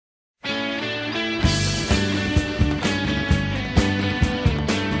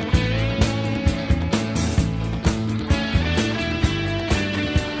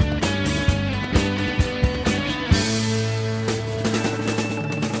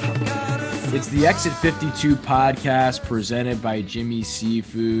It's the Exit 52 podcast presented by Jimmy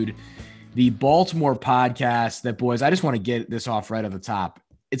Seafood, the Baltimore podcast that, boys, I just want to get this off right at the top.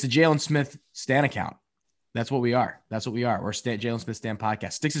 It's a Jalen Smith Stan account. That's what we are. That's what we are. We're Jalen Smith Stan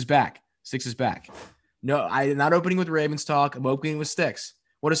podcast. Sticks is back. Sticks is back. No, I'm not opening with Ravens talk. I'm opening with Sticks.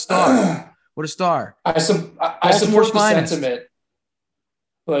 What a star. What a star. I support the sentiment,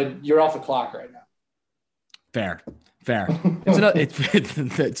 but you're off the clock right now. Fair.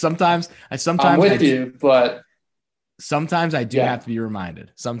 Sometimes I'm with you, but sometimes I do have to be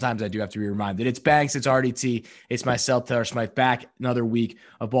reminded. It's Banks, it's RDT, it's myself, Taylor Smythe, back another week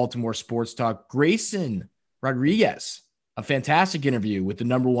of Baltimore Sports Talk. Grayson Rodriguez, a fantastic interview with the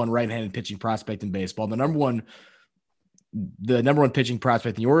number one right-handed pitching prospect in baseball, the number one pitching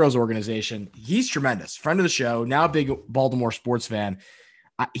prospect in the Orioles organization. He's tremendous. Friend of the show, now a big Baltimore sports fan.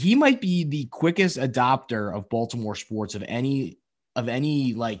 He might be the quickest adopter of Baltimore sports of any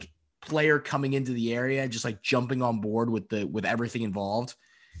like player coming into the area, just like jumping on board with everything involved.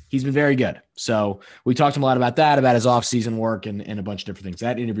 He's been very good. So we talked to him a lot about that, about his off-season work and a bunch of different things.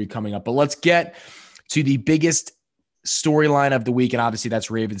 That interview coming up. But let's get to the biggest storyline of the week. And obviously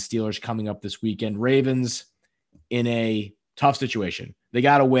that's Ravens Steelers coming up this weekend. Ravens in a tough situation. They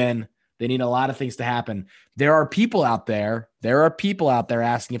got to win. They need a lot of things to happen. There are people out there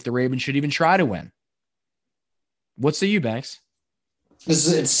asking if the Ravens should even try to win. What say you, Banks?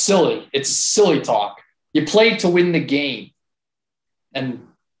 It's silly. It's silly talk. You play to win the game and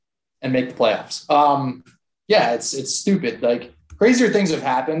make the playoffs. It's stupid. Like, crazier things have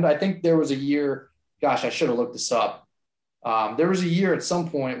happened. I think there was a year, gosh, I should have looked this up. There was a year at some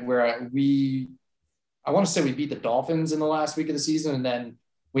point where I want to say we beat the Dolphins in the last week of the season, and then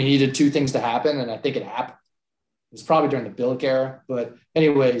we needed two things to happen, and I think it happened. It was probably during the Billick era. But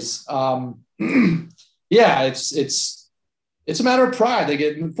anyways, it's a matter of pride.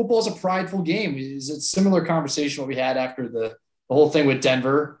 Football is a prideful game. It's a similar conversation what we had after the whole thing with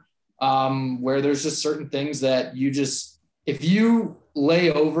Denver, where there's just certain things that if you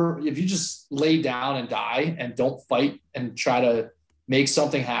just lay down and die and don't fight and try to make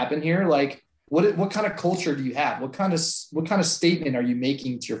something happen here, like, what kind of culture do you have? What kind of statement are you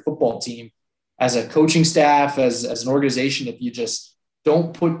making to your football team as a coaching staff, as an organization, if you just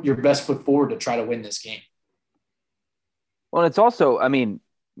don't put your best foot forward to try to win this game? Well, it's also, I mean,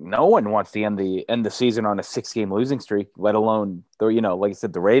 no one wants to end the season on a 6-game losing streak, let alone like I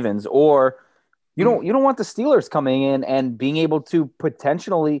said, the Ravens, or you don't want the Steelers coming in and being able to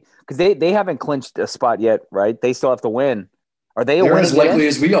potentially, because they haven't clinched a spot yet, right? They still have to win. Are they're as likely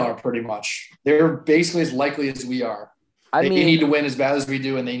as we are, pretty much. They're basically as likely as we are. They need to win as bad as we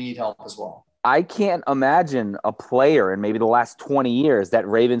do, and they need help as well. I can't imagine a player in maybe the last 20 years that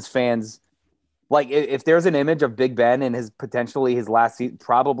Ravens fans, like, if there's an image of Big Ben in his last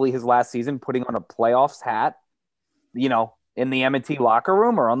season, putting on a playoffs hat, in the M&T locker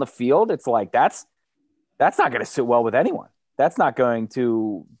room or on the field, it's like that's not going to sit well with anyone. That's not going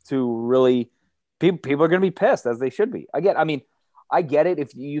to really. People are going to be pissed, as they should be. I get it.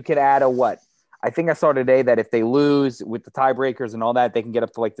 If you could add I think I saw today that if they lose with the tiebreakers and all that, they can get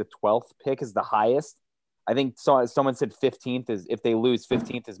up to like the 12th pick is the highest. I think someone said 15th is, if they lose,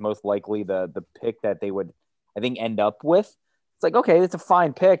 15th is most likely the pick that they would, I think, end up with. It's like, okay, it's a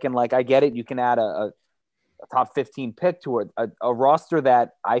fine pick. And like, I get it. You can add a top 15 pick to a roster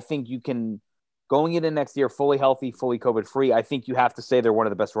that I think you can, going into next year, fully healthy, fully COVID free. I think you have to say they're one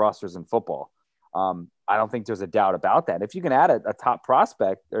of the best rosters in football. I don't think there's a doubt about that. If you can add a top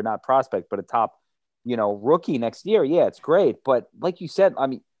prospect, or not prospect, but a top, rookie next year, yeah, it's great. But like you said,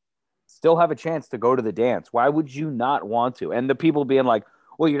 still have a chance to go to the dance. Why would you not want to? And the people being like,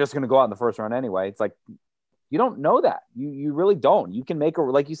 well, you're just going to go out in the first round anyway. It's like, you don't know that. You really don't. You can make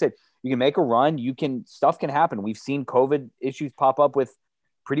like you said, you can make a run. Stuff can happen. We've seen COVID issues pop up with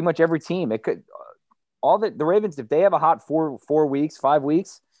pretty much every team. It could, the Ravens, if they have a hot 4 weeks, 5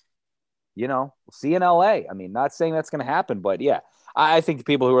 weeks, we'll see in LA. Not saying that's going to happen, but yeah, I think the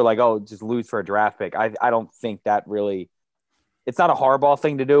people who are like, oh, just lose for a draft pick, I don't think that really, it's not a Harbaugh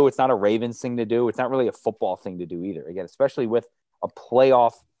thing to do. It's not a Ravens thing to do. It's not really a football thing to do either. Again, especially with a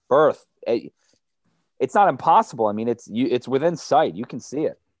playoff berth, it's not impossible. It's within sight. You can see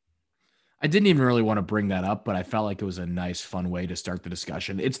it. I didn't even really want to bring that up, but I felt like it was a nice, fun way to start the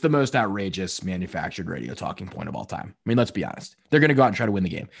discussion. It's the most outrageous manufactured radio talking point of all time. Let's be honest. They're going to go out and try to win the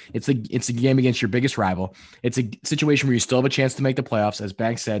game. It's a game against your biggest rival. It's a situation where you still have a chance to make the playoffs. As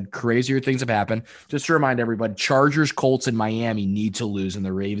Banks said, crazier things have happened. Just to remind everybody, Chargers, Colts, and Miami need to lose, and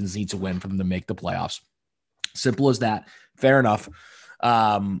the Ravens need to win for them to make the playoffs. Simple as that. Fair enough.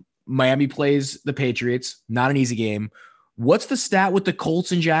 Miami plays the Patriots. Not an easy game. What's the stat with the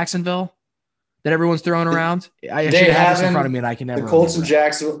Colts in Jacksonville? that everyone's throwing around? I should They have this in haven't- front of me, and I can never. The Colts remember in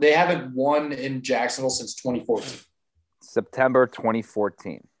Jacksonville, they haven't won in Jacksonville since 2014. September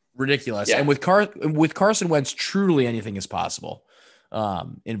 2014. Ridiculous. Yeah. And with Carson Wentz, truly anything is possible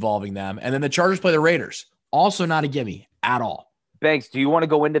involving them. And then the Chargers play the Raiders. Also not a gimme at all. Banks, do you want to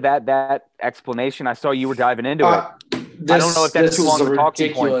go into that explanation? I saw you were diving into it. I don't know if that's too long of a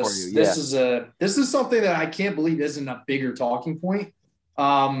talking point for you. This is something that I can't believe isn't a bigger talking point,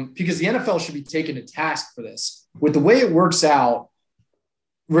 because the NFL should be taken to task for this. With the way it works out,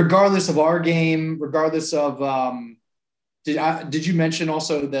 regardless of our game, regardless of did you mention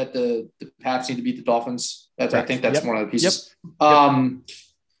also that the Pats need to beat the Dolphins? I think that's one of the pieces. Yep.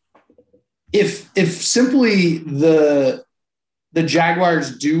 If simply the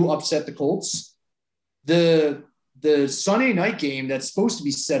Jaguars do upset the Colts, the Sunday night game that's supposed to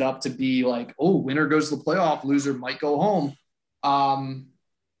be set up to be like, oh, winner goes to the playoff, loser might go home,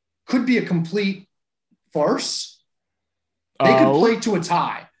 could be a complete farce. They could play to a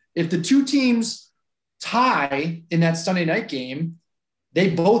tie. If the two teams tie in that Sunday night game, they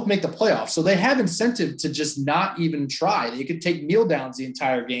both make the playoffs. So they have incentive to just not even try. They could take kneel downs the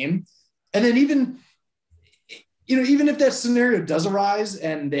entire game. And then even if that scenario does arise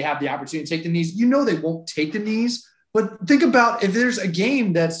and they have the opportunity to take the knees, they won't take the knees. But think about if there's a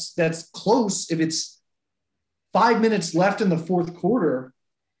game that's close, if it's 5 minutes left in the fourth quarter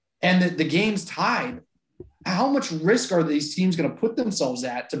and the game's tied, how much risk are these teams going to put themselves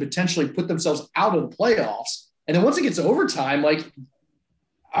at to potentially put themselves out of the playoffs? And then once it gets to overtime, like,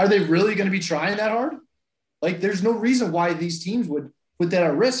 are they really going to be trying that hard? Like, there's no reason why these teams would put that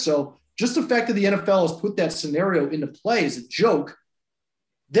at risk. So just the fact that the NFL has put that scenario into play is a joke.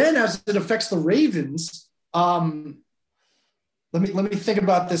 Then as it affects the Ravens, let me think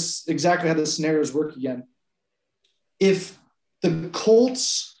about this, exactly how the scenarios work again. If the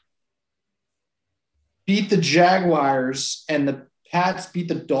Colts beat the Jaguars and the Pats beat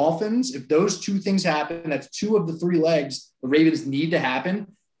the Dolphins, if those two things happen, that's two of the three legs the Ravens need to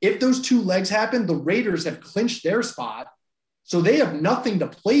happen. If those two legs happen, the Raiders have clinched their spot. So they have nothing to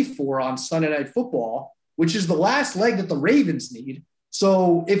play for on Sunday Night Football, which is the last leg that the Ravens need.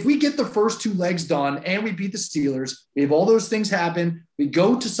 So if we get the first two legs done and we beat the Steelers, we have all those things happen, we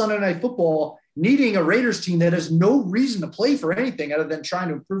go to Sunday Night Football needing a Raiders team that has no reason to play for anything other than trying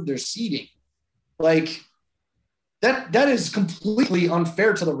to improve their seeding. Like, that is completely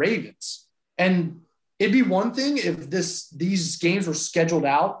unfair to the Ravens. And it'd be one thing if these games were scheduled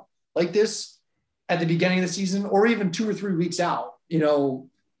out like this at the beginning of the season, or even 2 or 3 weeks out. The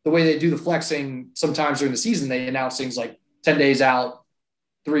way they do the flexing sometimes during the season, they announce things like 10 days out,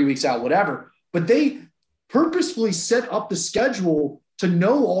 3 weeks out, whatever. But they purposefully set up the schedule to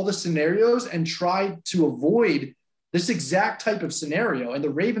know all the scenarios and try to avoid this exact type of scenario. And the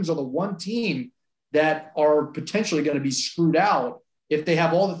Ravens are the one team that are potentially going to be screwed out if they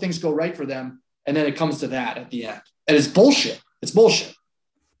have all the things go right for them. And then it comes to that at the end. And it's bullshit. It's bullshit.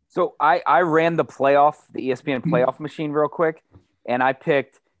 So I ran the ESPN playoff machine real quick, and I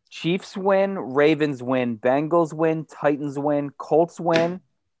picked Chiefs win, Ravens win, Bengals win, Titans win, Colts win,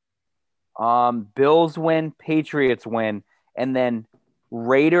 Bills win, Patriots win, and then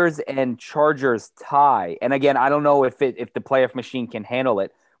Raiders and Chargers tie. And again, I don't know if the playoff machine can handle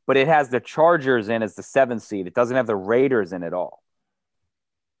it, but it has the Chargers in as the 7th seed. It doesn't have the Raiders in at all.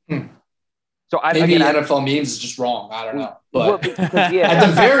 So maybe NFL memes is just wrong. I don't know. But yeah.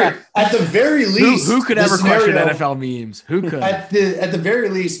 at the very least, who could ever question NFL memes? Who could? At the very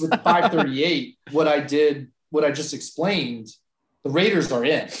least, with the 538, what I just explained, the Raiders are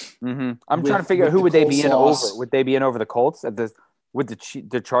in. Mm-hmm. I'm trying to figure out who would they be in over. Would they be in over the Colts? Would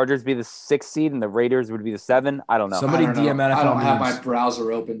the Chargers be the 6th seed and the Raiders would be the 7? I don't know. Somebody DM NFL. I don't have my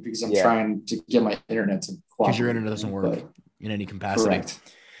browser open because I'm trying to get my internet to cooperate. Because your internet doesn't work in any capacity. Correct.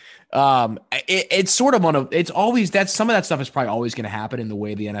 It's sort of it's always some of that stuff is probably always going to happen in the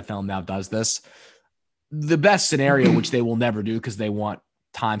way the NFL now does this. The best scenario, which they will never do because they want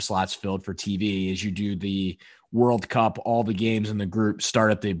time slots filled for TV, is you do the World Cup, all the games in the group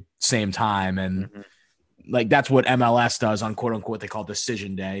start at the same time. And like, that's what MLS does on quote unquote, they call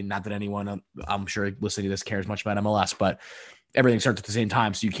decision day. Not that anyone, I'm sure listening to this cares much about MLS, but everything starts at the same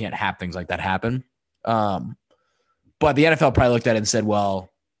time. So you can't have things like that happen. But the NFL probably looked at it and said, well,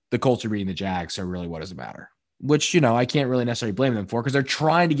 the Colts are beating the Jags, so really what does it matter? Which, I can't really necessarily blame them for because they're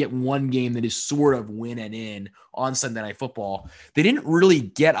trying to get one game that is sort of win and in on Sunday Night Football. They didn't really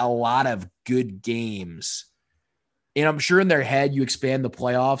get a lot of good games. And I'm sure in their head, you expand the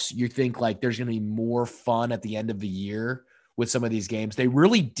playoffs, you think like there's going to be more fun at the end of the year with some of these games. They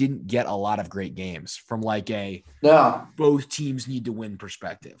really didn't get a lot of great games from like both teams need to win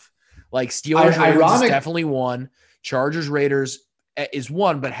perspective. Like Steelers Ravens is definitely one. Chargers Raiders is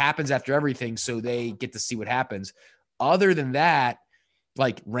one, but happens after everything, so they get to see what happens. Other than that,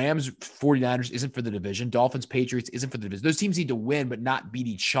 like Rams 49ers isn't for the division. Dolphins Patriots isn't for the division. Those teams need to win, but not beat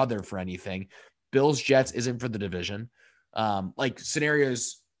each other for anything. Bills Jets isn't for the division. Like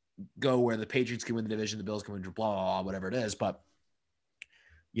scenarios go where the Patriots can win the division, the Bills can win, blah, blah, blah, whatever it is. But,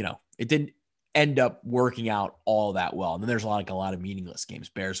 it didn't end up working out all that well. And then there's a lot of meaningless games.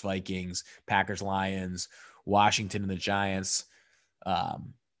 Bears Vikings, Packers Lions, Washington and the Giants,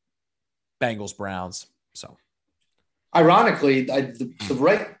 Bengals Browns. So. Ironically, the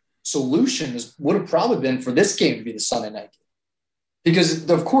right solution would have probably been for this game to be the Sunday night game. Because,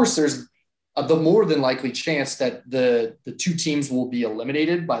 of course, there's the more than likely chance that the two teams will be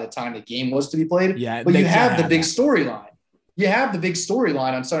eliminated by the time the game was to be played. Yeah, but you have the big storyline. You have the big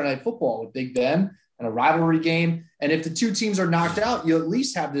storyline on Sunday Night Football with Big Ben and a rivalry game. And if the two teams are knocked out, you at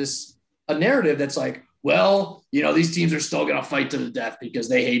least have a narrative that's like, well, these teams are still going to fight to the death because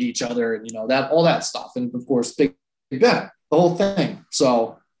they hate each other and, that all that stuff. And, of course, Big Ben, the whole thing.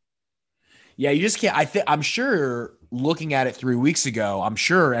 So, yeah, you just can't. I'm sure looking at it 3 weeks ago, I'm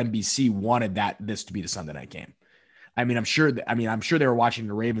sure NBC wanted this to be the Sunday night game. I'm sure they were watching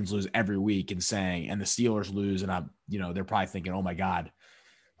the Ravens lose every week and the Steelers lose. And they're probably thinking, oh my God,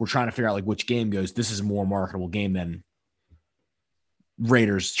 we're trying to figure out like which game goes. This is a more marketable game than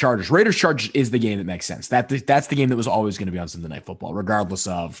Raiders Chargers. Raiders Chargers is the game that makes sense. That's the game that was always going to be on Sunday Night Football, regardless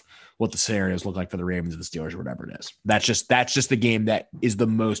of what the scenarios look like for the Ravens and the Steelers or whatever it is. That's just the game that is the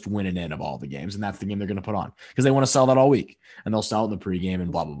most winning in of all the games, and that's the game they're going to put on because they want to sell that all week, and they'll sell it in the pregame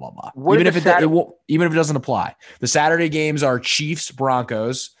and blah blah blah blah. Even if it doesn't apply, the Saturday games are Chiefs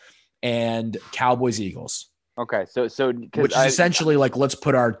Broncos and Cowboys Eagles. Okay, so which is essentially like let's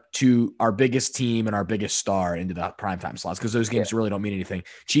put our biggest team and our biggest star into the primetime slots because those games really don't mean anything.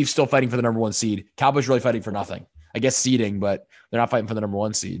 Chiefs still fighting for the number one seed. Cowboys really fighting for nothing. I guess seeding, but they're not fighting for the number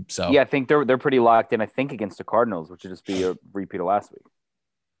one seed. So yeah, I think they're pretty locked in. I think against the Cardinals, which would just be a repeat of last week.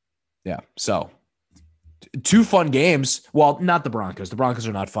 Yeah, so two fun games. Well, not the Broncos. The Broncos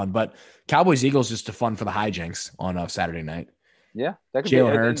are not fun, but Cowboys Eagles just a fun for the hijinks on a Saturday night. Yeah, that could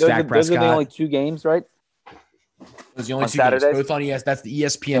Jalen Hurts, Dak Prescott. Those are the only two games, right? Those are the only two games, both on ES. That's the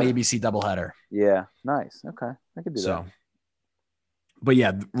ESPN ABC doubleheader. Yeah, nice. Okay, I could do that. But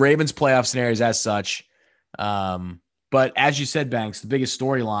yeah, Ravens playoff scenarios as such. But as you said, Banks, the biggest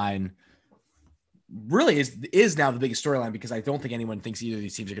storyline really is now the biggest storyline because I don't think anyone thinks either of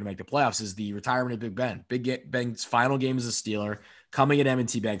these teams are going to make the playoffs. Is the retirement of Big Ben. Big Ben's final game as a Steeler coming at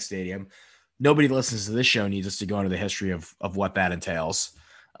M&T Bank Stadium. Nobody that listens to this show needs us to go into the history of what that entails.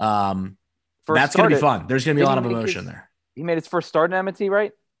 That's going to be fun. There's going to be a lot of emotion there. He made his first start in M&T,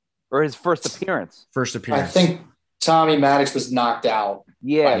 right? Or his first appearance? First appearance. I think Tommy Maddox was knocked out.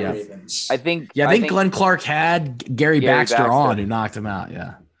 Yeah. Ravens. I think Glenn Clark had Gary Baxter on who knocked him out.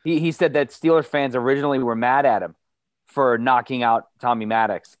 Yeah. He said that Steelers fans originally were mad at him for knocking out Tommy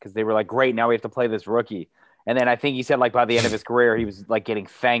Maddox because they were like, great, now we have to play this rookie. And then I think he said like by the end of his career, he was like getting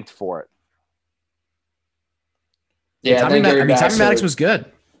thanked for it. Yeah, Tommy Maddox was good.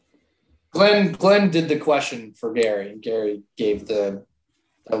 Glenn did the question for Gary. Gary gave the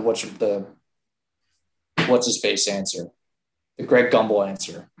what's his face answer, the Greg Gumbel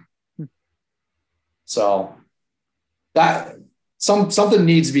answer. So that something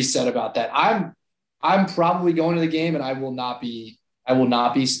needs to be said about that. I'm probably going to the game, and I will not be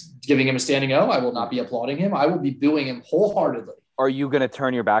giving him a standing O. I will not be applauding him. I will be booing him wholeheartedly. Are you going to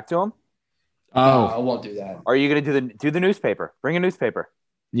turn your back to him? Oh, I won't do that. Are you going to do the newspaper? Bring a newspaper.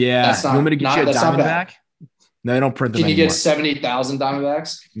 Yeah. You want me to get you a Diamondback? No, they don't print them anymore. Can you get 70,000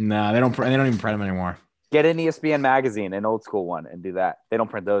 Diamondbacks? No, they don't even print them anymore. Get an ESPN magazine, an old school one, and do that. They don't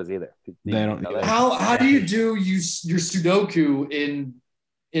print those either. They don't. How do you do your Sudoku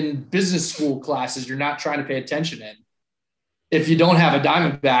in business school classes you're not trying to pay attention in? If you don't have a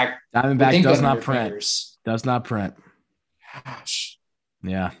Diamondback does not print. Fingers. Does not print. Gosh.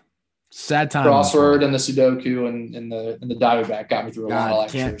 Yeah. Sad time. Crossword and the Sudoku and the Diamondback got me through a lot of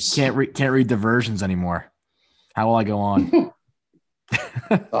lectures. Can't read the versions anymore. How will I go on?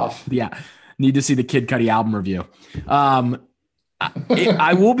 Tough. Yeah. Need to see the Kid Cudi album review. I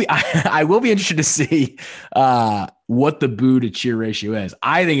will be interested to see what the boo to cheer ratio is.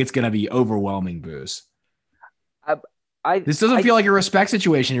 I think it's going to be overwhelming boos. This doesn't feel like a respect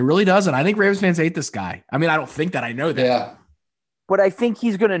situation. It really doesn't. I think Ravens fans hate this guy. I mean, I don't think that. I know that. Yeah. But I think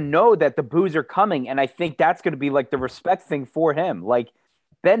he's going to know that the boos are coming, and I think that's going to be like the respect thing for him. Like,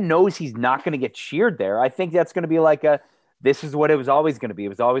 Ben knows he's not going to get cheered there. I think that's going to be like this is what it was always going to be. It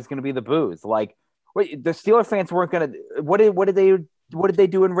was always going to be the booze. Like, wait, the Steeler fans weren't going to. What did they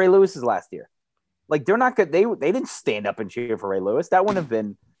do in Ray Lewis's last year? Like, they're not good. They didn't stand up and cheer for Ray Lewis. That wouldn't have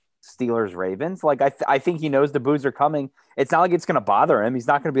been Steelers Ravens. Like, I think he knows the boos are coming. It's not like it's going to bother him. He's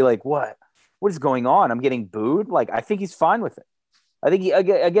not going to be like, what is going on? I'm getting booed. Like, I think he's fine with it. I think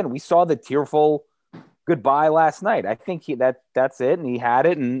again, we saw the tearful goodbye last night. I think that's it, and he had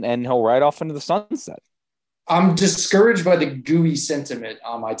it, and he'll ride off into the sunset. I'm discouraged by the gooey sentiment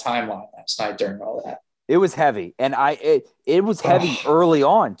on my timeline last night during all that. It was heavy, and it was heavy early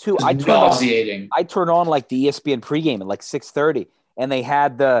on too. Nauseating. I turned on like the ESPN pregame at like 6:30, and they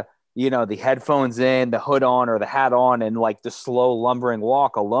had the headphones in, the hood on or the hat on, and like the slow lumbering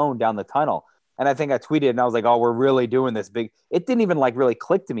walk alone down the tunnel. And I think I tweeted, and I was like, "Oh, we're really doing this big." It didn't even like really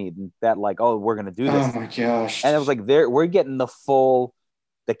click to me that like, "Oh, we're gonna do this." Oh my gosh! And it was like, we're getting the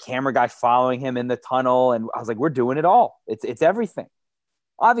camera guy following him in the tunnel, and I was like, "We're doing it all. It's everything."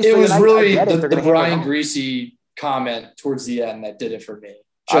 Obviously, it was really the Brian Greasy comment towards the end that did it for me.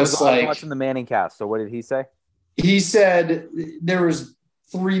 I was watching the Manning cast. So what did he say? He said there was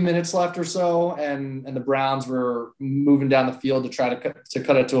 3 minutes left or so, and the Browns were moving down the field to try to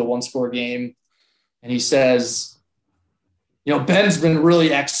cut it to a 1-score game. And he says, Ben's been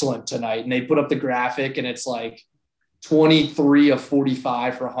really excellent tonight. And they put up the graphic, and it's like 23 of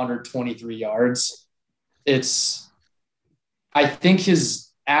 45 for 123 yards. I think his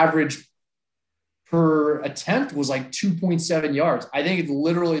average per attempt was like 2.7 yards. I think it's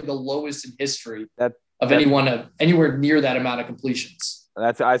literally the lowest in history of anyone anywhere near that amount of completions.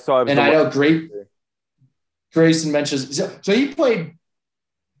 I saw it. And I know Grayson mentions, so he played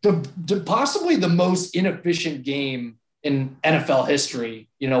possibly the most inefficient game in NFL history,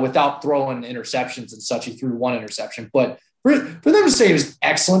 without throwing interceptions and such. He threw one interception, but for them to say he was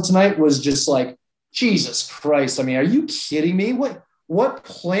excellent tonight was just like, Jesus Christ. I mean, are you kidding me? What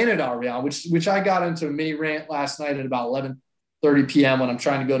planet are we on? Which I got into a mini rant last night at about 11:30 p.m. when I'm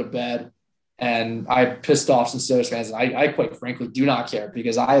trying to go to bed, and I pissed off some Steelers fans. And I quite frankly do not care,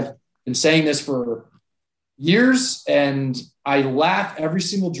 because I've been saying this for years, and I laugh every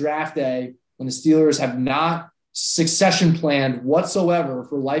single draft day when the Steelers have not succession planned whatsoever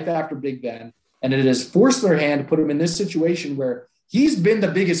for life after Big Ben, and it has forced their hand to put him in this situation where he's been the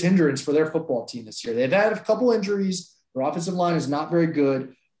biggest hindrance for their football team this year. They've had a couple injuries. Their offensive line is not very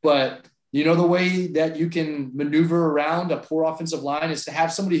good, but the way that you can maneuver around a poor offensive line is to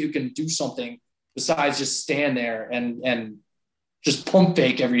have somebody who can do something besides just stand there and just pump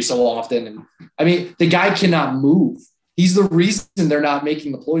fake every so often. And I mean, the guy cannot move. He's the reason they're not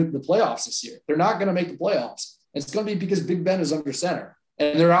making the playoffs this year. They're not going to make the playoffs. It's going to be because Big Ben is under center.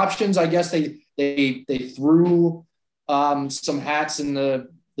 And their options, I guess they threw some hats in the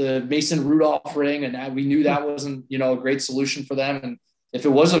Mason Rudolph ring, and we knew that wasn't, a great solution for them. And if it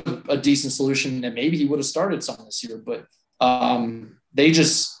was a decent solution, then maybe he would have started some this year. But a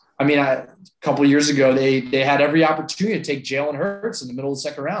couple of years ago, they had every opportunity to take Jalen Hurts in the middle of the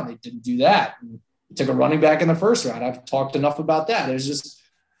second round. They didn't do that. And they took a running back in the first round. I've talked enough about that. There's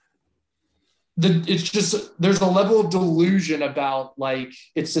a level of delusion about, like,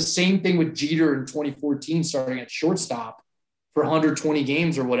 it's the same thing with Jeter in 2014 starting at shortstop for 120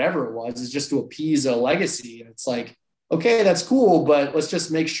 games or whatever it was, is just to appease a legacy. And it's like, okay, that's cool, but let's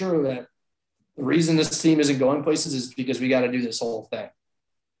just make sure that the reason this team isn't going places is because we got to do this whole thing.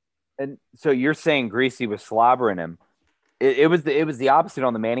 And so you're saying Greasy was slobbering him. It was the opposite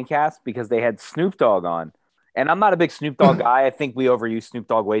on the Manning cast, because they had Snoop Dogg on. And I'm not a big Snoop Dogg guy. I think we overuse Snoop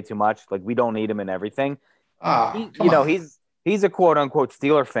Dogg way too much. Like, we don't need him in everything. He's a quote unquote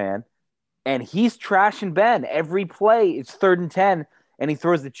Steeler fan, and he's trashing Ben every play. It's 3rd and 10, and he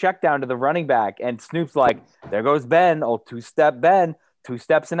throws the check down to the running back, and Snoop's like, "There goes Ben. Oh, 2-step Ben, 2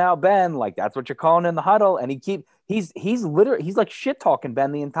 steps and out Ben. Like, that's what you're calling in the huddle." And he's like shit talking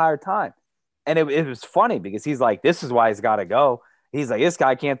Ben the entire time. And it was funny, because he's like, this is why he's got to go. He's like, this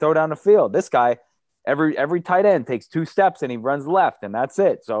guy can't throw down the field. This guy, every tight end takes 2 steps and he runs left, and that's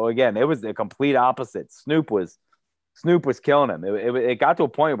it. So again, it was the complete opposite. Snoop was killing him. It got to a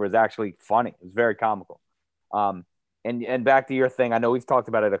point where it was actually funny. It was very comical. And back to your thing, I know we've talked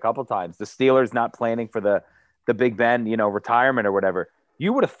about it a couple times. The Steelers not planning for the Big Ben, retirement or whatever.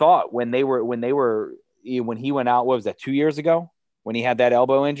 You would have thought when he went out, what was that, 2 years ago, when he had that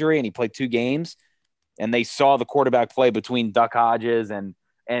elbow injury and he played 2 games, and they saw the quarterback play between Duck Hodges and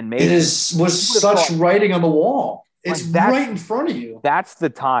Mason. Was such writing on the wall. It's right in front of you. That's the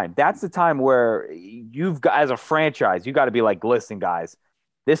time. That's the time where you've got, as a franchise, you got to be like, listen, guys,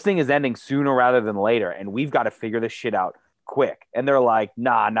 this thing is ending sooner rather than later, and we've got to figure this shit out quick. And they're like,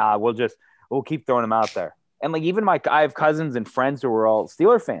 nah, we'll keep throwing him out there. And like even I have cousins and friends who are all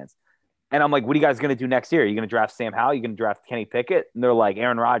Steeler fans. And I'm like, what are you guys going to do next year? Are you going to draft Sam Howell? Are you going to draft Kenny Pickett? And they're like,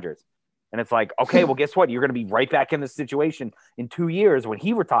 Aaron Rodgers. And it's like, okay, well, guess what? You're going to be right back in this situation in 2 years when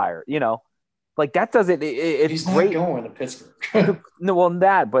he retires, Like that doesn't it's He's great. not going to Pittsburgh. No, well,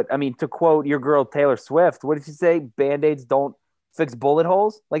 that, but I mean, to quote your girl Taylor Swift, what did she say? Band-Aids don't fix bullet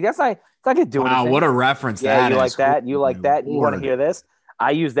holes. Like that's not, it's not going to do anything. Wow, what a reference yeah, that you is. like that? You like that? You want to Lord. hear this?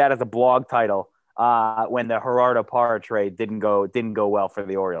 I use that as a blog title when the Gerardo Parra trade didn't go well for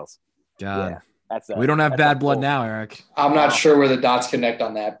the Orioles. God. Yeah. We don't have bad blood now, Eric. I'm not sure where the dots connect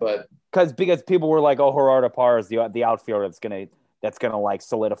on that, but because people were like, "Oh, Gerardo Parra is the outfielder that's gonna like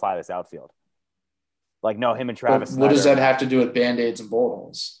solidify this outfield." Like, no, him and Travis. What does Snyder, that have to do with Band-Aids and bullet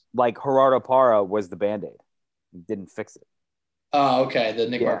holes? Like Gerardo Parra was the Band-Aid, he didn't fix it. Oh, okay, the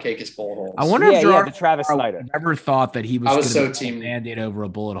Nick Markakis bullet holes. I wonder if the Travis Snyder never thought that he was. I was gonna so be team Band-Aid over a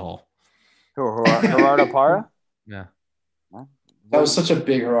bullet hole. Gerardo Parra. Yeah. That was such a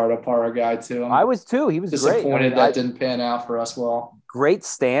big Gerardo Parra guy too. I was too. He was disappointed great. that didn't pan out for us well. Great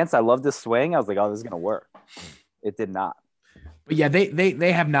stance. I love the swing. I was like, oh, this is gonna work. It did not. But yeah,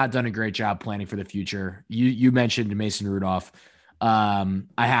 they have not done a great job planning for the future. You mentioned Mason Rudolph. I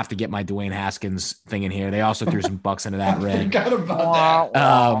have to get my Dwayne Haskins thing in here. They also threw some bucks into that I ring. forgot about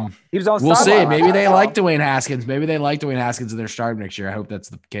that. He was on. We'll see. sideline. Maybe they like Dwayne Haskins. Maybe they like Dwayne Haskins in their start next year. I hope that's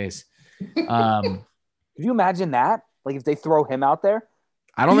the case. Could you imagine that? Like if they throw him out there?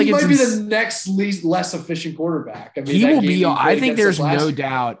 I don't He think might it's be the next less efficient quarterback. I mean, he that will game be. he I played think against there's us last no year.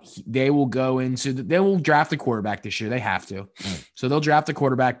 doubt they will go into. They will draft a quarterback this year. They have to. So they'll draft a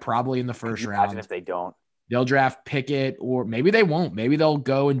quarterback probably in the first Imagine round. if they don't. They'll draft Pickett, or maybe they won't. Maybe they'll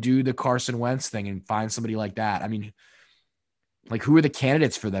go and do the Carson Wentz thing and find somebody like that. I mean, like who are the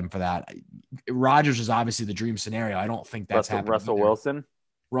candidates for them for that? Rodgers is obviously the dream scenario. I don't think that's happening. Russell either. Wilson.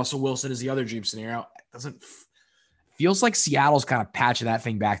 Russell Wilson is the other dream scenario. It doesn't feels like Seattle's kind of patching that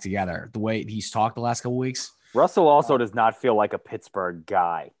thing back together. The way he's talked the last couple of weeks. Russell also does not feel like a Pittsburgh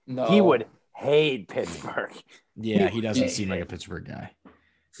guy. No. He would hate Pittsburgh. Yeah, he doesn't seem like a Pittsburgh guy.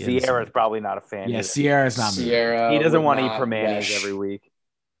 Sierra's probably not a fan. Yeah, either. Sierra's not. Sierra. He doesn't would want to eat not Permanis mesh. every week.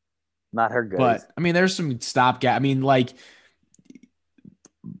 Not her good. But I mean, there's some stopgap. I mean, like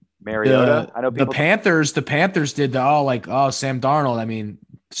Mariota. I know people. the Panthers did Sam Darnold. I mean,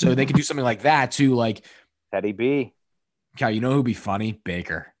 so they could do something like that too. Like Teddy B. Cal, you know who'd be funny?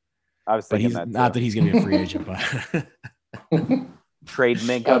 Baker. I was But thinking he's that. not too. that he's gonna be a free agent, but Trade That'd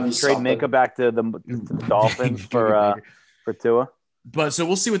Minka. be Trade something. Minka back to the Dolphins for Tua. But so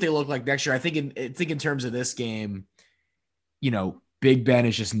we'll see what they look like next year. I think in terms of this game, Big Ben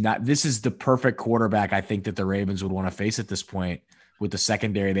is just not. This is the perfect quarterback I think that the Ravens would want to face at this point with the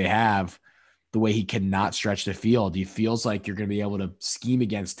secondary they have. The way he cannot stretch the field, he feels like you're going to be able to scheme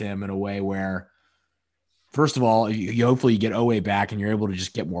against him in a way where, first of all, you hopefully you get Owe back and you're able to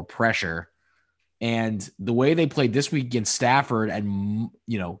just get more pressure. And the way they played this week against Stafford, and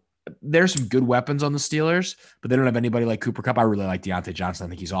there's some good weapons on the Steelers, but they don't have anybody like Cooper Kupp. I really like Deontay Johnson. I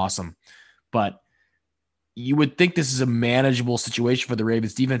think he's awesome. But you would think this is a manageable situation for the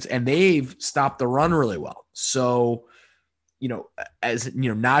Ravens defense, and they've stopped the run really well. So,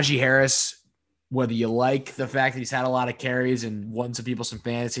 Najee Harris, whether you like the fact that he's had a lot of carries and won some people some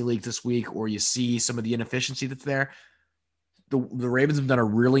fantasy league this week, or you see some of the inefficiency that's there, the Ravens have done a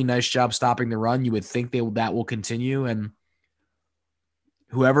really nice job stopping the run. You would think that will continue, and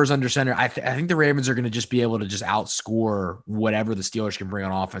whoever's under center, I think the Ravens are going to just be able to just outscore whatever the Steelers can bring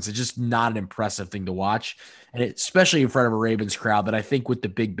on offense. It's just not an impressive thing to watch, and especially in front of a Ravens crowd that I think with the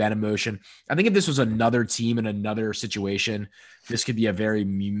Big Ben emotion, I think if this was another team in another situation, this could be a very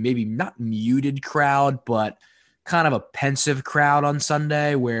maybe not muted crowd, but kind of a pensive crowd on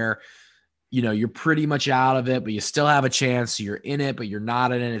Sunday where, you're pretty much out of it, but you still have a chance. So you're in it, but you're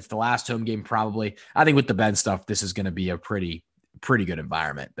not in it. It's the last home game probably. I think with the Ben stuff, this is going to be a pretty good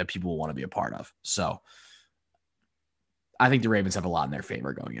environment that people will want to be a part of. So I think the Ravens have a lot in their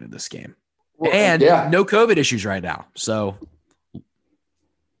favor going into this game. Well, and yeah. no COVID issues right now. So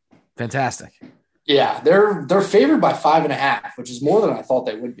fantastic. Yeah, they're favored by 5.5, which is more than I thought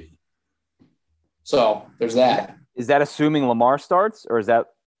they would be. So there's that. Is that assuming Lamar starts, or is that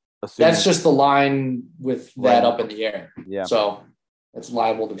assuming? That's just the line with that up in the air. Yeah. So it's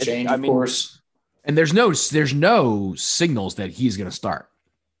liable to change, of course. And there's no signals that he's going to start.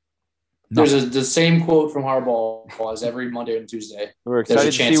 There's the same quote from Harbaugh as every Monday and Tuesday. We're excited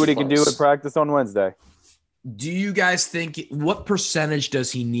to see what he can do plays. at practice on Wednesday. Do you guys think what percentage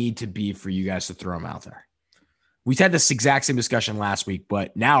does he need to be for you guys to throw him out there? We had this exact same discussion last week,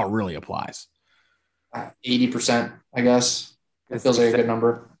 but now it really applies. 80%, I guess. It feels like a good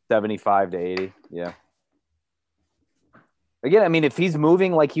number. 75 to 80. Yeah. Again, I mean, if he's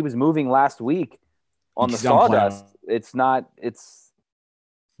moving like he was moving last week on the sawdust,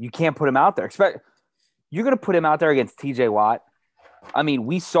 you can't put him out there. You're going to put him out there against TJ Watt. I mean,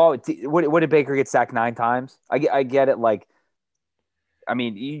 we saw it. What did Baker get sacked 9 times? I get it. Like, I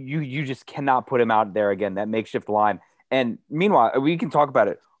mean, you just cannot put him out there again, that makeshift line. And meanwhile, we can talk about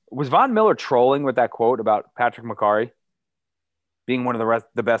it. Was Von Miller trolling with that quote about Patrick McCarry being one of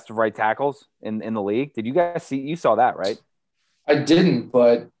the best of right tackles in the league? Did you guys see? You saw that, right? I didn't,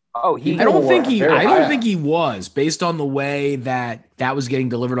 but I don't think he was, based on the way that was getting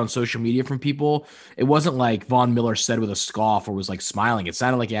delivered on social media from people. It wasn't like Von Miller said with a scoff or was like smiling. It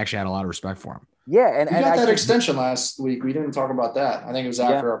sounded like he actually had a lot of respect for him. Yeah, and we got that extension last week. We didn't talk about that. I think it was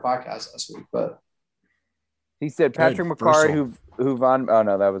after our podcast last week, but he said Patrick McCarry, who Von. Oh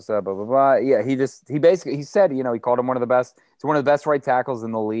no, that was blah blah blah. Yeah, he said, he called him one of the best. He's one of the best right tackles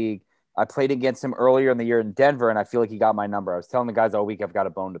in the league. I played against him earlier in the year in Denver, and I feel like he got my number. I was telling the guys all week I've got a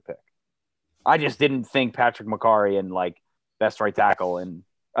bone to pick. I just didn't think Patrick McCarry and like best right tackle. And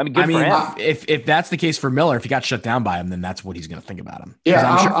I mean, for him. If that's the case for Miller, if he got shut down by him, then that's what he's going to think about him. Yeah,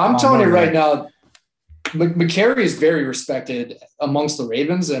 I'm telling you right now, McCarry is very respected amongst the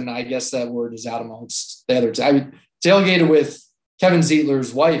Ravens, and I guess that word is out amongst the others. I tailgated with Kevin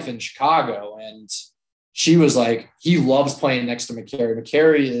Zietler's wife in Chicago, and she was like, he loves playing next to McCarry.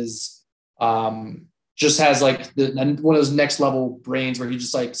 McCarry is just has like one of those next level brains where he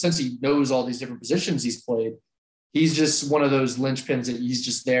just like, since he knows all these different positions he's played, he's just one of those linchpins that he's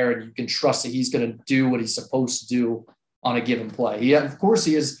just there and you can trust that he's going to do what he's supposed to do on a given play. Of course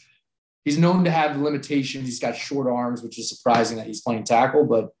he is. He's known to have limitations. He's got short arms, which is surprising that he's playing tackle,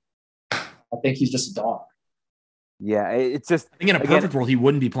 but I think he's just a dog. Yeah. It's just, I think in a perfect world, he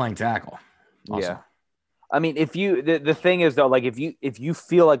wouldn't be playing tackle. Also. Yeah. I mean, the thing is though, like if you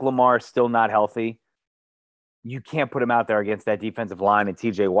feel like Lamar is still not healthy, you can't put him out there against that defensive line and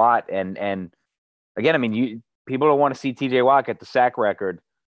TJ Watt. And again, I mean, people don't want to see TJ Watt get the sack record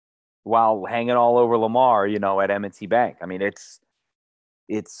while hanging all over Lamar, at M&T Bank. I mean, it's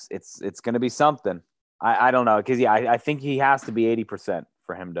going to be something. I don't know. Because I think he has to be 80%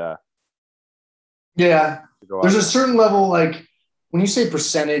 for him to. Yeah. There's a certain level, like when you say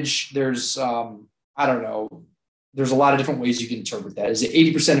percentage, there's, I don't know. There's a lot of different ways you can interpret that. Is it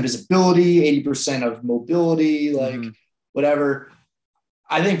 80% of his ability, 80% of mobility, whatever?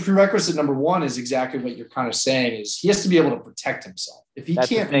 I think prerequisite number one is exactly what you're kind of saying is he has to be able to protect himself. If he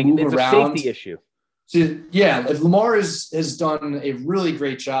can't move around. It's a safety issue. So, yeah, if Lamar has done a really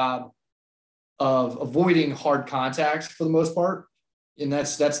great job of avoiding hard contact for the most part, and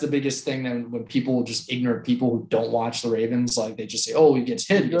that's the biggest thing that when people, just ignorant people who don't watch the Ravens, like they just say, oh, he gets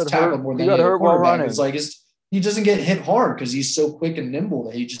hit, he gets tackled more than any other quarterback. It's like he doesn't get hit hard because he's so quick and nimble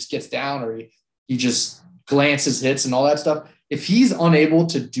that he just gets down or he just glances hits and all that stuff. If he's unable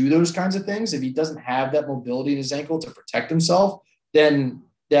to do those kinds of things, if he doesn't have that mobility in his ankle to protect himself, then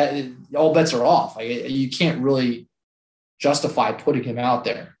that all bets are off. You can't really justify putting him out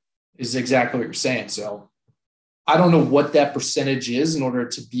there is exactly what you're saying. So I don't know what that percentage is in order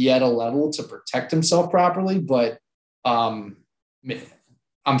to be at a level to protect himself properly, but I'm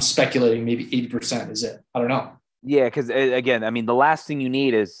speculating maybe 80% is it. I don't know. Yeah, because again, I mean, the last thing you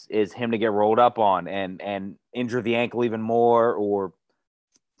need is him to get rolled up on and injure the ankle even more, or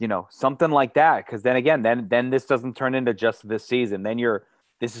something like that. Because then again, then this doesn't turn into just this season. Then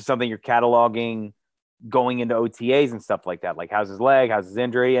this is something you're cataloging going into OTAs and stuff like that. Like how's his leg, how's his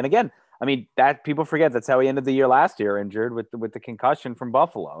injury, and again, I mean that people forget that's how he ended the year last year, injured with the concussion from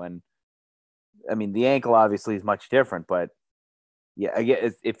Buffalo. And I mean the ankle obviously is much different, but. Yeah,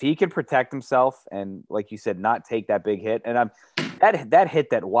 again, if he can protect himself and, like you said, not take that big hit, and that hit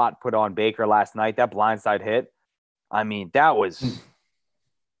that Watt put on Baker last night, that blindside hit, I mean, that was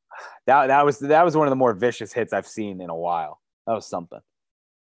one of the more vicious hits I've seen in a while. That was something.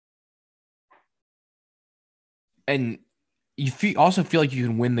 And you also feel like you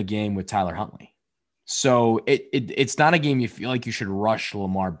can win the game with Tyler Huntley, so it's not a game you feel like you should rush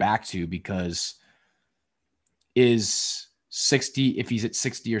Lamar back to because if he's at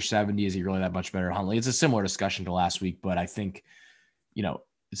 60 or 70, is he really that much better than Huntley? It's a similar discussion to last week, but I think, it's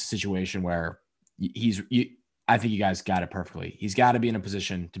a situation where I think you guys got it perfectly. He's got to be in a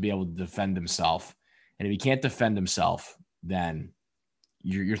position to be able to defend himself. And if he can't defend himself, then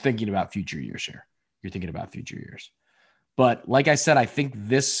you're thinking about future years here. You're thinking about future years. But like I said, I think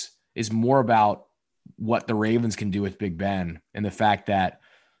this is more about what the Ravens can do with Big Ben and the fact that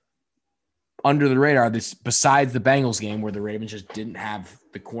under the radar, this besides the Bengals game where the Ravens just didn't have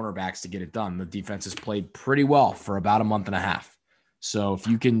the cornerbacks to get it done, the defense has played pretty well for about a month and a half. So if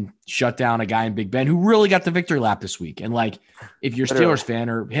you can shut down a guy in Big Ben who really got the victory lap this week, and like if you're a Steelers fan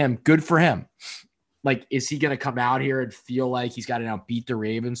or him, good for him. Like, is he going to come out here and feel like he's got to now beat the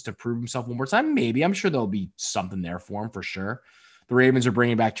Ravens to prove himself one more time? Maybe. I'm sure there'll be something there for him for sure. The Ravens are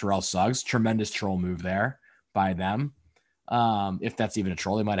bringing back Terrell Suggs. Tremendous troll move there by them. If that's even a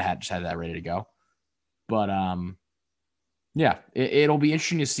troll, they might have just had that ready to go. But yeah, it'll be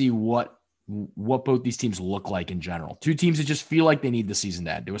interesting to see what both these teams look like in general. Two teams that just feel like they need the season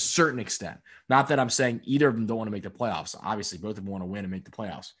to end to a certain extent. Not that I'm saying either of them don't want to make the playoffs. Obviously, both of them want to win and make the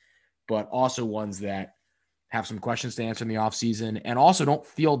playoffs, but also ones that have some questions to answer in the offseason and also don't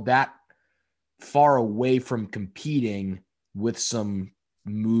feel that far away from competing with some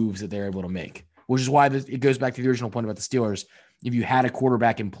moves that they're able to make, which is why it goes back to the original point about the Steelers. If you had a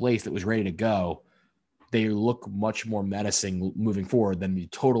quarterback in place that was ready to go, they look much more menacing moving forward than the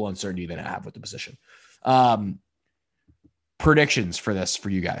total uncertainty that I have with the position. Predictions for this for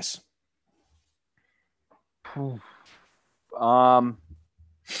you guys. I'll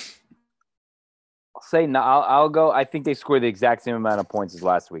say no. I'll go. I think they score the exact same amount of points as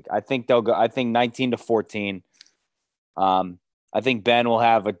last week. I think they'll go. I think 19-14. I think Ben will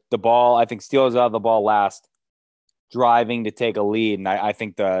have the ball. I think Steelers will have the ball last, driving to take a lead, and I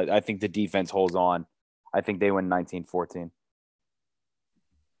think the defense holds on. I think they win 19-14.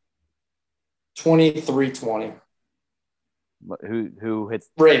 23-20. Who hits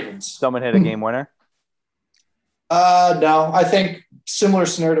Ravens? Someone hit a game winner? No. I think similar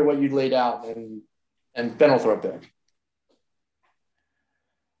scenario to what you laid out, and Ben will throw it back.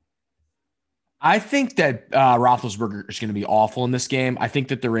 I think that Roethlisberger is going to be awful in this game. I think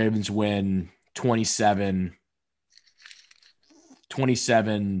that the Ravens win 27-12.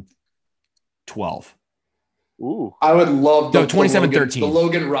 Ooh. I would love 27-13. The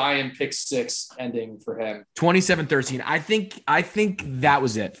Logan Ryan pick six ending for him. 27-13. I think that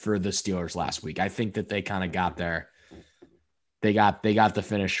was it for the Steelers last week. I think that they kind of got there. They got the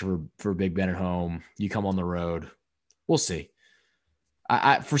finish for Big Ben at home. You come on the road. We'll see.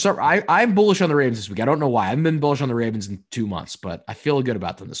 I'm bullish on the Ravens this week. I don't know why. I haven't been bullish on the Ravens in 2 months, but I feel good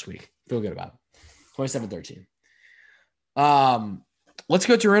about them this week. Feel good about it. 27-13. Let's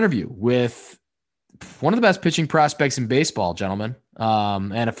go to our interview with one of the best pitching prospects in baseball, gentlemen,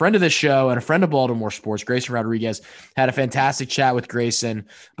 and a friend of this show and a friend of Baltimore sports, Grayson Rodriguez. Had a fantastic chat with Grayson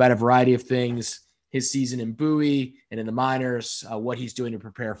about a variety of things, his season in Bowie and in the minors, what he's doing to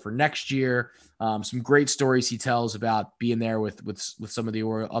prepare for next year. Some great stories he tells about being there with some of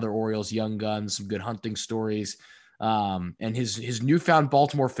the other Orioles young guns, some good hunting stories, and his newfound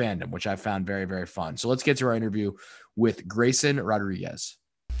Baltimore fandom, which I found very, very fun. So let's get to our interview with Grayson Rodriguez.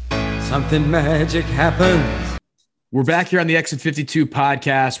 Something magic happens. We're back here on the Exit 52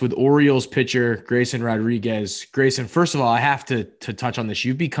 podcast with Orioles pitcher Grayson Rodriguez. Grayson, first of all, I have to touch on this.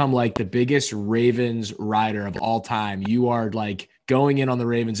 You've become like the biggest Ravens rider of all time. You are like going in on the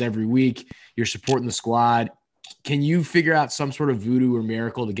Ravens every week. You're supporting the squad. Can you figure out some sort of voodoo or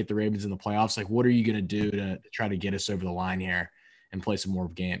miracle to get the Ravens in the playoffs? Like, what are you going to do to try to get us over the line here and play some more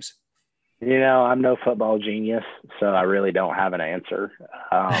games? You know, I'm no football genius, so I really don't have an answer.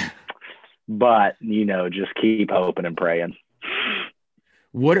 But, you know, just keep hoping and praying.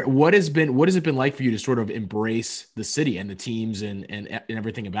 What has it been like for you to sort of embrace the city and the teams and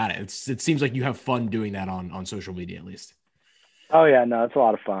everything about it? It seems like you have fun doing that on social media, at least. Oh yeah, no, it's a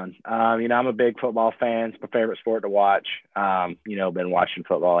lot of fun. You know, I'm a big football fan. It's my favorite sport to watch. You know, been watching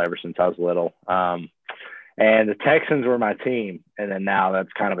football ever since I was little. And the Texans were my team. And then now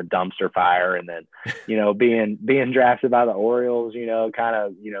that's kind of a dumpster fire. And then, you know, being drafted by the Orioles, you know, kind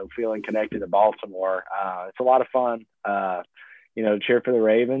of, you know, feeling connected to Baltimore. It's a lot of fun. You know, cheer for the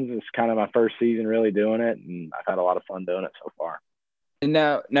Ravens. It's kind of my first season really doing it. And I've had a lot of fun doing it so far. And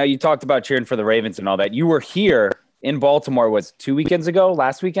now you talked about cheering for the Ravens and all that. You were here in Baltimore, was 2 weekends ago,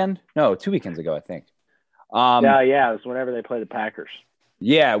 last weekend? No, 2 weekends ago, I think. Yeah, it was whenever they played the Packers.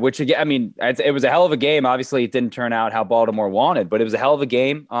 Yeah, which again, I mean, it was a hell of a game. Obviously, it didn't turn out how Baltimore wanted, but it was a hell of a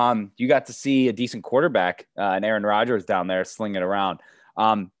game. You got to see a decent quarterback, and Aaron Rodgers down there slinging it around.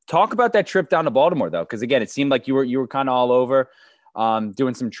 Talk about that trip down to Baltimore, though, because again, it seemed like you were kind of all over,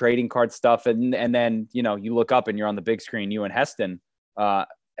 doing some trading card stuff, and then you know you look up and you're on the big screen, you and Heston, on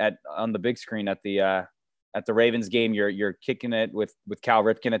the big screen at the Ravens game. You're kicking it with Cal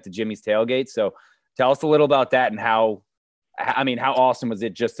Ripken at the Jimmy's tailgate. So tell us a little about that and how awesome was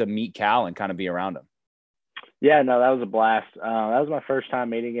it just to meet Cal and kind of be around him? Yeah, no, that was a blast. That was my first time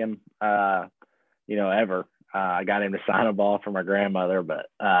meeting him, you know, ever. I got him to sign a ball for my grandmother, but,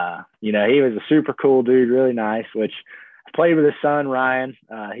 you know, he was a super cool dude, really nice, which I played with his son, Ryan.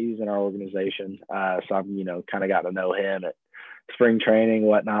 He's in our organization. So I've, you know, kind of got to know him at spring training,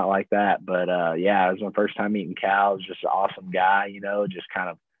 whatnot like that. But yeah, it was my first time meeting Cal. He was just an awesome guy, just kind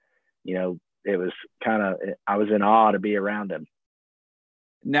of, it was kind of, I was in awe to be around him.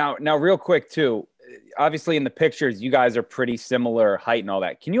 Now, real quick too, obviously in the pictures, you guys are pretty similar height and all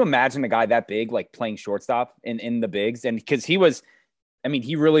that. Can you imagine a guy that big, like playing shortstop in the bigs? And because he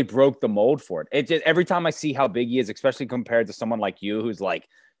really broke the mold for it. It just, every time I see how big he is, especially compared to someone like you, who's like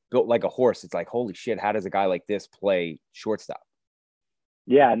built like a horse, it's like, holy shit, how does a guy like this play shortstop?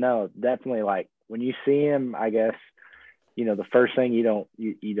 Yeah, no, definitely. Like when you see him, I guess, the first thing you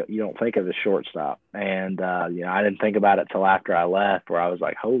don't think of is shortstop. And, I didn't think about it till after I left, where I was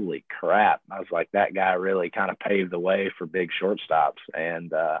like, holy crap. I was like, that guy really kind of paved the way for big shortstops.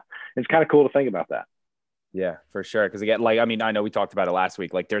 And it's kind of cool to think about that. Yeah, for sure. Because again, I know we talked about it last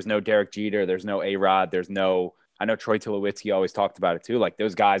week. Like, there's no Derek Jeter, there's no A-Rod, I know Troy Tulowitzki always talked about it too. Like,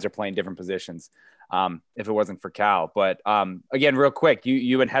 those guys are playing different positions. If it wasn't for Cal, but again, real quick,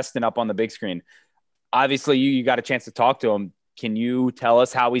 you and Heston up on the big screen. Obviously, you got a chance to talk to him. Can you tell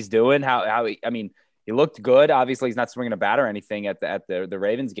us how he's doing? He looked good. Obviously, he's not swinging a bat or anything at the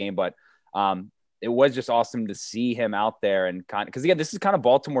Ravens game, but it was just awesome to see him out there and because again, this is kind of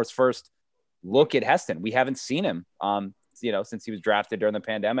Baltimore's first look at Heston. We haven't seen him, since he was drafted during the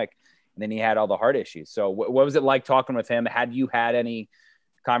pandemic, and then he had all the heart issues. So what was it like talking with him? Had you had any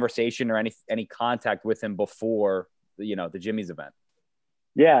conversation or any contact with him before the Jimmy's event?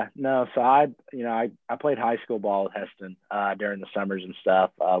 Yeah, no. So I played high school ball with Heston during the summers and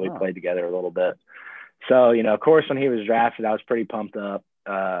stuff. We played together a little bit. So, of course, when he was drafted, I was pretty pumped up.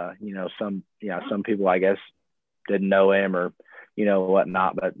 Some people, I guess, didn't know him or,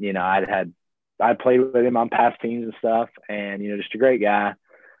 whatnot, but, I played with him on past teams and stuff, and, just a great guy.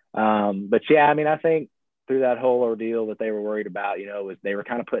 But yeah, I think through that whole ordeal that they were worried about, was they were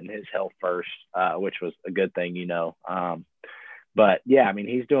kind of putting his health first, which was a good thing, But yeah,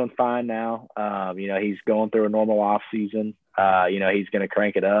 he's doing fine now. He's going through a normal off season. He's going to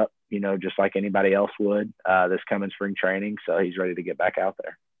crank it up, just like anybody else would this coming spring training. So he's ready to get back out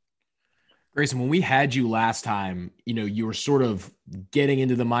there. Grayson, when we had you last time, you were sort of getting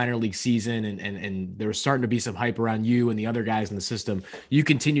into the minor league season and there was starting to be some hype around you and the other guys in the system. You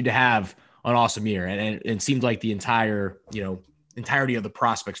continued to have an awesome year and it seemed like the entirety of the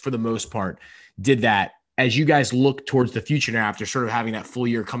prospects for the most part did that. As you guys look towards the future now, after sort of having that full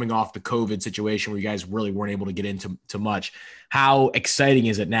year coming off the COVID situation where you guys really weren't able to get into much, how exciting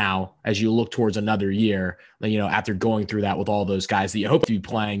is it now as you look towards another year, after going through that with all those guys that you hope to be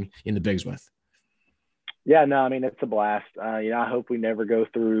playing in the bigs with? Yeah, no, it's a blast. I hope we never go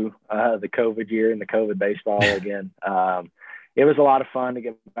through the COVID year and the COVID baseball again. It was a lot of fun to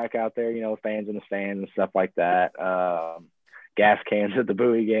get back out there, fans in the stands and stuff like that. Gas cans at the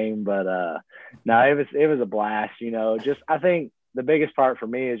Bowie game, but no, it was a blast. I think the biggest part for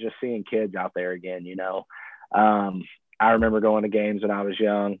me is just seeing kids out there again. I remember going to games when I was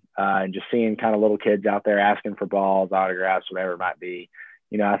young and just seeing kind of little kids out there asking for balls, autographs, whatever it might be.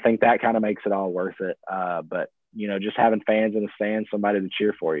 I think that kind of makes it all worth it. But just having fans in the stands, somebody to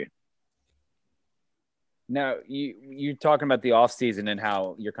cheer for you. Now, you're talking about the off season and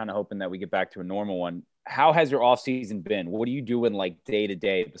how you're kind of hoping that we get back to a normal one. How has your off season been? What are you doing like day to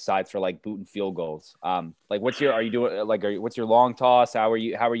day besides for like booting field goals? What's your long toss? How are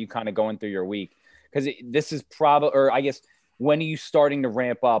you kind of going through your week? Because this is I guess, when are you starting to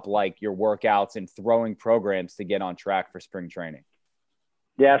ramp up like your workouts and throwing programs to get on track for spring training?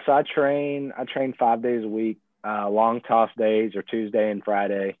 Yeah, so I train 5 days a week. Long toss days are Tuesday and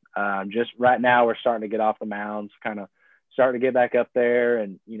Friday. Just right now we're starting to get off the mounds, kind of starting to get back up there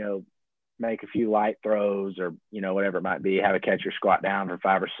and, make a few light throws or, whatever it might be, have a catcher squat down for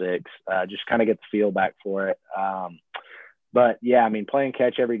 5 or 6, just kind of get the feel back for it. But yeah, playing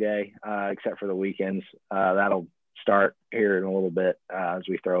catch every day, except for the weekends. That'll start here in a little bit as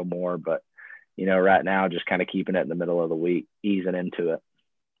we throw more, but right now just kind of keeping it in the middle of the week, easing into it.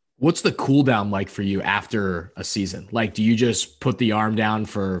 What's the cool down like for you after a season? Like, do you just put the arm down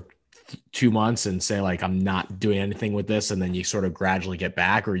for 2 months and say like, I'm not doing anything with this, and then you sort of gradually get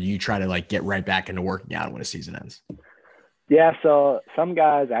back, or you try to like get right back into working out when a season ends? Yeah. So some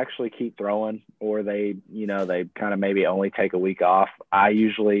guys actually keep throwing, or they kind of maybe only take a week off. I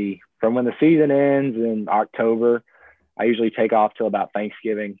usually, from when the season ends in October, I usually take off till about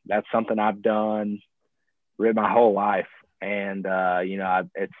Thanksgiving. That's something I've done my whole life. And,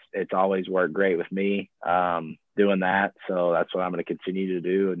 it's always worked great with me doing that. So that's what I'm going to continue to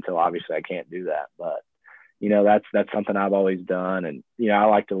do until obviously I can't do that. But, that's something I've always done. And,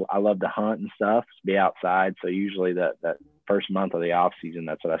 I love to hunt and stuff, be outside. So usually that first month of the off season,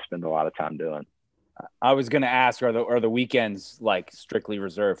 that's what I spend a lot of time doing. I was gonna ask, are the weekends like strictly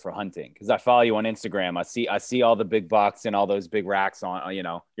reserved for hunting? Because I follow you on Instagram. I see all the big bucks and all those big racks on.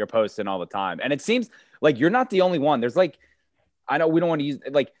 You're posting all the time, and it seems like you're not the only one. There's like, I know we don't want to use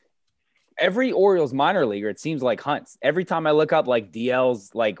like every Orioles minor leaguer. It seems like hunts. Every time I look up, like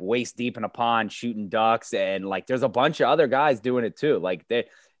DL's like waist deep in a pond shooting ducks, and like there's a bunch of other guys doing it too. Like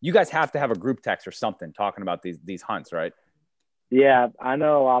you guys have to have a group text or something talking about these hunts, right? Yeah, I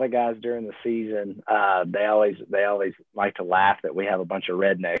know a lot of guys during the season. They always like to laugh that we have a bunch of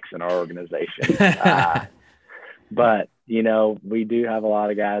rednecks in our organization. But we do have a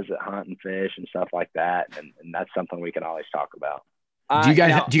lot of guys that hunt and fish and stuff like that, and that's something we can always talk about. Do you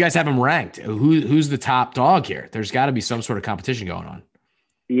guys have them ranked? Who's the top dog here? There's got to be some sort of competition going on.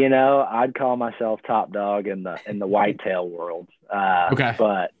 I'd call myself top dog in the whitetail world. Okay,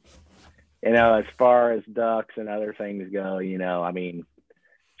 but as far as ducks and other things go, it's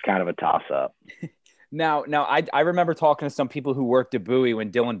kind of a toss up. Now, I remember talking to some people who worked at Bowie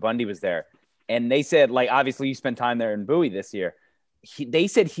when Dylan Bundy was there, and they said, like, obviously you spent time there in Bowie this year. They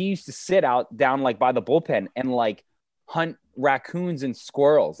said he used to sit out down like by the bullpen and like hunt raccoons and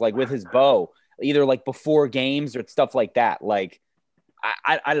squirrels like with his bow, either like before games or stuff like that. Like,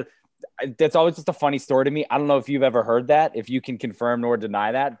 I that's always just a funny story to me. I don't know if you've ever heard that, if you can confirm nor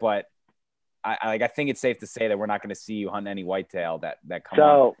deny that, but I think it's safe to say that we're not going to see you hunt any whitetail that come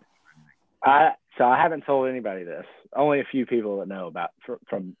on. So I haven't told anybody this. Only a few people that know about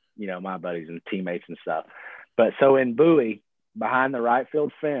from my buddies and teammates and stuff. But so in Bowie, behind the right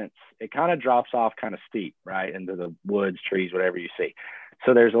field fence, it kind of drops off kind of steep, right, into the woods, trees, whatever you see.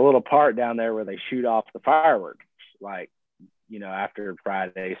 So there's a little part down there where they shoot off the fireworks, like, after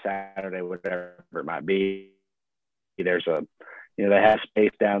Friday, Saturday, whatever it might be. There's they have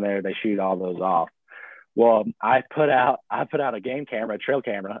space down there. They shoot all those off. Well, I put out a game camera, a trail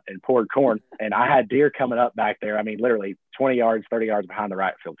camera, and poured corn, and I had deer coming up back there. I mean, literally 20 yards, 30 yards behind the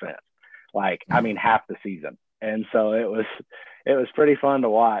right field fence. Like, half the season. And so it was pretty fun to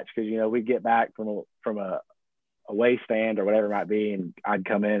watch because, we'd get back from a away stand or whatever it might be, and I'd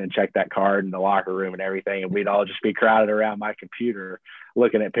come in and check that card in the locker room and everything, and we'd all just be crowded around my computer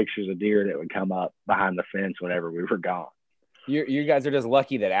looking at pictures of deer that would come up behind the fence whenever we were gone. You guys are just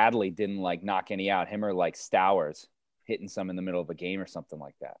lucky that Adley didn't like knock any out. Him or like Stowers hitting some in the middle of a game or something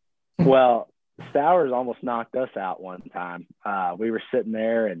like that. Well, Stowers almost knocked us out one time. We were sitting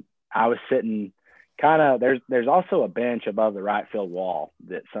there, and I was sitting kind of there's also a bench above the right field wall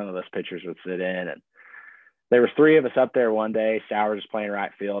that some of us pitchers would sit in, and there was three of us up there one day. Stowers was playing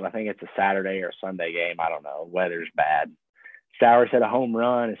right field. I think it's a Saturday or a Sunday game. I don't know. Weather's bad. Stowers hit a home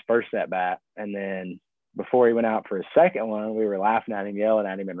run his first at bat, and then before he went out for his second one, we were laughing at him, yelling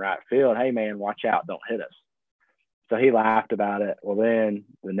at him in right field, "Hey, man, watch out. Don't hit us." So he laughed about it. Well, then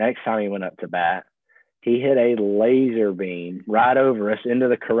the next time he went up to bat, he hit a laser beam right over us into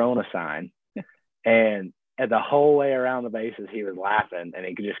the Corona sign. And the whole way around the bases, he was laughing, and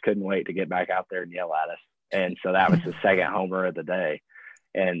he just couldn't wait to get back out there and yell at us. And so that was his second homer of the day.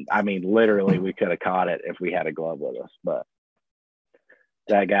 And, literally, we could have caught it if we had a glove with us. But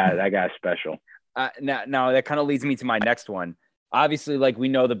that guy's special. Now that kind of leads me to my next one. Obviously, like, we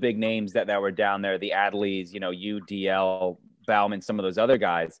know the big names that were down there, the Adleys, you, DL, Bauman, some of those other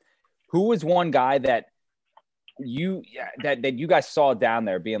guys. Who was one guy that you guys saw down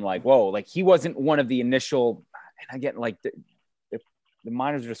there being like, whoa, like he wasn't one of the initial, and again, like the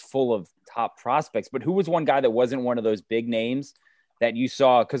minors are just full of top prospects, but who was one guy that wasn't one of those big names that you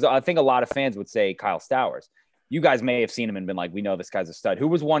saw? Because I think a lot of fans would say Kyle Stowers. You guys may have seen him and been like, we know this guy's a stud. Who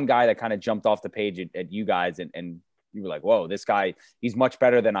was one guy that kind of jumped off the page at you guys and you were like, whoa, this guy, he's much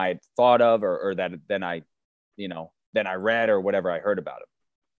better than I had thought of or than I read or whatever I heard about him?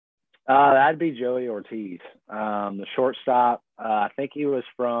 That'd be Joey Ortiz, the shortstop. I think he was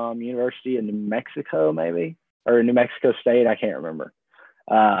from University of New Mexico, maybe, or New Mexico State. I can't remember.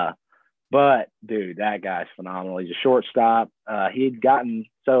 But dude, that guy's phenomenal. He's a shortstop.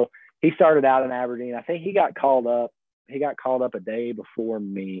 He started out in Aberdeen. I think he got called up. He got called up a day before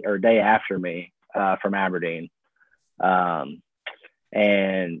me or a day after me from Aberdeen. And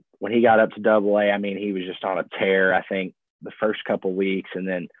when he got up to AA, he was just on a tear, I think, the first couple weeks, and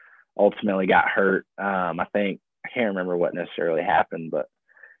then ultimately got hurt. I can't remember what necessarily happened, but,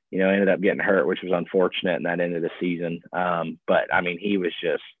 ended up getting hurt, which was unfortunate, and that ended the season. But he was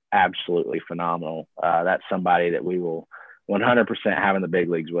just absolutely phenomenal. That's somebody that we will 100% have in the big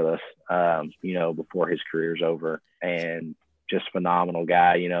leagues with us, before his career's over, and just phenomenal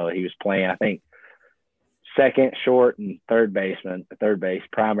guy. He was playing, I think, second, short, and third base,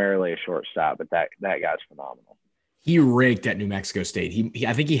 primarily a shortstop, but that guy's phenomenal. He raked at New Mexico State.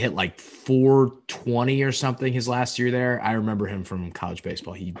 I think he hit like 420 or something his last year there. I remember him from college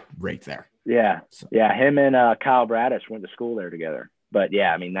baseball. He raked there. Yeah. So. Yeah. Him and Kyle Bradish went to school there together. But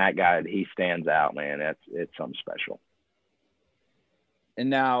yeah, I mean, that guy, he stands out, man. It's something special. And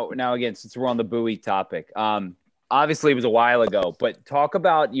now again, since we're on the Bowie topic, obviously it was a while ago, but talk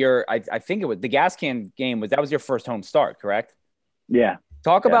about I think it was the gas can game that was your first home start, correct? Yeah.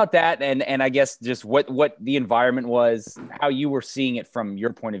 Talk about that and I guess just what the environment was, how you were seeing it from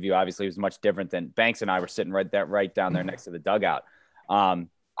your point of view. Obviously, it was much different than Banks and I were sitting right down there next to the dugout.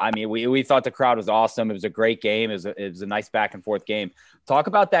 I mean, we thought the crowd was awesome. It was a great game. It was a nice back and forth game. Talk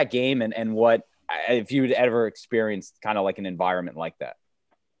about that game and what if you'd ever experienced kind of like an environment like that.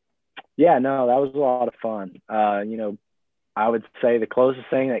 Yeah, no, that was a lot of fun. I would say the closest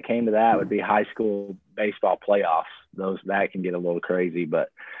thing that came to that would be high school baseball playoffs. That can get a little crazy, but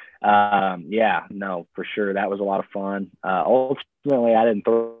yeah, no, for sure. That was a lot of fun. Ultimately I didn't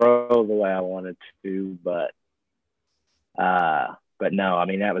throw the way I wanted to, but no, I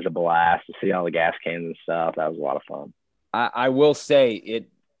mean, that was a blast to see all the gas cans and stuff. That was a lot of fun. I will say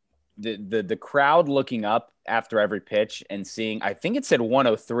the crowd looking up after every pitch and seeing, I think it said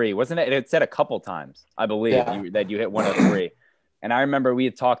 103, wasn't it? It said a couple times, I believe, that you hit 103. And I remember we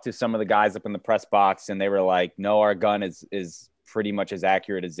had talked to some of the guys up in the press box and they were like, no, our gun is pretty much as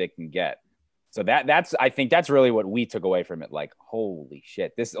accurate as it can get. So I think that's really what we took away from it. Like, holy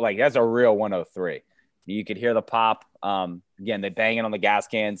shit, that's a real 103. You could hear the pop. Again, they banging on the gas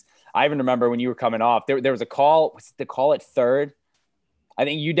cans. I even remember when you were coming off, there was a call. Was it the call at third? I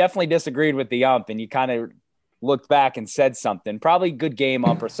think you definitely disagreed with the ump and you kind of looked back and said something, probably good game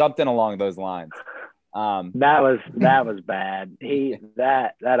ump or something along those lines. That was bad.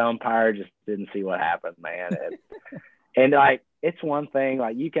 That umpire just didn't see what happened, man. And like, it's one thing,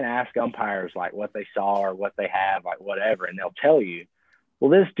 like you can ask umpires like what they saw or what they have, like whatever, and they'll tell you. Well,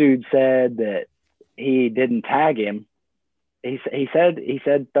 this dude said that he didn't tag him. He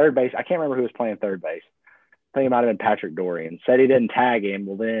said third base. I can't remember who was playing third base. I think it might have been Patrick Dorian. Said he didn't tag him.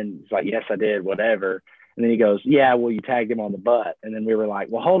 Well, then he's like, yes, I did, whatever. And then he goes, yeah, well, you tagged him on the butt. And then we were like,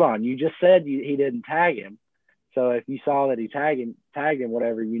 well, hold on. You just said he didn't tag him. So if you saw that he tagged him,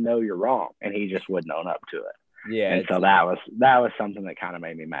 whatever, you're wrong. And he just wouldn't own up to it. Yeah. And so that was something that kind of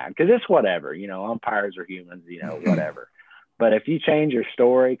made me mad because it's whatever, umpires are humans, whatever. But if you change your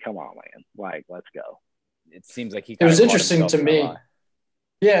story, come on, man, like, let's go. It seems like it was interesting to me.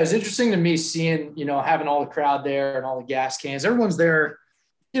 Yeah, it was interesting to me seeing, having all the crowd there and all the gas cans. Everyone's there,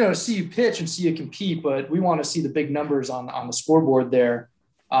 to see you pitch and see you compete, but we want to see the big numbers on the scoreboard there.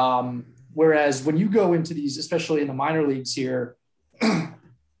 Whereas when you go into these, especially in the minor leagues here,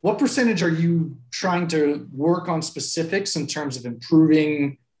 what percentage are you trying to work on specifics in terms of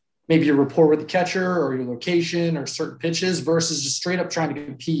improving maybe your rapport with the catcher or your location or certain pitches versus just straight up trying to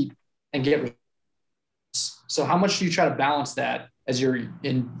compete and get results? So how much do you try to balance that as you're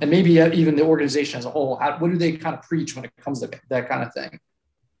in, and maybe even the organization as a whole? What do they kind of preach when it comes to that kind of thing?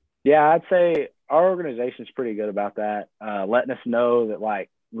 Yeah, I'd say our organization's pretty good about that, letting us know that like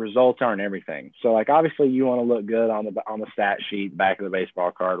results aren't everything. So like obviously you want to look good on the stat sheet, back of the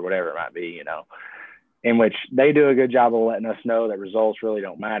baseball card, whatever it might be, in which they do a good job of letting us know that results really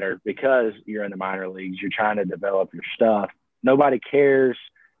don't matter because you're in the minor leagues. You're trying to develop your stuff. Nobody cares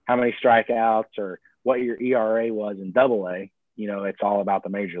how many strikeouts or what your ERA was in AA. It's all about the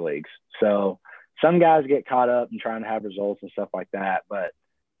major leagues. So some guys get caught up in trying to have results and stuff like that. But,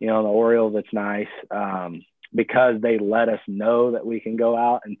 the Orioles, it's nice because they let us know that we can go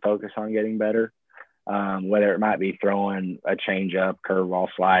out and focus on getting better, whether it might be throwing a changeup, curveball,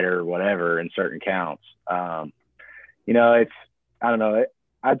 slider, or whatever in certain counts. I don't know.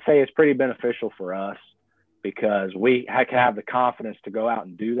 I'd say it's pretty beneficial for us because we can have the confidence to go out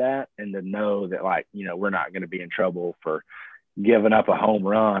and do that and to know that, like, we're not going to be in trouble for giving up a home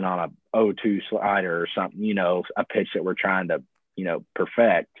run on a 0-2 slider or something, a pitch that we're trying to,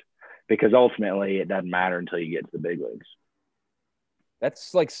 perfect, because ultimately it doesn't matter until you get to the big leagues.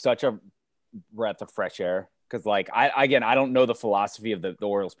 That's like such a breath of fresh air. Cause like, I don't know the philosophy of the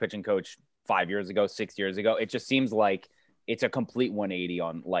Orioles pitching coach 5 years ago, 6 years ago. It just seems like it's a complete 180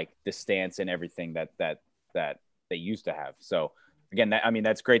 on like the stance and everything that they used to have. So again,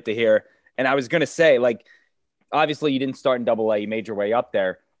 that's great to hear. And I was going to say, like, obviously you didn't start in AA, you made your way up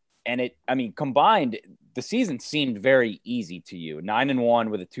there. And combined, the season seemed very easy to you. 9-1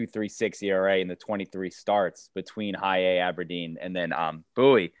 with a 2.36 ERA in the 23 starts between High A Aberdeen and then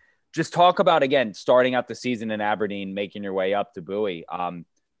Bowie. Just talk about, again, starting out the season in Aberdeen, making your way up to Bowie.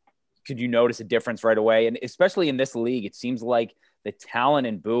 Could you notice a difference right away? And especially in this league, it seems like the talent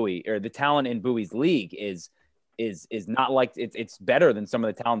in Bowie, or the talent in Bowie's league is is not like it's better than some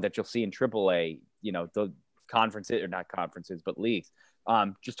of the talent that you'll see in AAA, the conferences, or not conferences, but leagues.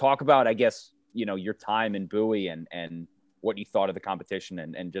 Just talk about, I guess, your time in Bowie and what you thought of the competition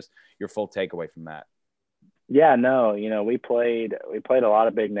and just your full takeaway from that. Yeah, no, we played a lot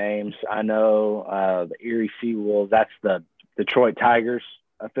of big names. I know the Erie Seawolves, that's the Detroit Tigers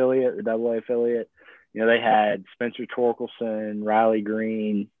affiliate or AA affiliate. They had Spencer Torkelson, Riley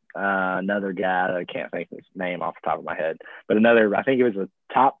Green, another guy, I can't think of his name off the top of my head, but I think it was a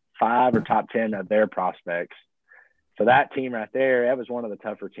top 5 or top 10 of their prospects. So that team right there, that was one of the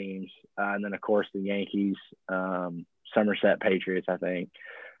tougher teams. And then, of course, the Yankees, Somerset Patriots, I think.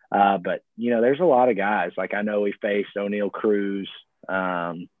 But, there's a lot of guys. Like, I know we faced O'Neal Cruz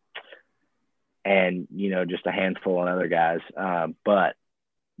and, just a handful of other guys. But,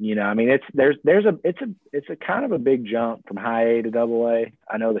 it's a kind of a big jump from high A to double A.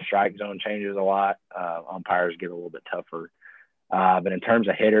 I know the strike zone changes a lot. Umpires get a little bit tougher. But in terms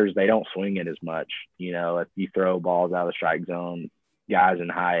of hitters, they don't swing it as much. If you throw balls out of the strike zone, guys in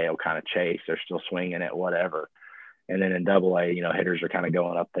high A will kind of chase. They're still swinging it, whatever. And then in double A, hitters are kind of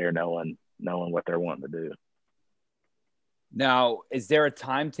going up there knowing what they're wanting to do. Now, is there a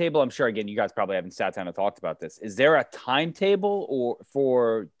timetable? I'm sure, again, you guys probably haven't sat down and talked about this. Is there a timetable or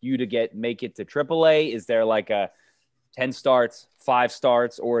for you to make it to AAA? Is there like a 10 starts, 5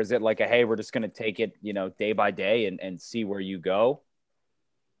 starts, or is it like hey, we're just going to take it, day by day and see where you go?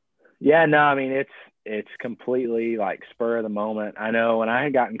 Yeah, no, I mean, it's completely like spur of the moment. I know when I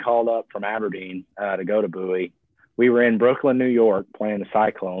had gotten called up from Aberdeen to go to Bowie, we were in Brooklyn, New York, playing the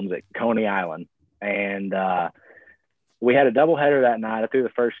Cyclones at Coney Island. And we had a doubleheader that night. I threw the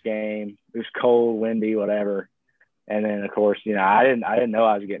first game. It was cold, windy, whatever. And then, of course, I didn't know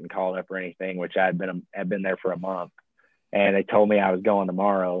I was getting called up or anything, which I'd been there for a month. And they told me I was going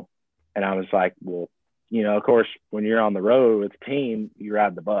tomorrow. And I was like, well, of course, when you're on the road with the team, you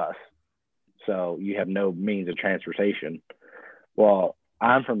ride the bus. So you have no means of transportation. Well,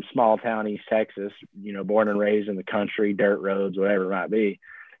 I'm from small town East Texas, born and raised in the country, dirt roads, whatever it might be.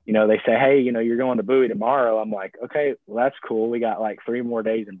 They say, hey, you're going to Bowie tomorrow. I'm like, okay, well, that's cool. We got like 3 more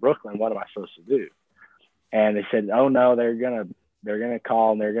days in Brooklyn. What am I supposed to do? And they said, oh no, they're gonna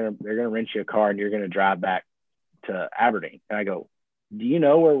call and they're gonna rent you a car and you're gonna drive back to Aberdeen. And I go, do you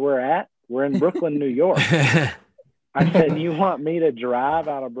know where we're at? We're in Brooklyn, New York. I said, you want me to drive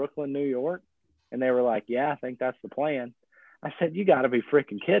out of Brooklyn, New York? And they were like, yeah, I think that's the plan. I said, you got to be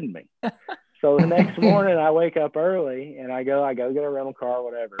freaking kidding me. So the next morning I wake up early and I go get a rental car,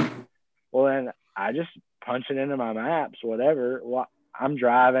 whatever. Well, then I just punch it into my maps, whatever. Well, I'm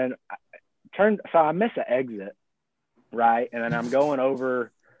driving. So I miss an exit, right? And then I'm going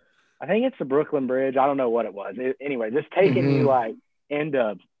over, I think it's the Brooklyn Bridge. I don't know what it was. Anyway, just taking me like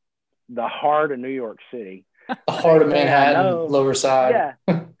into the heart of New York City. The heart of Manhattan, Lower Side.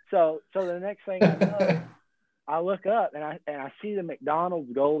 Yeah. So the next thing I know, I look up and I see the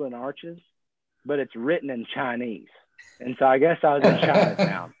McDonald's Golden Arches, but it's written in Chinese. And so I guess I was in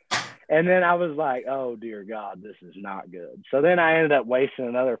Chinatown. And then I was like, oh, dear God, this is not good. So then I ended up wasting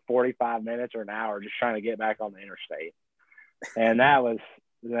another 45 minutes or an hour just trying to get back on the interstate. And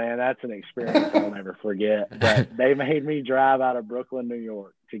that's an experience I'll never forget. But they made me drive out of Brooklyn, New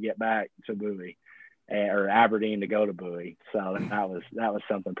York to get back to Bowie, or Aberdeen to go to Bowie. So that was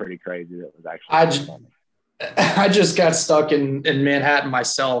something pretty crazy. That was actually funny. I just got stuck in Manhattan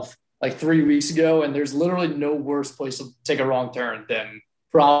myself like 3 weeks ago, and there's literally no worse place to take a wrong turn than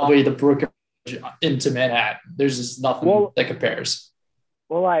probably the Brooklyn into Manhattan. There's just nothing that compares.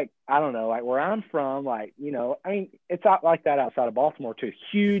 Well, like, I don't know, like where I'm from, like, I mean, it's not like that outside of Baltimore too.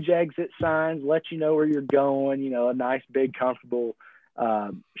 Huge exit signs, let you know where you're going, a nice, big, comfortable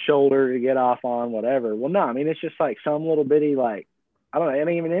shoulder to get off on, whatever. Well, no, I mean, it's just like some little bitty, like, I don't know, it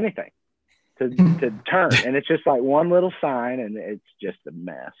ain't even anything to turn. And it's just like one little sign and it's just a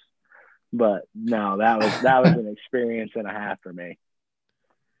mess. But no, that was an experience and a half for me.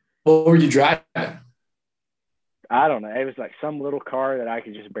 What were you driving? I don't know. It was like some little car that I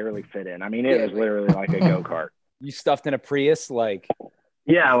could just barely fit in. I mean, it was literally like a go-kart. You stuffed in a Prius, like?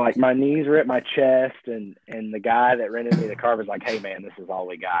 Yeah, like my knees were at my chest, and the guy that rented me the car was like, hey, man, this is all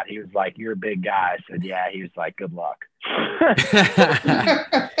we got. He was like, you're a big guy. I said, yeah. He was like, good luck.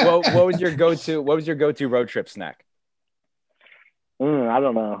 Well, what was your go-to road trip snack? I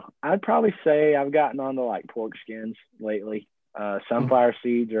don't know. I'd probably say I've gotten onto like pork skins lately. Sunflower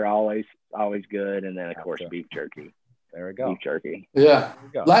seeds are always good, and then of course beef jerky. There we go. Beef jerky. Yeah.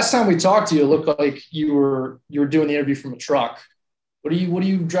 Last time we talked to you, it looked like you were doing the interview from a truck. What are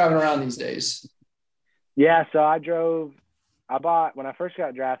you driving around these days? Yeah, so when I first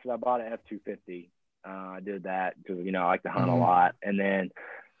got drafted, I bought an F-250, I did that because, I like to hunt a lot. And then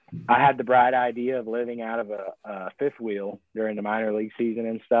I had the bright idea of living out of a fifth wheel during the minor league season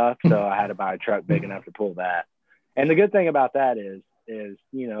and stuff. So I had to buy a truck big enough to pull that. And the good thing about that is,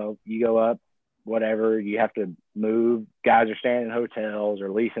 you go up, whatever, you have to move. Guys are staying in hotels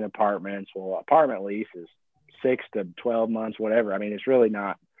or leasing apartments. Well, apartment lease is 6 to 12 months, whatever. I mean, it's really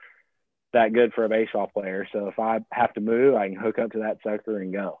not that good for a baseball player. So if I have to move, I can hook up to that sucker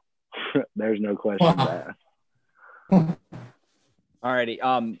and go. There's no question of that. All righty.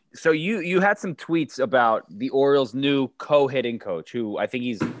 So you had some tweets about the Orioles' new co-hitting coach, who I think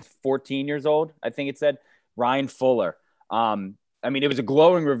he's 14 years old. I think it said Ryan Fuller. I mean, it was a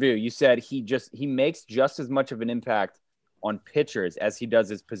glowing review. You said he makes just as much of an impact on pitchers as he does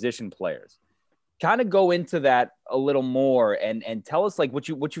his position players. Kind of go into that a little more and tell us like what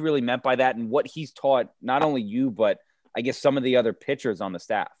you really meant by that and what he's taught not only you, but I guess some of the other pitchers on the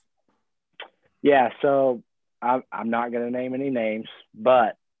staff. Yeah. So I'm not going to name any names,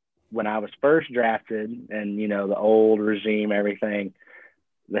 but when I was first drafted and, the old regime, everything,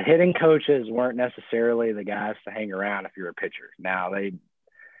 the hitting coaches weren't necessarily the guys to hang around if you're a pitcher. Now I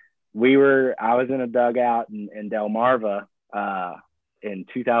was in a dugout in Delmarva in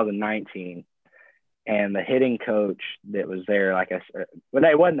 2019, and the hitting coach that was there, like I said, well,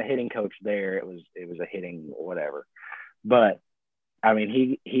 it wasn't the hitting coach there. It was a hitting whatever. But I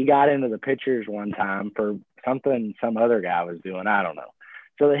mean, he got into the pitchers one time for something some other guy was doing. I don't know.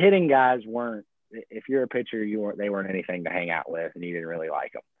 So the hitting guys weren't, if you're a pitcher, they weren't anything to hang out with, and you didn't really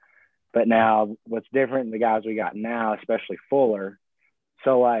like them. But now what's different in the guys we got now, especially Fuller,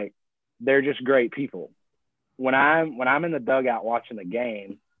 so like they're just great people. When I'm in the dugout watching the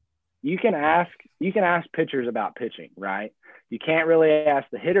game, you can ask pitchers about pitching, right? You can't really ask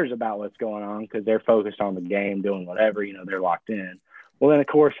the hitters about what's going on because they're focused on the game, doing whatever, they're locked in. Well, then of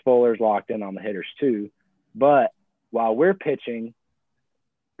course Fuller's locked in on the hitters too. But while we're pitching,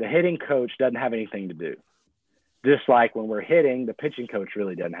 the hitting coach doesn't have anything to do. Just like when we're hitting, the pitching coach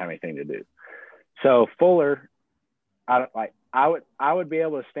really doesn't have anything to do. So Fuller, I would be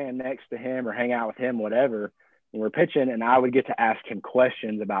able to stand next to him or hang out with him, whatever, when we're pitching, and I would get to ask him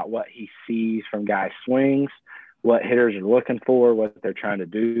questions about what he sees from guys' swings, what hitters are looking for, what they're trying to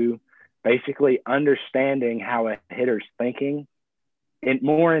do, basically understanding how a hitter's thinking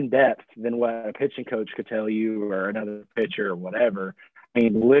more in depth than what a pitching coach could tell you or another pitcher or whatever. I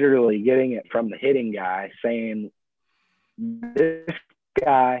mean, literally getting it from the hitting guy, saying this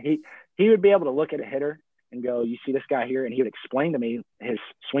guy, he would be able to look at a hitter and go, you see this guy here? And he would explain to me his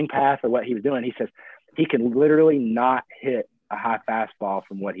swing path or what he was doing. He says he can literally not hit a high fastball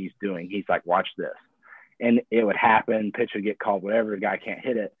from what he's doing. He's like, watch this. And it would happen, pitch would get called, whatever, the guy can't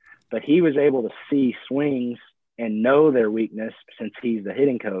hit it. But he was able to see swings and know their weakness since he's the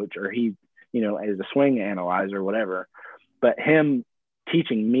hitting coach or he, is a swing analyzer or whatever. But him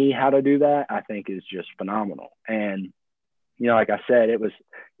teaching me how to do that, I think is just phenomenal. And, like I said, it was,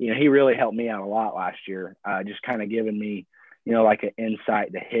 he really helped me out a lot last year, just kind of giving me, like an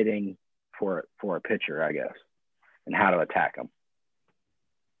insight to hitting for a pitcher, I guess, and how to attack them.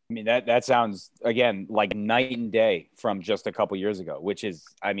 I mean, that sounds, again, like night and day from just a couple years ago, which is,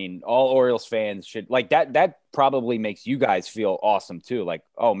 I mean, all Orioles fans should like that probably makes you guys feel awesome too. Like,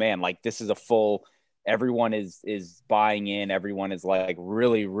 oh man, like this is a full, everyone is buying in. Everyone is like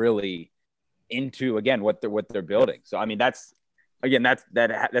really, really into, again, what they're building. So, I mean, that's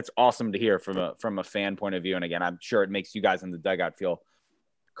awesome to hear from a fan point of view. And again, I'm sure it makes you guys in the dugout feel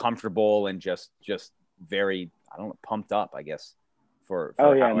comfortable and just very, I don't know, pumped up, I guess. For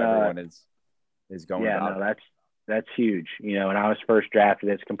everyone is going about. No, that's huge. When I was first drafted,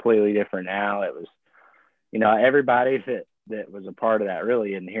 it's completely different now. It was, everybody that was a part of that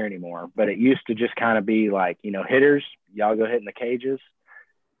really isn't here anymore. But it used to just kind of be like, hitters, y'all go hit in the cages,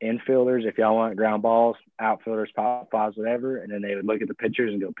 infielders, if y'all want ground balls, outfielders, pop flies, whatever. And then they would look at the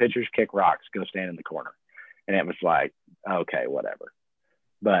pitchers and go, pitchers kick rocks, go stand in the corner. And it was like, okay, whatever.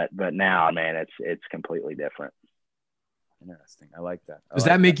 But now, man, it's completely different. Interesting. I like that. Does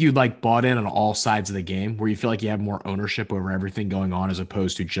that make you like bought in on all sides of the game where you feel like you have more ownership over everything going on as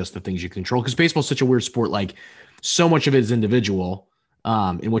opposed to just the things you control? Because baseball is such a weird sport. Like so much of it is individual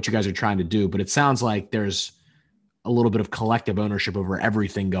in what you guys are trying to do. But it sounds like there's a little bit of collective ownership over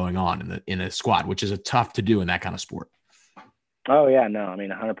everything going on in a squad, which is tough to do in that kind of sport. Oh, yeah. No, I mean,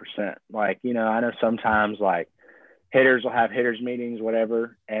 100%. Like, I know sometimes like hitters will have hitters meetings,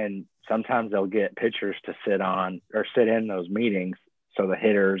 whatever, and sometimes they'll get pitchers to sit in those meetings so the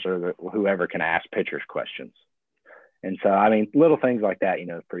hitters or whoever can ask pitchers questions. And so, I mean, little things like that, is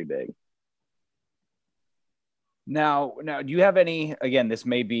pretty big. Now, do you have any, again, this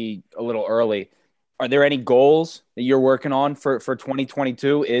may be a little early, Are there any goals that you're working on for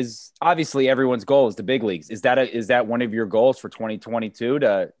 2022? Is obviously everyone's goal is the big leagues. Is that one of your goals for 2022?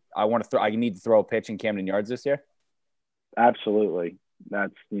 I need to throw a pitch in Camden Yards this year. Absolutely.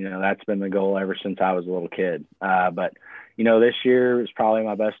 That's been the goal ever since I was a little kid. But this year is probably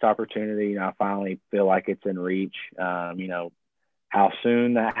my best opportunity. I finally feel like it's in reach. How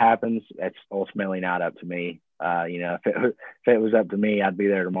soon that happens, it's ultimately not up to me. If it was up to me, I'd be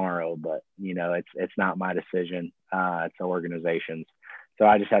there tomorrow, but it's not my decision. It's the organization's. So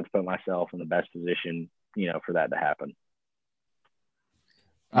I just have to put myself in the best position, for that to happen.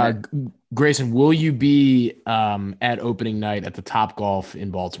 Grayson, will you be at opening night at the Topgolf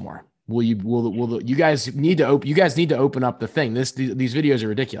in Baltimore? Will you guys need to open up the thing? These videos are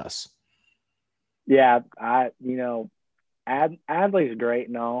ridiculous. Yeah, Adley's great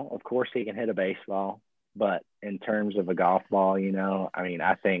and all. Of course, he can hit a baseball, but in terms of a golf ball,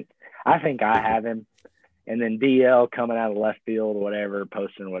 I think I have him. And then DL coming out of left field or whatever,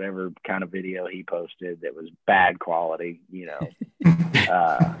 posting whatever kind of video he posted that was bad quality,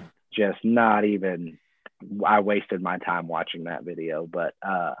 just not even. I wasted my time watching that video, but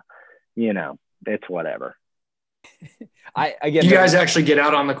it's whatever. I get. You guys actually get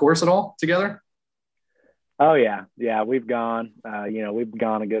out on the course at all together? Oh yeah, we've gone. We've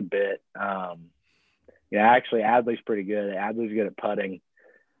gone a good bit. Actually, Adley's pretty good. Adley's good at putting.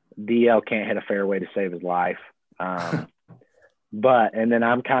 DL can't hit a fairway to save his life. And then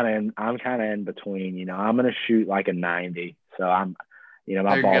I'm kind of in between. I'm going to shoot like a 90. So I'm,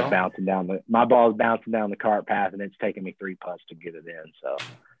 my ball's bouncing down the cart path, and it's taking me 3 putts to get it in. So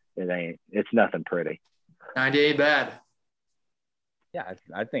it's nothing pretty. 90 ain't bad. Yeah,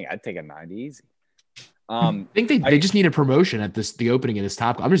 I think I'd take a 90 easy. I think they just need a promotion at the opening of this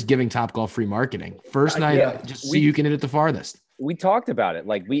Top. I'm just giving Topgolf free marketing. First night, see who can hit it the farthest. We talked about it.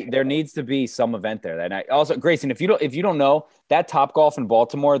 Like there needs to be some event there that night. Also, Grayson, if you don't know that Topgolf in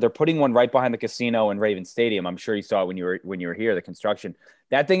Baltimore, they're putting one right behind the casino in Raven Stadium. I'm sure you saw it when you were here. The construction.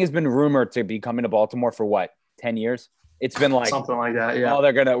 That thing has been rumored to be coming to Baltimore for what, 10 years? It's been like something like that. Yeah. Oh,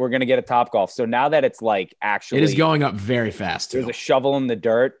 we're gonna get a Topgolf. So now that it's like actually, it is going up very fast. There's a shovel in the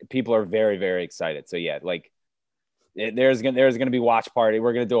dirt. People are very, very excited. So yeah, there's gonna be watch party.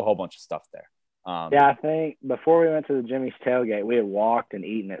 We're gonna do a whole bunch of stuff there. I think before we went to the Jimmy's tailgate, we had walked and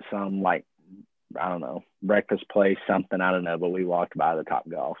eaten at some breakfast place, something, I don't know, but we walked by the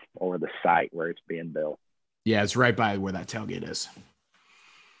Topgolf or the site where it's being built. Yeah, it's right by where that tailgate is.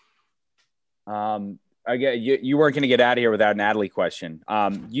 I get you weren't going to get out of here without an Adley question.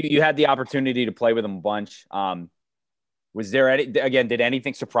 You had the opportunity to play with him a bunch. Was there did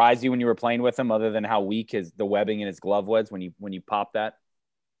anything surprise you when you were playing with him other than how weak the webbing in his glove was when you popped that?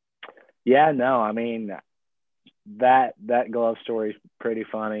 Yeah, no, I mean, that glove story is pretty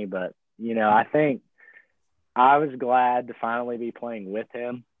funny, but, I think I was glad to finally be playing with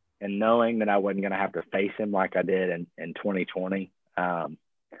him and knowing that I wasn't going to have to face him like I did in 2020. I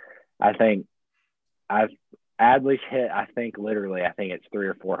think Adley's hit, I think it's 3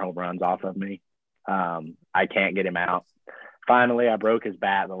 or 4 home runs off of me. I can't get him out. Finally, I broke his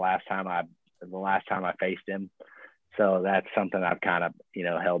bat the last time I faced him. So that's something I've kind of,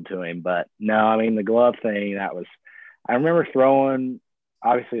 held to him. But no, I mean, the glove thing, I remember throwing,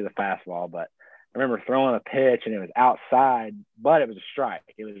 obviously the fastball, but I remember throwing a pitch and it was outside, but it was a strike.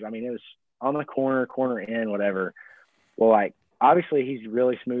 It was on the corner in, whatever. Well, obviously he's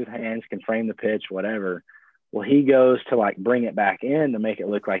really smooth hands, can frame the pitch, whatever. Well, he goes to bring it back in to make it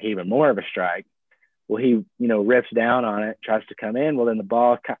look like even more of a strike. Well, he, rips down on it, tries to come in. Well, then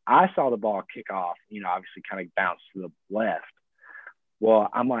I saw the ball kick off, obviously kind of bounce to the left. Well,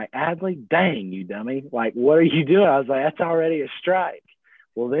 I'm like, Adley, dang, you dummy. What are you doing? I was like, that's already a strike.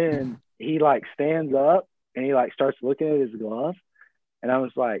 Well, then he stands up and he starts looking at his glove. And I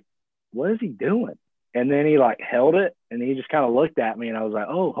was like, what is he doing? And then he held it and he just kind of looked at me and I was like,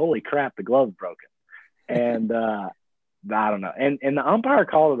 oh, holy crap, the glove's broken. And, I don't know. And the umpire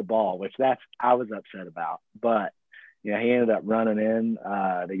called it a ball, which I was upset about. But, he ended up running in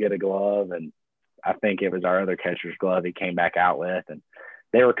to get a glove. And I think it was our other catcher's glove he came back out with. And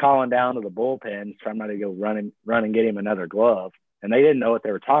they were calling down to the bullpen, somebody to go run and get him another glove. And they didn't know what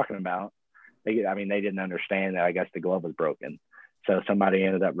they were talking about. They didn't understand that I guess the glove was broken. So somebody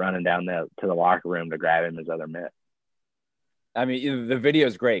ended up running down to the locker room to grab him his other mitt. I mean, the video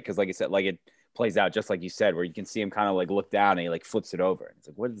is great because, like I said, it plays out just like you said, where you can see him kind of look down and he flips it over. It's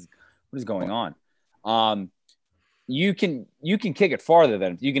what is going on? You can kick it farther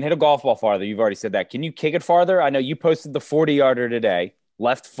than you can hit a golf ball farther. You've already said that. Can you kick it farther? I know you posted the 40-yarder today,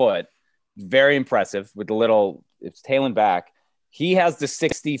 left foot, very impressive with it's tailing back. He has the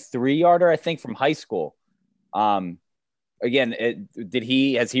 63-yarder, I think, from high school. Again,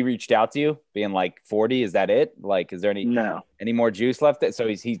 has he reached out to you being like 40? Is that it? Like, is there any more juice left? So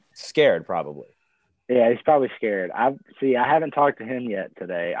he's scared probably. Yeah, he's probably scared. I haven't talked to him yet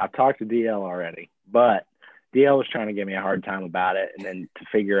today. I've talked to DL already, but DL was trying to give me a hard time about it. And then to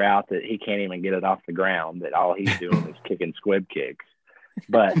figure out that he can't even get it off the ground, that all he's doing is kicking squib kicks.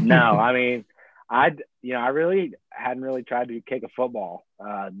 But no, I mean, I really hadn't really tried to kick a football.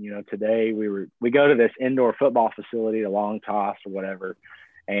 Today we go to this indoor football facility, the long toss or whatever,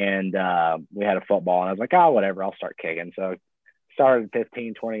 and we had a football, and I was like, oh, whatever, I'll start kicking. So started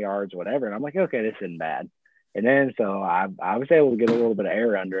 15, 20 yards, whatever, and I'm like, okay, this isn't bad. And then so I was able to get a little bit of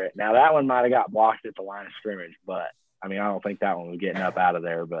air under it. Now that one might have got blocked at the line of scrimmage, but I mean, I don't think that one was getting up out of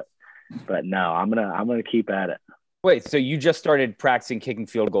there. But no, I'm gonna keep at it. Wait, so you just started practicing kicking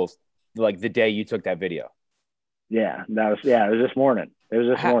field goals like the day you took that video? Yeah, it was this morning. It was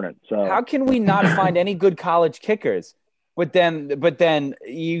this morning. So how can we not find any good college kickers? But then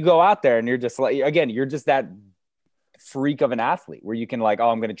you go out there and you're just like, again, you're just that freak of an athlete where you can like, oh,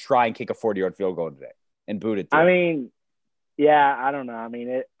 I'm going to try and kick a 40-yard field goal today and boot it. I mean, yeah, I don't know. I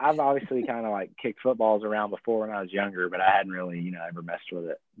mean, I've obviously kind of like kicked footballs around before when I was younger, but I hadn't really, ever messed with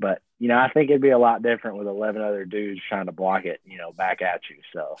it. But, I think it'd be a lot different with 11 other dudes trying to block it, back at you.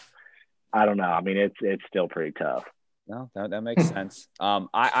 So I don't know. I mean, it's still pretty tough. No, that makes sense.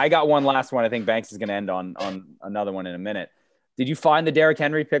 I got one last one. I think Banks is going to end on another one in a minute. Did you find the Derrick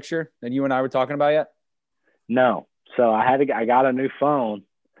Henry picture that you and I were talking about yet? No. So I got a new phone.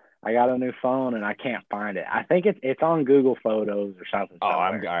 And I can't find it. I think it's on Google Photos or something. Oh,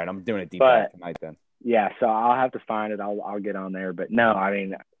 all right. I'm doing a deep dive tonight then. Yeah, so I'll have to find it. I'll get on there. But no, I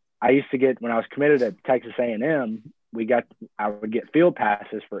mean, I used to get, when I was committed at Texas A&M, I would get field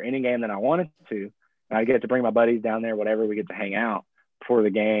passes for any game that I wanted to. And I'd get to bring my buddies down there, whatever, we get to hang out before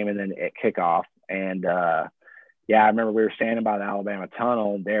the game and then at kickoff. And I remember we were standing by the Alabama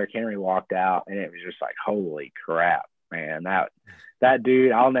tunnel and Derrick Henry walked out, and it was just like, holy crap, man. That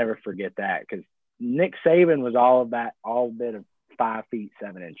dude, I'll never forget that, because Nick Saban was all bit of 5 feet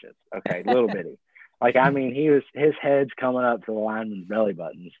 7 inches. Okay, little bitty. Like, I mean, his head's coming up to the lineman's belly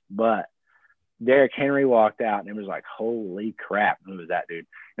buttons, but Derrick Henry walked out and it was like, holy crap, who was that dude?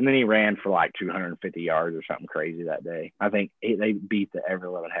 And then he ran for like 250 yards or something crazy that day. I think they beat the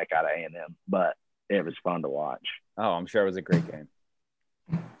ever-living heck out of A&M, but it was fun to watch. Oh, I'm sure it was a great game.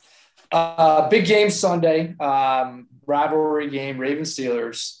 Big game Sunday, rivalry game, Ravens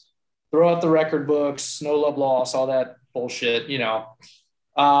Steelers. Throw out the record books, no love loss, all that bullshit, Give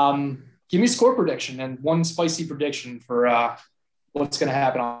me a score prediction and one spicy prediction for what's going to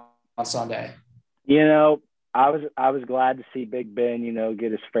happen on Sunday. I was glad to see Big Ben,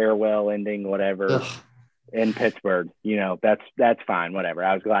 get his farewell ending, whatever, in Pittsburgh. That's fine, whatever.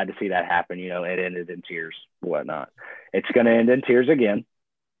 I was glad to see that happen. It ended in tears, whatnot. It's going to end in tears again.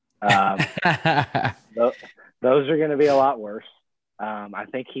 Those are going to be a lot worse. I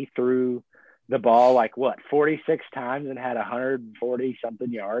think he threw the ball 46 times and had 140 something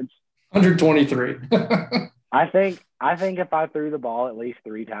yards. 123. I think if I threw the ball at least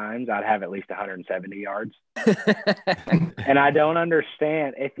 3 times, I'd have at least 170 yards. And I don't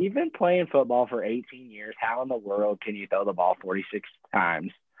understand. If you've been playing football for 18 years, how in the world can you throw the ball 46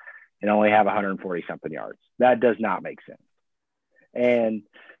 times and only have 140 something yards? That does not make sense. And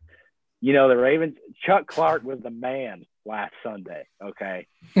the Ravens, Chuck Clark was the man last Sunday. Okay.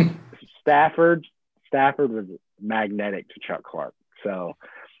 Stafford was magnetic to Chuck Clark. So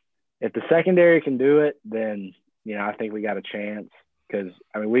if the secondary can do it, then, I think we got a chance, because,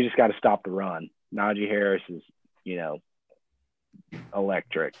 we just got to stop the run. Najee Harris is,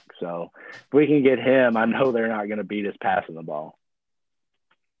 electric. So if we can get him, I know they're not going to beat us passing the ball.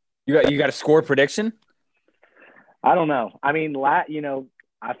 You got a score prediction? I don't know.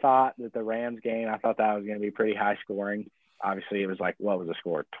 I thought that the Rams game, I thought that was going to be pretty high scoring. Obviously, it was like, what was the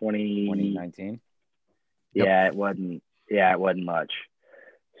score? 2019? Yeah, It wasn't much.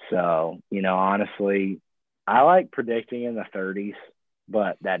 So, honestly, I like predicting in the 30s,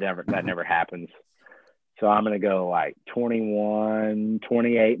 but that never happens. So I'm going to go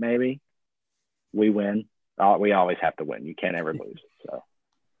 21-28 maybe. We win. We always have to win. You can't ever lose. So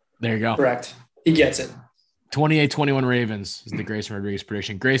there you go. Correct. He gets it. 28-21 Ravens is the Grayson Rodriguez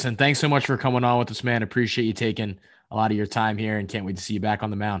prediction. Grayson, thanks so much for coming on with us, man. Appreciate you taking a lot of your time here, and can't wait to see you back on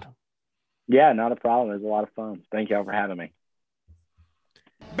the mound. Yeah, not a problem. It was a lot of fun. Thank y'all for having me.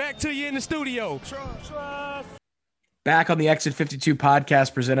 Back to you in the studio. Back on the Exit 52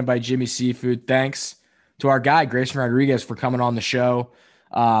 podcast presented by Jimmy Seafood. Thanks to our guy, Grayson Rodriguez, for coming on the show.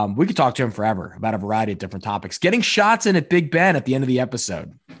 We could talk to him forever about a variety of different topics. Getting shots in at Big Ben at the end of the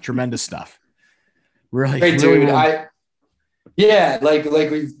episode. Tremendous stuff. Really, Great really dude.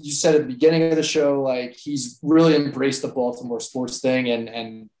 You said at the beginning of the show, like he's really embraced the Baltimore sports thing,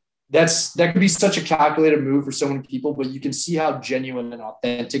 and that could be such a calculated move for so many people, but you can see how genuine and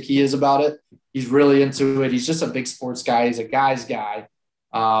authentic he is about it. He's really into it. He's just a big sports guy. He's a guy's guy.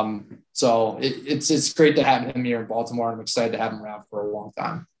 So it's great to have him here in Baltimore. I'm excited to have him around for a long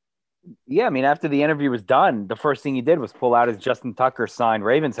time. Yeah, I mean, after the interview was done, the first thing he did was pull out his Justin Tucker signed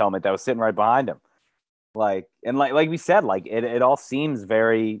Ravens helmet that was sitting right behind him. Like we said, like it all seems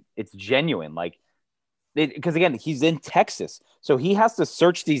it's genuine. Like, because again, he's in Texas, so he has to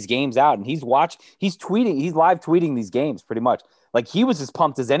search these games out, and he's live tweeting these games pretty much. Like he was as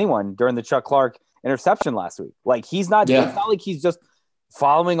pumped as anyone during the Chuck Clark interception last week. Like it's not like he's just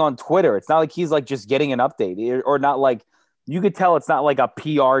following on Twitter. It's not like he's like just getting an update, or not like, you could tell it's not like a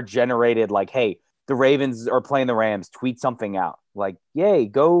PR generated, like, hey, the Ravens are playing the Rams, tweet something out. Like, yay,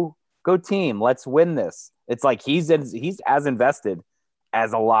 go team, let's win this. It's like he's as invested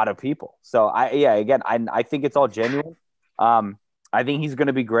as a lot of people. So I think it's all genuine. I think he's going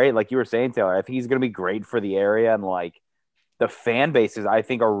to be great. Like you were saying, Taylor, I think he's going to be great for the area, and like the fan bases, I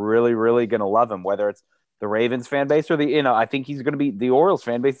think, are really, really going to love him, whether it's the Ravens fan base or I think he's going to be, the Orioles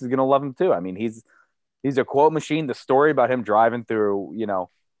fan base is going to love him too. I mean, he's a quote machine. The story about him driving through,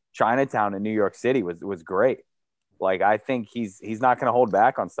 Chinatown in New York City was great. Like, I think he's not going to hold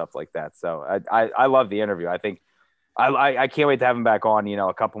back on stuff like that. So I love the interview. I think I can't wait to have him back on,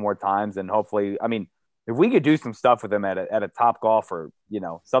 a couple more times. And hopefully, I mean, if we could do some stuff with him at a Top Golf or,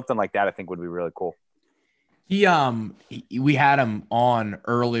 something like that, I think would be really cool. We had him on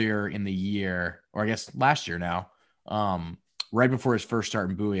earlier in the year, or I guess last year now, right before his first start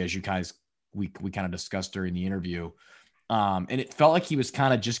in Bowie, as you guys, we kind of discussed during the interview. And it felt like he was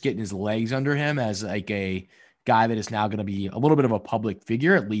kind of just getting his legs under him as like a guy that is now going to be a little bit of a public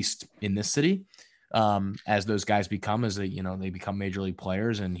figure, at least in this city, as those guys become, they become major league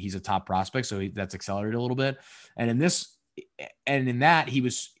players, and he's a top prospect. So that's accelerated a little bit. And in that, he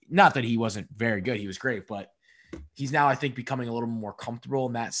was, not that he wasn't very good, he was great, but he's now, I think, becoming a little more comfortable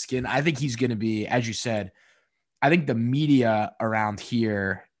in that skin. I think he's going to be, as you said, I think the media around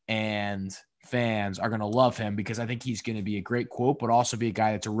here and fans are going to love him, because I think he's going to be a great quote, but also be a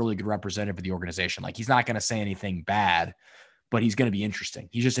guy that's a really good representative of the organization. Like, he's not going to say anything bad, but he's going to be interesting.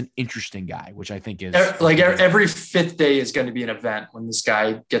 He's just an interesting guy, which I think is like every fifth day is going to be an event when this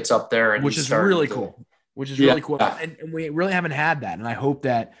guy gets up there, and which is really cool. And we really haven't had that. And I hope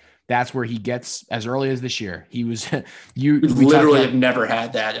that's where he gets as early as this year. He was, we literally have never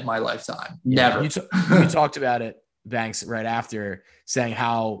had that in my lifetime. Never. You talked about it, Banks, right after, saying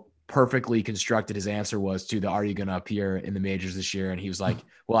how perfectly constructed his answer was to the, are you going to appear in the majors this year? And he was like,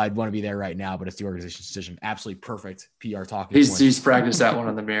 well, I'd want to be there right now, but it's the organization's decision. Absolutely perfect PR talking. He's practiced that one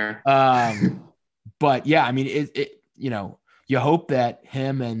on the mirror. But yeah, I mean, you hope that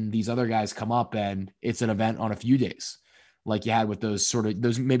him and these other guys come up and it's an event on a few days, like you had with those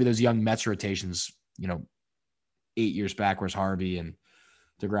young Mets rotations, 8 years back, where's Harvey and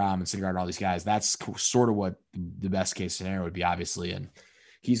DeGrom and Syndergaard and all these guys. That's sort of what the best case scenario would be, obviously. And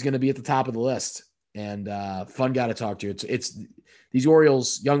he's going to be at the top of the list, and fun guy to talk to. It's these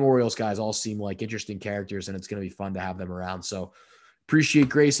young Orioles guys all seem like interesting characters, and it's going to be fun to have them around. So appreciate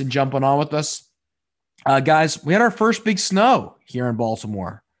Grayson jumping on with us. Guys, we had our first big snow here in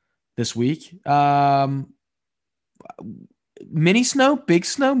Baltimore this week. Mini snow, big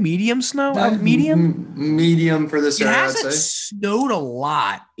snow, medium snow, medium for this area. It hasn't snowed a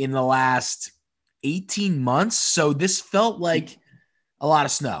lot in the last 18 months, so this felt like a lot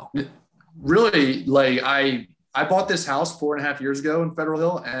of snow. Really, like I bought this house 4.5 years ago in Federal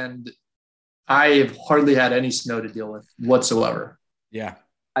Hill, and I have hardly had any snow to deal with whatsoever. Yeah.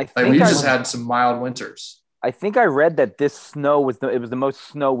 We just had some mild winters. I think I read that this snow was the most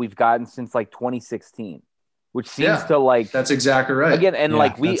snow we've gotten since like 2016, which seems to like, that's exactly right. Again, and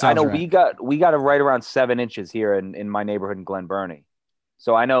we got it right around 7 inches here in my neighborhood in Glen Burnie.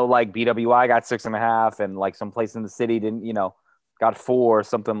 So I know like BWI got 6.5, and like some place in the city didn't, got 4 or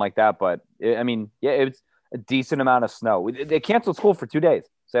something like that. But it's a decent amount of snow. They canceled school for 2 days.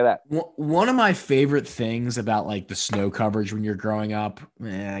 Say that. One of my favorite things about like the snow coverage when you're growing up,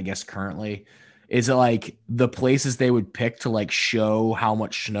 I guess currently, is like the places they would pick to like show how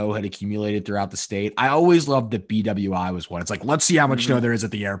much snow had accumulated throughout the state. I always loved that BWI was one. It's like, let's see how much snow there is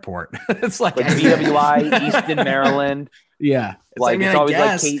at the airport. It's like BWI, Easton, Maryland. Yeah. I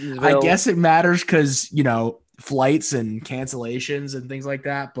guess it matters because, flights and cancellations and things like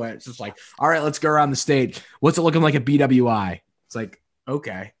that. But it's just like, all right, let's go around the state. What's it looking like at BWI? It's like,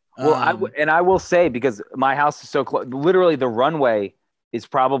 Okay. Well, I will say, because my house is so close, literally the runway is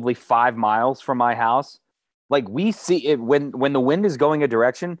probably 5 miles from my house. Like, we see it when the wind is going a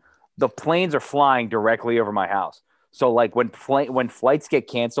direction, the planes are flying directly over my house. So like when flights get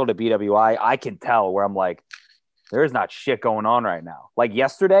canceled at BWI, I can tell where I'm like, there's not shit going on right now. Like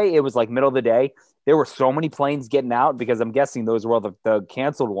yesterday, it was like middle of the day. There were so many planes getting out because I'm guessing those were the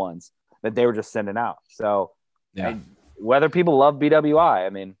canceled ones that they were just sending out. So Yeah. whether people love BWI, I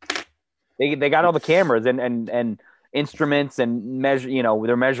mean, they got all the cameras and instruments and measure.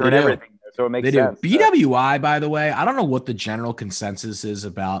 They're measuring everything, so it makes sense. BWI, by the way, I don't know what the general consensus is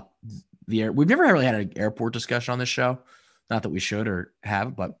about the air. We've never really had an airport discussion on this show. Not that we should or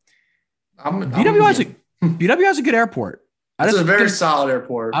have, but BWI is a good airport. It's a very solid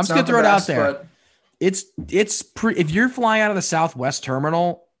airport. I'm just gonna throw it out there. But if you're flying out of the Southwest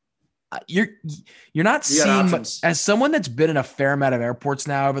Terminal, you're not seeing much. As someone that's been in a fair amount of airports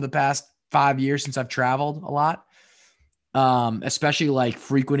now over the past 5 years since I've traveled a lot, especially like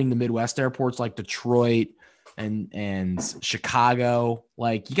frequenting the Midwest airports like Detroit and Chicago.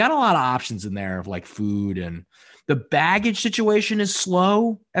 Like, you got a lot of options in there of like food, and the baggage situation is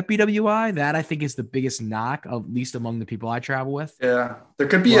slow at BWI. That I think is the biggest knock, at least among the people I travel with. Yeah. There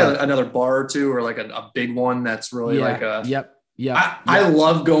could be another bar or two, or like a big one that's really like a. Yep. I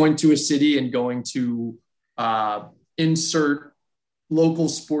love going to a city and going to insert local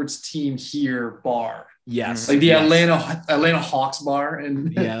sports team here bar. Yes. Like the Atlanta Hawks bar.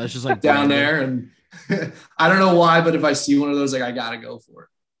 And yeah, that's just like down there. And I don't know why, but if I see one of those, like, I got to go for it.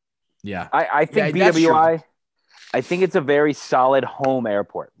 Yeah. I think BWI, I think it's a very solid home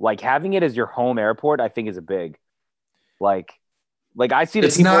airport. Like, having it as your home airport, I think is a big, like I see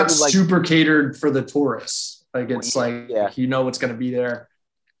it's not super catered for the tourists. Like, it's you know what's going to be there.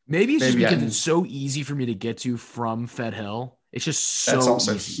 Maybe it's just because it's so easy for me to get to from Fed Hill. It's just so that's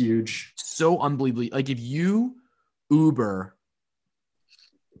also easy. Huge. So unbelievably. Like, if you Uber,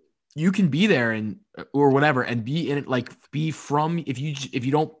 you can be there or whatever and be in it, if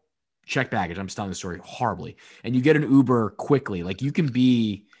you don't check baggage, I'm just telling the story horribly, and you get an Uber quickly, like, you can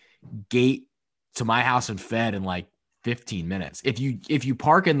be gate to my house in Fed in like 15 minutes. If you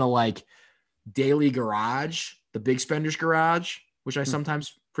park in the like daily garage, the big spenders garage, which I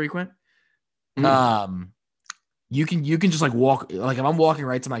sometimes frequent, you can just like walk, like if I'm walking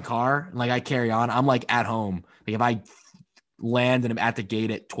right to my car and like I carry on, I'm like at home. Like, if I land and I'm at the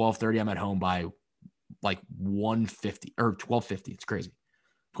gate at 12:30, I'm at home by like 1:50 or 12:50. It's crazy.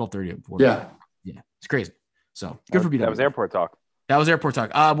 12:30. Yeah, it's crazy. So good for BW. That was airport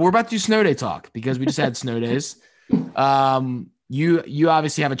talk. But we're about to do snow day talk because we just had snow days. You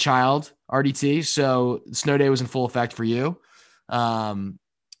obviously have a child, RDT, so snow day was in full effect for you.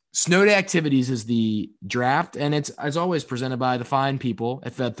 Snow day activities is the draft, and it's, as always, presented by the fine people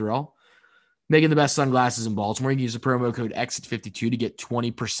at Fed Thrill, making the best sunglasses in Baltimore. You can use the promo code EXIT52 to get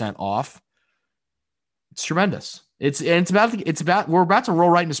 20% off. It's tremendous. We're about to roll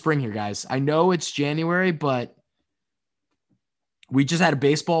right into spring here, guys. I know it's January, but we just had a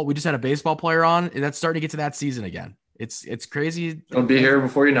baseball player on, and that's starting to get to that season again. It's crazy. It'll be here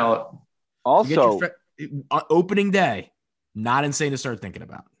before you know it. Also, opening day, not insane to start thinking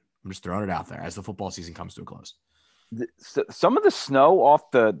about. I'm just throwing it out there as the football season comes to a close. Some of the snow off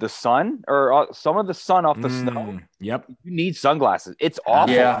the sun, or some of the sun off the snow. Yep. You need sunglasses. It's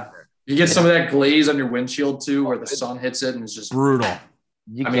awful. Yeah. You get some of that glaze on your windshield too, where the sun hits it and it's just brutal.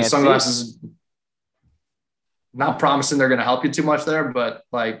 Sunglasses, not promising they're going to help you too much there, but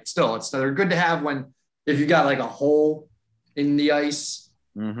like still, they're good to have if you got like a hole in the ice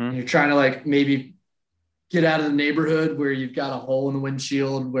and you're trying to like maybe get out of the neighborhood where you've got a hole in the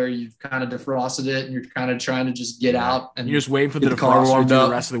windshield where you've kind of defrosted it and you're kind of trying to just get out and you're just waiting for the defroster to do the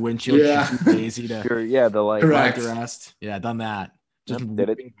rest of the windshield. Yeah. Too lazy to the light. Correct. The rest. Yeah, done that. Just did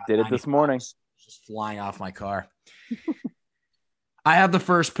it this morning. Just flying off my car. I have the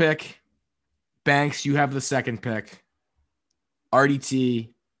first pick. Banks, you have the second pick.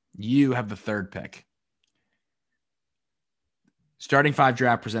 RDT, you have the third pick. Starting five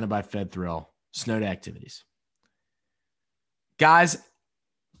draft presented by Fed Thrill. Snow day activities. Guys,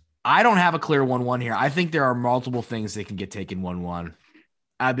 I don't have a clear 1-1 here. I think there are multiple things that can get taken 1-1.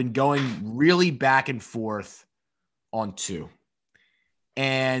 I've been going really back and forth on two.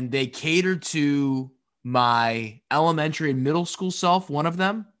 And they cater to my elementary and middle school self, one of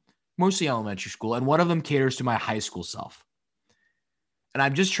them, mostly elementary school, and one of them caters to my high school self. And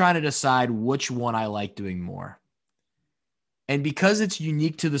I'm just trying to decide which one I like doing more. And because it's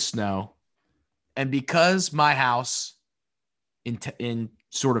unique to the snow, and because my house in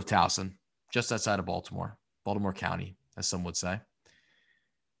sort of Towson, just outside of Baltimore County, as some would say,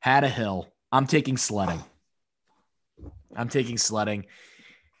 had a hill. I'm taking sledding.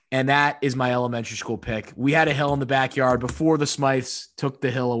 And that is my elementary school pick. We had a hill in the backyard before the Smythes took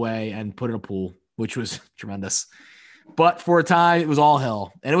the hill away and put in a pool, which was tremendous. But for a time, it was all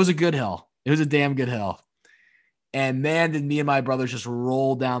hill. And it was a good hill. It was a damn good hill. And man, did me and my brothers just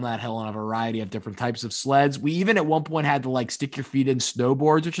roll down that hill on a variety of different types of sleds. We even at one point had to like stick your feet in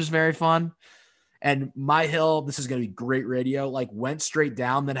snowboards, which was very fun. And my hill, this is going to be great radio, like went straight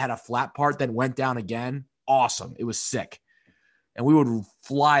down, then had a flat part, then went down again. Awesome. It was sick. And we would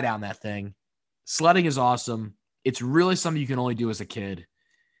fly down that thing. Sledding is awesome. It's really something you can only do as a kid.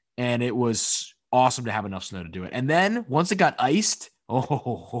 And it was awesome to have enough snow to do it. And then once it got iced,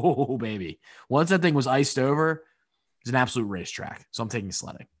 oh baby. Once that thing was iced over, it's an absolute racetrack. So I'm taking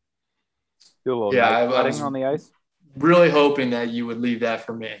sledding. Do a little sledding on the ice. Really hoping that you would leave that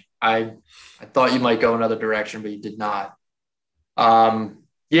for me. I thought you might go another direction, but you did not.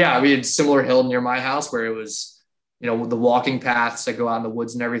 Yeah, we had similar hill near my house where it was, you know, the walking paths that go out in the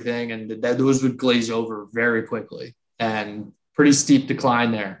woods and everything, and those would glaze over very quickly and pretty steep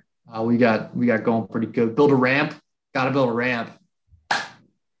decline there. We got going pretty good. Build a ramp. Got to build a ramp. Got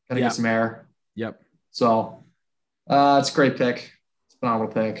to get some air. Yep. So it's a great pick. It's a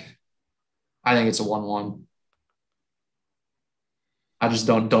phenomenal pick. I think it's a 1-1. I just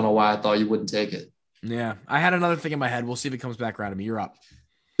don't know why I thought you wouldn't take it. Yeah. I had another thing in my head. We'll see if it comes back around to me. You're up.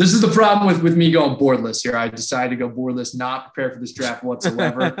 This is the problem with me going boardless here. I decided to go boardless, not prepared for this draft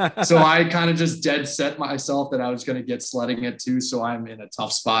whatsoever. So I kind of just dead set myself that I was going to get sledding at 2. So I'm in a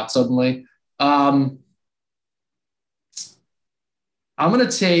tough spot suddenly. I'm going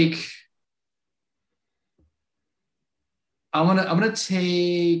to take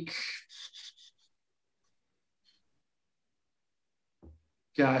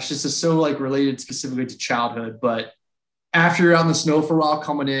gosh, this is so like related specifically to childhood, but after you're out in the snow for a while,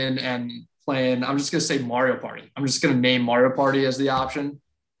 coming in and playing, I'm just going to say Mario Party. I'm just going to name Mario Party as the option.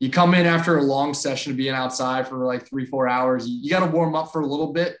 You come in after a long session of being outside for like 3-4 hours. You got to warm up for a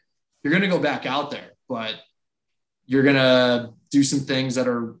little bit. You're going to go back out there, but you're going to do some things that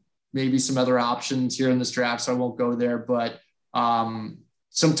are maybe some other options here in this draft. So I won't go there, but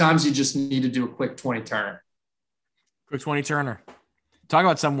sometimes you just need to do a quick 20 turner. Quick 20 turner. Talk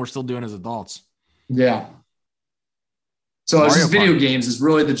about something we're still doing as adults. Yeah. So it's just video games is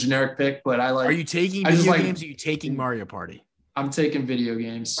really the generic pick, but I like. Are you taking video games? Or are you taking Mario Party? I'm taking video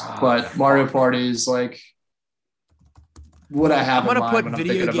games, but Mario Party is like what I have in mind when I'm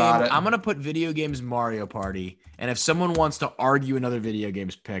thinking about it. I'm going to put video games Mario Party, and if someone wants to argue another video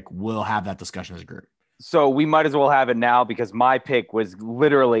games pick, we'll have that discussion as a group. So we might as well have it now because my pick was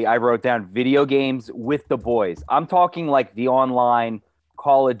literally I wrote down video games with the boys. I'm talking like the online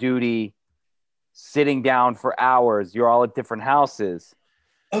Call of Duty, sitting down for hours. You're all at different houses.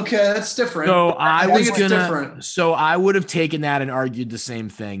 Okay, that's different. So I would have taken that and argued the same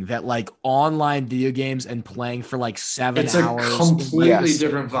thing, that like online video games and playing for like 7 hours. It's a completely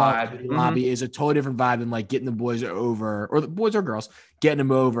different vibe. Lobby is a totally different vibe than like getting the boys over, or the boys or girls, getting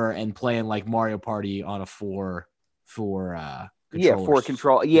them over and playing like Mario Party on a four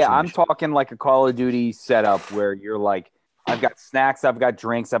control. Yeah, I'm talking like a Call of Duty setup where you're like, I've got snacks, I've got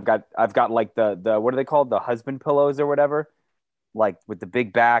drinks, I've got like the what are they called? The husband pillows or whatever, like with the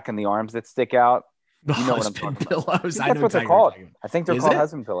big back and the arms that stick out. You know what I'm talking about. That's what they're called. I think they're called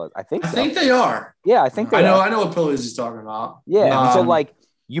husband pillows. I think they are. Yeah, I think I know what pillows he's talking about. Yeah. So like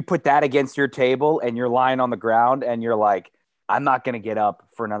you put that against your table and you're lying on the ground and you're like, I'm not gonna get up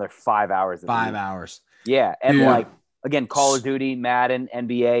for another 5 hours. 5 hours. Yeah. And like again, Call of Duty, Madden,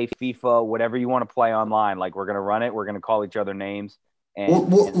 NBA, FIFA, whatever you want to play online. Like we're gonna run it. We're gonna call each other names.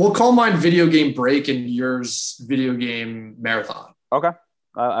 And we'll call mine video game break and yours video game marathon. Okay,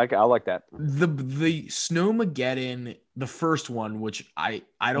 I like that. The Snowmageddon, the first one, which I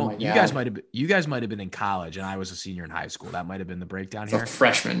don't. You guys might have been in college, and I was a senior in high school. That might have been the breakdown here. A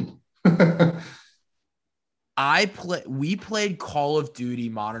freshman. We played Call of Duty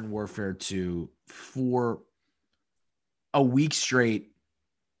Modern Warfare 2 for a week straight,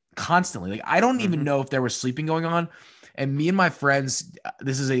 constantly. Like I don't even know if there was sleeping going on. And me and my friends,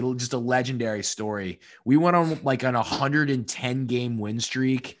 this is just a legendary story. We went on like an 110 game win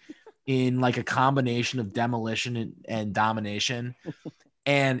streak in like a combination of demolition and domination.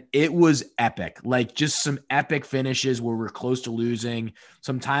 And it was epic, like just some epic finishes where we're close to losing.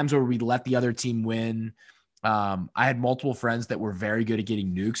 Sometimes where we let the other team win. I had multiple friends that were very good at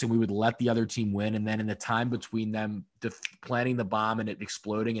getting nukes, and we would let the other team win. And then in the time between them planting the bomb and it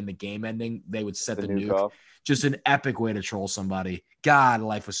exploding and the game ending, they would set the nuke off. Just an epic way to troll somebody. God,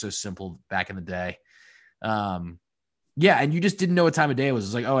 life was so simple back in the day. Yeah, and you just didn't know what time of day it was.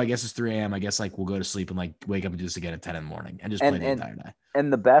 It's like, oh, I guess it's 3 a.m. I guess like we'll go to sleep and like wake up and do this again at 10 in the morning and just play the entire day.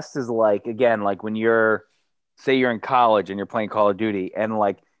 And the best is like, again, like when say you're in college and you're playing Call of Duty and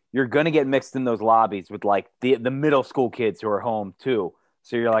like you're going to get mixed in those lobbies with like the middle school kids who are home too.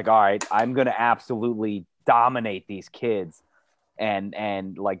 So you're like, all right, I'm going to absolutely dominate these kids.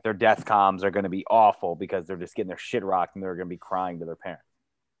 And like their death comms are going to be awful because they're just getting their shit rocked and they're going to be crying to their parents.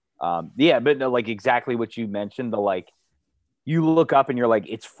 Yeah, but no, like exactly what you mentioned, the like you look up and you're like,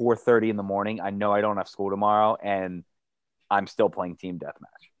 it's 4:30 in the morning. I know I don't have school tomorrow and I'm still playing team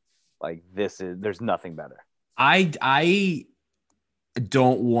deathmatch. Like there's nothing better. I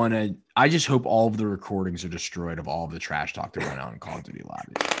don't want to. I just hope all of the recordings are destroyed of all of the trash talk that went on in Call of Duty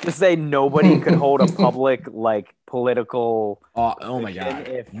lobbies. To say nobody could hold a public like political. Oh my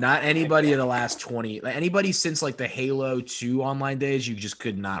god! Not anybody in the last 20. Like anybody since like the Halo 2 online days, you just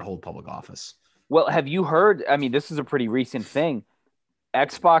could not hold public office. Well, have you heard? I mean, this is a pretty recent thing.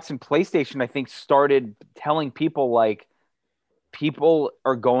 Xbox and PlayStation, I think, started telling people like people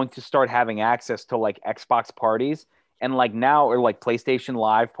are going to start having access to like Xbox parties. And like now or like PlayStation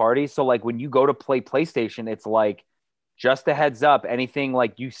Live parties. So like when you go to play PlayStation, it's like just a heads up, anything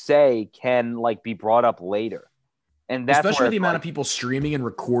like you say can like be brought up later. And that's especially the amount of people streaming and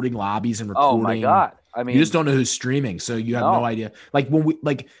recording lobbies and recording. Oh my god. I mean, you just don't know who's streaming. So you have no idea. Like when we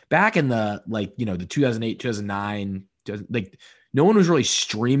like back in the like, you know, the 2008, 2009, like no one was really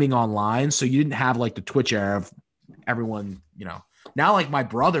streaming online. So you didn't have like the Twitch era of everyone, you know. Now like my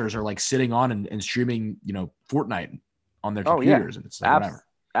brothers are like sitting on and streaming, you know, Fortnite on their computers and it's like whatever.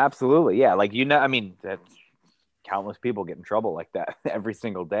 Absolutely. Yeah. Like, you know, I mean, that's countless people get in trouble like that every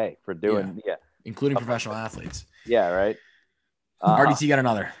single day for doing, including professional athletes. Yeah. Right. RDT got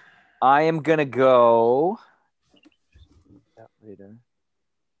another. I am going to go.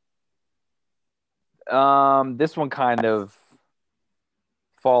 This one kind of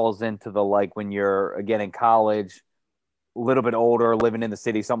falls into the, like when you're again in college, a little bit older, living in the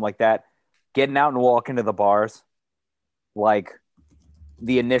city, something like that, getting out and walking to the bars. Like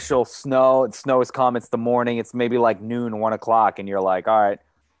the initial snow has come. It's the morning. It's maybe like noon, 1 o'clock. And you're like, all right,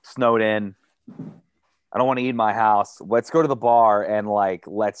 snowed in. I don't want to eat in my house. Let's go to the bar. And like,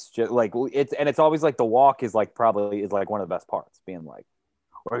 let's just like, it's always like the walk is like probably is like one of the best parts, being like,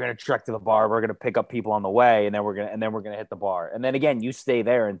 we're going to trek to the bar. We're going to pick up people on the way. And then we're going to hit the bar. And then again, you stay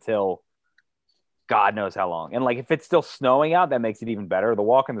there until God knows how long. And like, if it's still snowing out, that makes it even better. The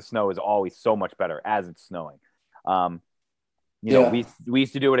walk in the snow is always so much better as it's snowing. You know, we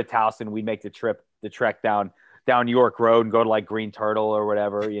used to do it at Towson. We'd make the trek down York Road and go to like Green Turtle or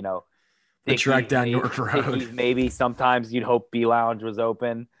whatever, you know. The trek down York Road. Maybe sometimes you'd hope B Lounge was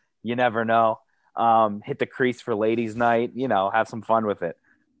open. You never know. Hit the crease for ladies' night, you know, have some fun with it.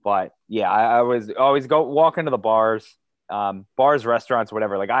 But yeah, I was always go walk into the bars, restaurants,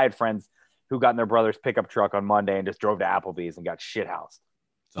 whatever. Like I had friends who got in their brother's pickup truck on Monday and just drove to Applebee's and got shithoused.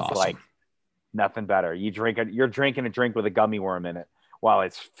 Awesome. Like nothing better. You're drinking a drink with a gummy worm in it while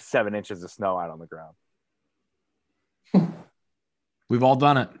it's 7 inches of snow out on the ground. We've all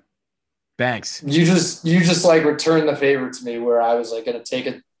done it. Thanks. You just like returned the favor to me where I was like going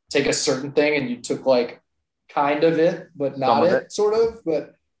to take a certain thing and you took like kind of it, but not it, sort of,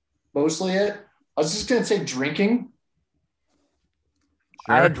 but mostly it. I was just going to say drinking.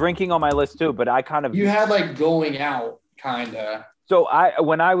 Sure. I had drinking on my list too, but I kind of... You had like going out, kind of. So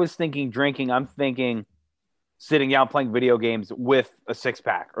when I was thinking drinking, I'm thinking sitting down playing video games with a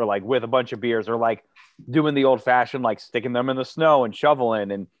 6-pack or like with a bunch of beers or like doing the old fashioned, like sticking them in the snow and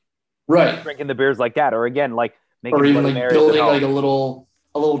shoveling and drinking the beers like that. Or again, like making or even like building like a little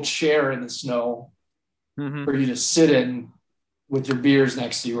chair in the snow for you to sit in with your beers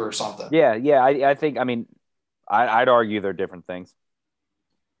next to you or something. Yeah. I think, I mean, I'd argue they're different things.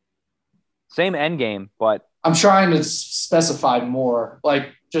 Same end game, but I'm trying to specify more.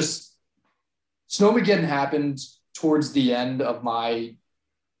 Like just Snowmageddon happened towards the end of my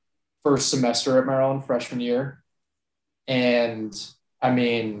first semester at Maryland, freshman year. And I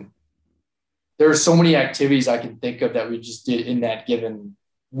mean, there are so many activities I can think of that we just did in that given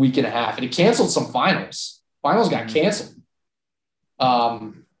week and a half. And it canceled some finals. Finals got canceled.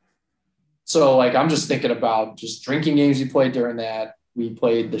 So like, I'm just thinking about just drinking games we played during that. We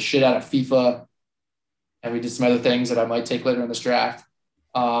played the shit out of FIFA and we did some other things that I might take later in this draft.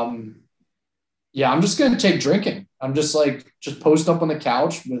 I'm just going to take drinking. I'm just post up on the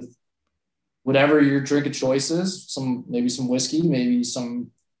couch with whatever your drink of choice is. Maybe some whiskey, maybe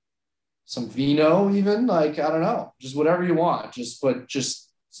some vino even, like, I don't know, just whatever you want.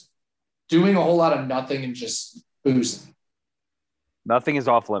 Just doing a whole lot of nothing and just boozing. Nothing is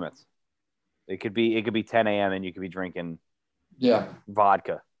off limits. It could be 10 a.m. and you could be drinking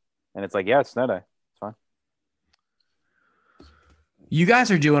vodka. And it's like, yeah, it's snow day. It's fine. You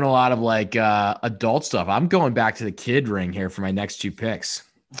guys are doing a lot of like adult stuff. I'm going back to the kid ring here for my next two picks.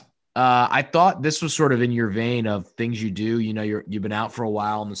 I thought this was sort of in your vein of things you do. You know, you've been out for a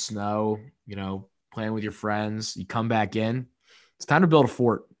while in the snow, you know, playing with your friends. You come back in. It's time to build a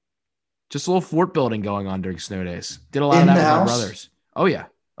fort. Just a little fort building going on during snow days. Did a lot of that with my brothers. Oh yeah.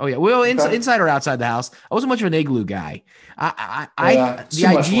 Well, inside or outside the house. I wasn't much of an igloo guy. The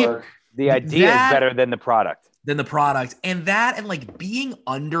idea is better than the product. And that, and like being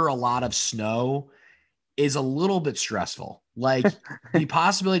under a lot of snow is a little bit stressful. Like the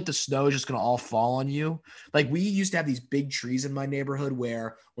possibility that the snow is just going to all fall on you. Like we used to have these big trees in my neighborhood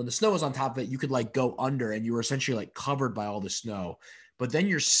where when the snow was on top of it, you could like go under and you were essentially like covered by all the snow. But then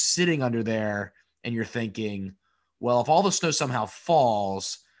you're sitting under there and you're thinking, well, if all the snow somehow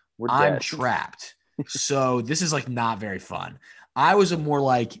falls, I'm trapped. So this is like not very fun. I was more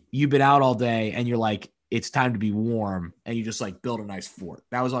like, you've been out all day and you're like, it's time to be warm, and you just like build a nice fort.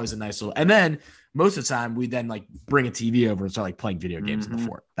 That was always a nice little, and then most of the time we then like bring a TV over and start like playing video games in the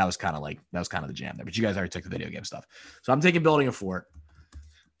fort. That was kind of the jam there, but you guys already took the video game stuff. So I'm taking building a fort.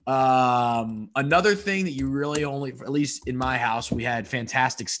 Another thing that you really only, at least in my house, we had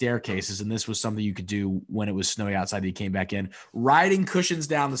fantastic staircases, and this was something you could do when it was snowy outside that you came back in. Riding cushions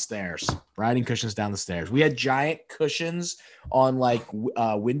down the stairs. We had giant cushions on like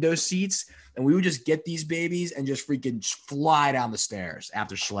window seats, and we would just get these babies and just freaking fly down the stairs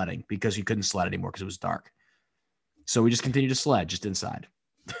after sledding because you couldn't sled anymore because it was dark. So we just continued to sled just inside.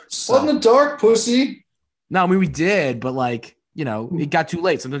 Sled in the dark, pussy. No, I mean we did, but like, you know, it got too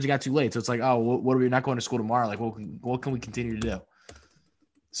late. Sometimes it got too late. So it's like, oh, what are we not going to school tomorrow? Like, what can we continue to do?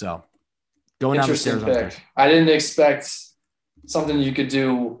 So going down the stairs. I didn't expect something you could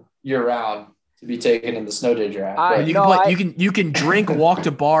do year round to be taken in the snow day draft. You can drink, walk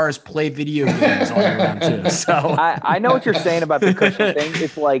to bars, play video games all year round too. So I know what you're saying about the cushion thing.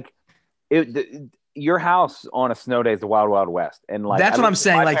 It's like your house on a snow day is the wild, wild west. And like, that's what I'm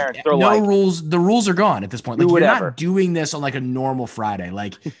saying. Like no rules. The rules are gone at this point. Like you're not doing this on like a normal Friday.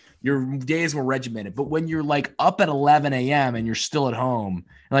 Like your day is more regimented. But when you're like up at 11 a.m. and you're still at home,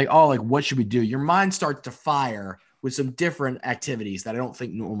 you're like, oh, like what should we do? Your mind starts to fire with some different activities that I don't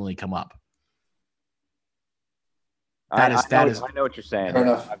think normally come up. I know what you're saying. Fair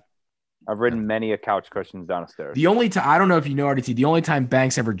enough. I've ridden many a couch cushions down a stairs. The only time, I don't know if you know, RDT, the only time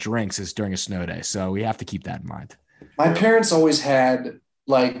Banks ever drinks is during a snow day. So we have to keep that in mind. My parents always had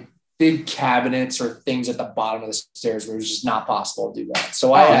like big cabinets or things at the bottom of the stairs where it was just not possible to do that.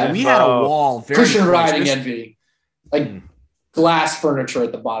 So we had a wall. Cushion riding envy. Like glass furniture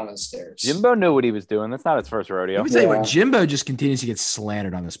at the bottom of the stairs. Jimbo knew what he was doing. That's not his first rodeo. Let me tell you what, Jimbo just continues to get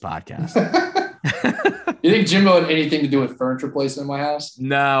slandered on this podcast. You think Jimbo had anything to do with furniture placement in my house?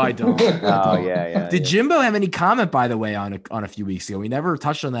 No, I don't. Yeah. Did Jimbo have any comment, by the way, on a few weeks ago? We never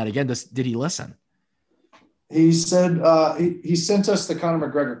touched on that again. Did he listen? He said he sent us the Conor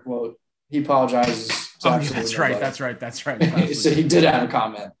McGregor quote. He apologizes. That's right. So he did have a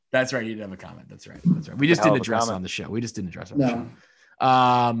comment. That's right. He did have a comment. That's right. We just didn't address it on the show.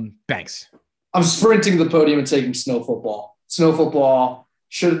 Banks. I'm sprinting to the podium and taking snow football. Snow football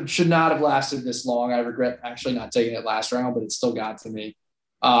should not have lasted this long. I regret actually not taking it last round, but it still got to me.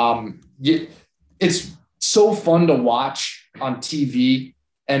 It's so fun to watch on TV,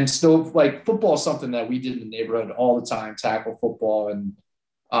 and snow, like football is something that we did in the neighborhood all the time, tackle football, and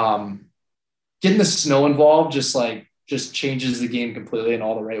getting the snow involved just changes the game completely in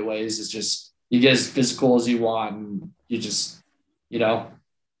all the right ways. It's just, you get as physical as you want, and you just,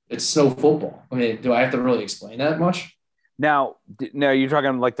 it's snow football. I mean, do I have to really explain that much? Now, you're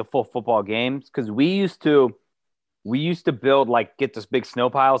talking like the full football games? Because we used to build, like, get this big snow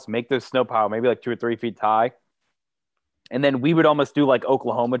piles, make this snow pile maybe like 2 or 3 feet high. And then we would almost do like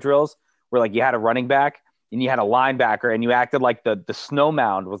Oklahoma drills where like you had a running back and you had a linebacker and you acted like the snow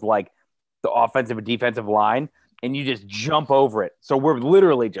mound was like the offensive and defensive line, and you just jump over it. So we're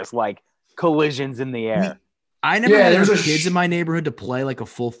literally just like collisions in the air. I never had kids in my neighborhood to play like a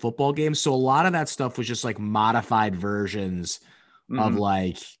full football game. So a lot of that stuff was just like modified versions of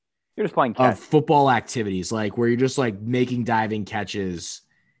like, you're just playing catch. Of football activities, like where you're just like making diving catches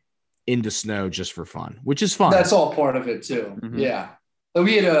into snow just for fun, which is fun. That's all part of it too. Mm-hmm. Yeah. But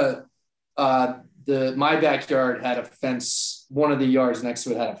we had my backyard had a fence. One of the yards next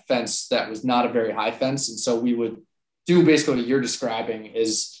to it had a fence that was not a very high fence. And so we would do basically what you're describing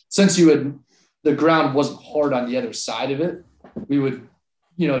is, since the ground wasn't hard on the other side of it, we would,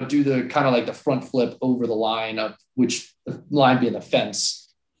 do the kind of like the front flip over the line, of which the line being the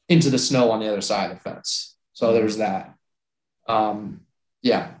fence, into the snow on the other side of the fence. So there's that.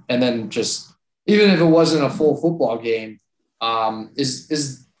 Yeah. And then just, even if it wasn't a full football game, I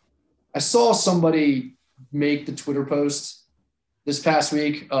saw somebody make the Twitter post this past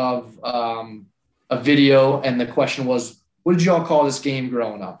week of a video, and the question was, what did y'all call this game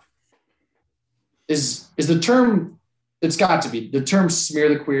growing up? Is the term, it's got to be, the term smear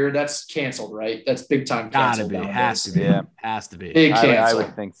the queer, that's canceled, right? That's big time canceled. Gotta be, has to be. Yeah. Has to be. Big cancel. I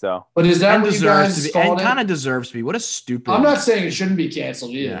would think so. But is that And what you deserves guys to be, called and it? kind of deserves to be. What a stupid. I'm not saying it shouldn't be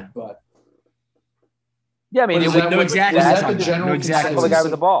canceled either, Yeah. but Yeah, I mean, But it is would that know what- exactly was what that you're the talking about. general Know exactly tackle the guy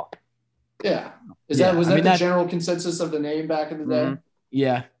consensus? with the ball. Yeah. Yeah, Was I that mean, the that- general consensus of the name back in the day?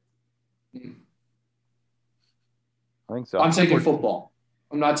 Yeah. I think so. I'm taking football.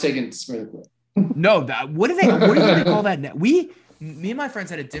 I'm not taking smear the queer. No, what do they call that? Me and my friends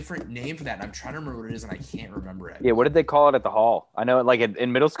had a different name for that, and I'm trying to remember what it is, and I can't remember it. Yeah, what did they call it at the hall? I know, like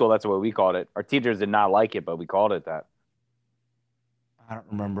in middle school, that's what we called it. Our teachers did not like it, but we called it that. I don't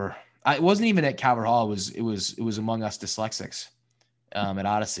remember. It wasn't even at Calvert Hall. It was among us dyslexics, at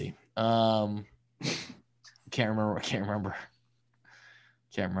Odyssey. Can't remember.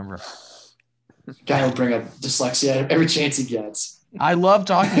 Guy will bring up dyslexia every chance he gets. I love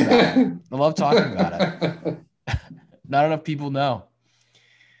talking about it. Not enough people know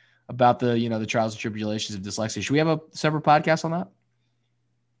about the trials and tribulations of dyslexia. Should we have a separate podcast on that?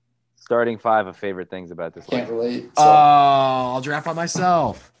 Starting 5 of favorite things about this. Can't relate. Oh, So. I'll draft by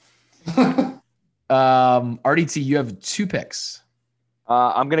myself. RDT, you have 2 picks.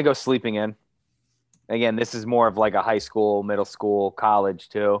 I'm gonna go sleeping in. Again, this is more of like a high school, middle school, college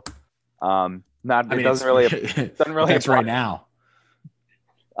too. It doesn't really That's right now.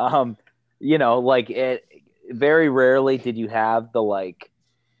 Very rarely did you have the like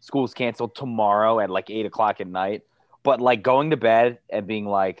school's canceled tomorrow at like 8:00 at night, but like going to bed and being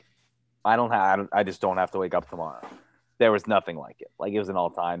like, I just don't have to wake up tomorrow. There was nothing like it. Like it was an all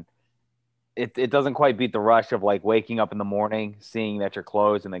time. It doesn't quite beat the rush of like waking up in the morning, seeing that you're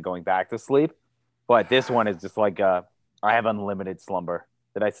closed and then going back to sleep. But this one is just like, I have unlimited slumber.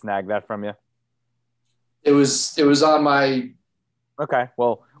 Did I snag that from you? It was on my Okay.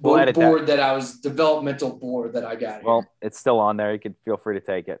 Well, we'll edit board that I was developmental board that I got. Well, it's still on there. You can feel free to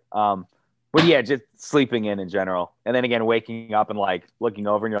take it. But yeah, just sleeping in general. And then again, waking up and like looking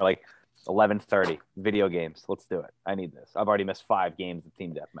over and you're like 11:30 video games. Let's do it. I need this. I've already missed 5 games of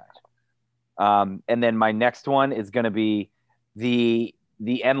team deathmatch. And then my next one is going to be the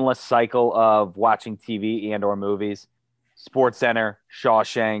endless cycle of watching TV and or movies, SportsCenter,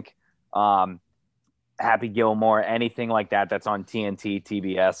 Shawshank, Happy Gilmore, anything like that that's on TNT,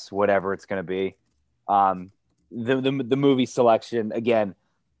 TBS, whatever it's going to be. The movie selection, again,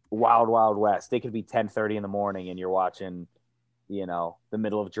 Wild Wild West. It could be 10:30 in the morning and you're watching, the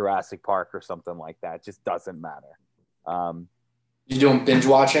middle of Jurassic Park or something like that. It just doesn't matter. You doing binge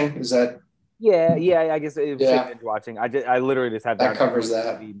watching? Is that? Yeah. I guess it was binge watching. I literally just have that covers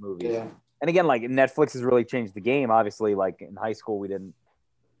that. TV movies. Yeah. And again, like Netflix has really changed the game. Obviously, like in high school, we didn't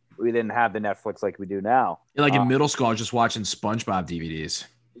have the Netflix like we do now. Like in middle school, I was just watching SpongeBob DVDs.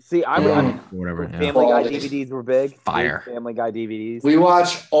 See, I mean, Whatever. Family Guy DVDs were big. Fire. Family Guy DVDs. We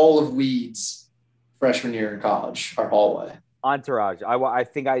watched all of Weeds freshman year in college, our hallway. Entourage. I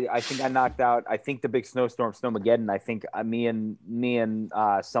think I knocked out. I think the big snowstorm, Snowmageddon. I think me and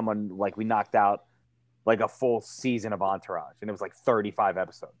someone like we knocked out like a full season of Entourage, and it was like 35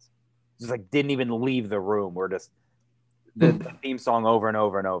 episodes. Just like didn't even leave the room. We're just the theme song over and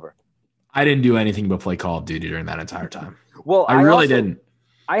over and over. I didn't do anything but play Call of Duty during that entire time. Well, I really didn't.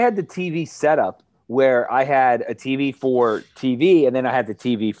 I had the TV setup where I had a TV for TV, and then I had the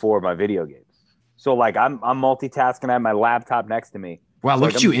TV for my video games. So like I'm multitasking. I have my laptop next to me. Wow, look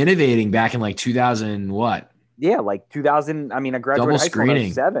like, at you innovating back in like 2000 what? Yeah, like 2000. I mean, I graduated Double high school when I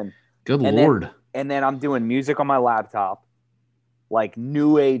was screening. 7. Good And Lord. And then I'm doing music on my laptop, like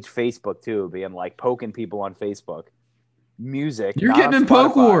new age Facebook too, being like poking people on Facebook. Music. You're not getting on in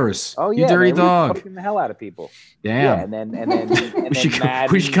Poke Spotify. Wars. Oh You yeah, dirty man, we were dog. poking the hell out of people. Damn. Yeah, and then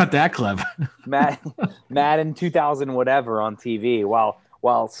we should cut that clip. Madden 2000 whatever on TV while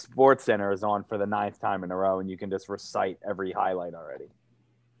SportsCenter is on for the 9th time in a row, and you can just recite every highlight already.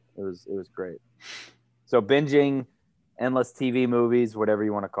 It was great. So binging, endless TV movies, whatever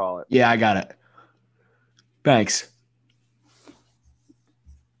you want to call it. Yeah, I got it. Thanks.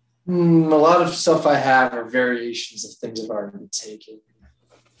 A lot of stuff I have are variations of things I've already taken.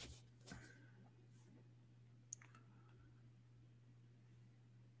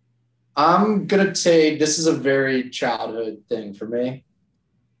 I'm going to take, this is a very childhood thing for me.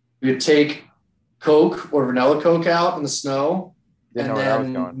 We would take Coke or vanilla Coke out in the snow Didn't know and where that was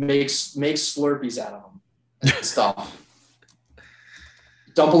then going. makes Slurpees out of them and stuff.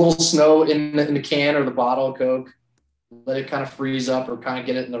 Dump a little snow in the can or the bottle of Coke, let it kind of freeze up or kind of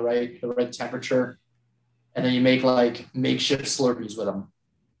get it in the right temperature, and then you make like makeshift Slurpees with them.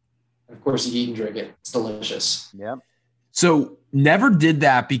 And of course, you eat and drink it. It's delicious. Yeah. So never did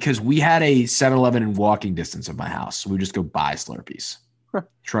that because we had a 7-Eleven in walking distance of my house. So we just go buy Slurpees,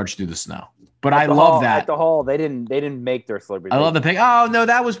 trudge through the snow. But I love that. At the Hall, they didn't make their Slurpees. I love the pick. Oh no,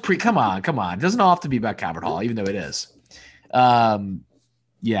 that was come on. It doesn't all have to be about Cabot Hall, even though it is.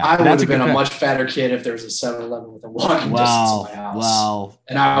 Yeah, I would have been a much fatter kid if there was a 7-Eleven within walking distance of my house.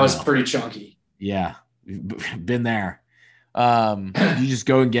 And I was pretty chunky. Yeah, been there. You just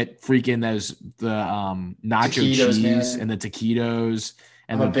go and get freaking the nacho taquitos, cheese man. and the taquitos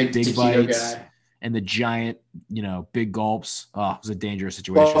and I'm the a big big taquito bites guy. and the giant, big gulps. Oh, it was a dangerous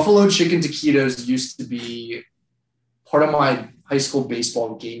situation. Buffalo chicken taquitos used to be part of my high school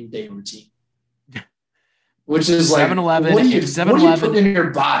baseball game day routine. Which is like 7-Eleven, what do you 7-Eleven put in your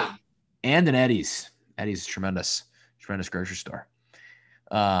body? And an Eddie's. Eddie's is tremendous grocery store.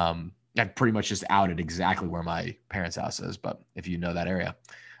 I pretty much just outed exactly where my parents' house is, but if you know that area,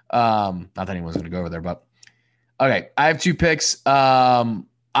 not that anyone's going to go over there, but okay. I have 2 picks. I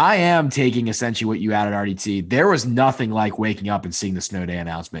am taking essentially what you added, RDT. There was nothing like waking up and seeing the snow day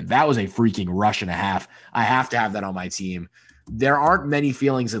announcement. That was a freaking rush and a half. I have to have that on my team. There aren't many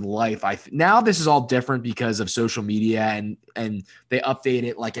feelings in life. Now this is all different because of social media and they update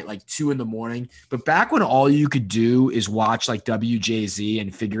it like at 2 a.m. But back when all you could do is watch like WJZ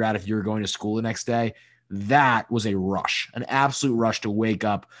and figure out if you were going to school the next day, that was a rush, an absolute rush to wake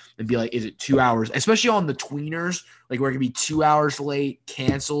up and be like, is it 2 hours? Especially on the tweeners, like where it could be 2 hours late,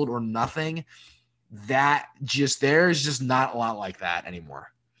 canceled or nothing. There's just not a lot like that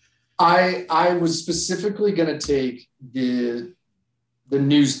anymore. I was specifically going to take the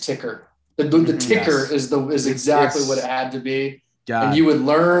news ticker. The ticker yes. is exactly what it had to be. God. And you would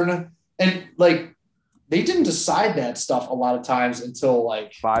learn, and like they didn't decide that stuff a lot of times until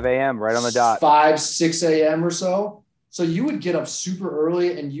like 5 a.m. right on the dot. 6 a.m. or so. So you would get up super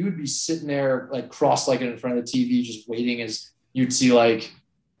early and you would be sitting there like cross-legged in front of the TV, just waiting as you'd see like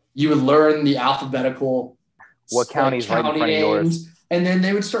you would learn the alphabetical what county's right in front of yours. And then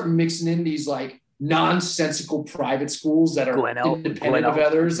they would start mixing in these like nonsensical private schools that are independent of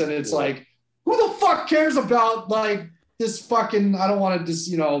others. And it's like, who the fuck cares about like this fucking, I don't want to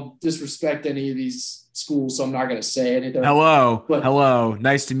just, disrespect any of these schools. So I'm not going to say anything. Hello.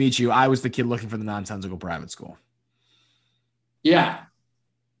 Nice to meet you. I was the kid looking for the nonsensical private school. Yeah.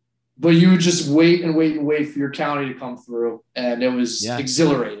 But you would just wait for your county to come through. And it was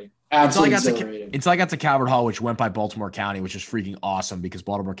exhilarating. Absolutely exhilarating. Until I got to Calvert Hall, which went by Baltimore County, which is freaking awesome because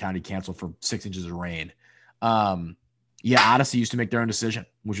Baltimore County canceled for 6 inches of rain. Odyssey used to make their own decision,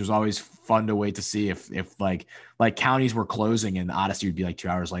 which was always fun to wait to see if like counties were closing and Odyssey would be like 2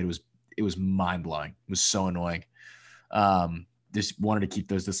 hours late. It was mind blowing. It was so annoying. Just wanted to keep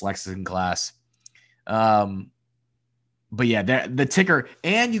those dyslexics in class. But yeah, the ticker,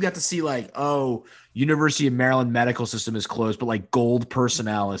 and you got to see like, University of Maryland medical system is closed, but like gold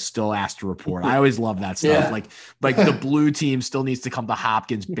personnel is still asked to report. I always love that stuff. Yeah. Like the blue team still needs to come to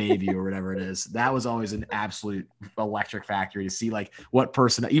Hopkins Bayview or whatever it is. That was always an absolute electric factory to see like what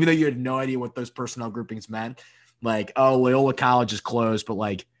personnel, even though you had no idea what those personnel groupings meant. Like, Loyola College is closed, but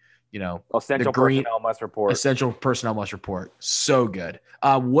like, essential personnel must report. Essential personnel must report. So good.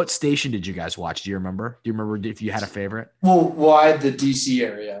 What station did you guys watch? Do you remember? Do you remember if you had a favorite? Well, I had the DC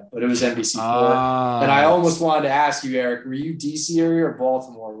area, but it was NBC4. And I almost wanted to ask you, Eric, were you DC area or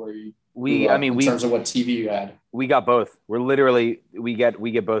Baltimore? Were you? In terms of what TV you had, we got both. We're literally we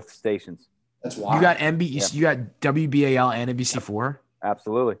get both stations. That's wild. You got NBC, you got WBAL and NBC4.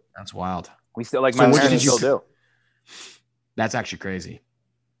 Absolutely. That's wild. We still my parents still do. That's actually crazy.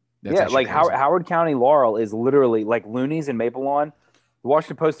 Howard County Laurel is literally like Looney's and Maple Lawn. The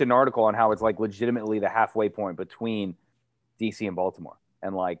Washington Post did an article on how it's like legitimately the halfway point between DC and Baltimore,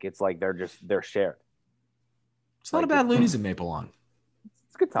 and like it's like they're shared. It's not a bad Looney's and Maple Lawn.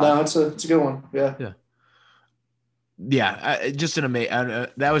 It's a good time. No, it's a good one. Yeah.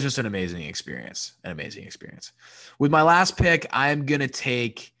 That was just an amazing experience. With my last pick, I'm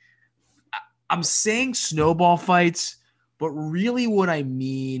saying snowball fights. But really what I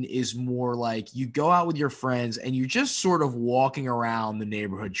mean is more like you go out with your friends and you're just sort of walking around the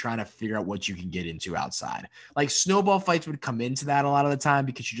neighborhood trying to figure out what you can get into outside. Like snowball fights would come into that a lot of the time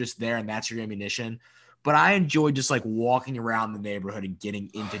because you're just there and that's your ammunition. but I enjoy just like walking around the neighborhood and getting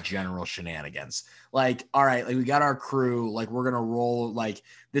into general shenanigans. Like, all right, like we got our crew, like we're gonna roll. Like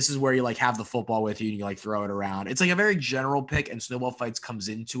this is where you like have the football with you and you like throw it around. It's like a very general pick, and snowball fights comes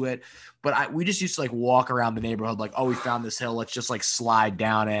into it. But we just used to like walk around the neighborhood, like, oh, we found this hill, let's just like slide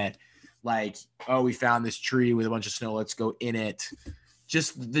down it. Like, oh, we found this tree with a bunch of snow, let's go in it.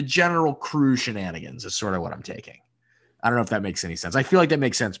 Just the general crew shenanigans is sort of what I'm taking. I don't know if that makes any sense. I feel like that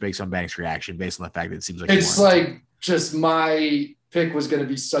makes sense based on Banks' reaction, based on the fact that it seems like it's like just my pick was going to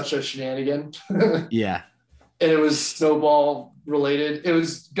be such a shenanigan. Yeah. And it was snowball related. It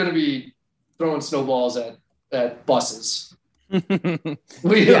was going to be throwing snowballs at buses.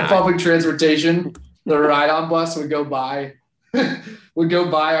 We had public transportation. The ride-on bus would go by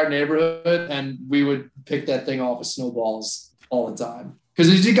our neighborhood, and we would pick that thing off with snowballs all the time.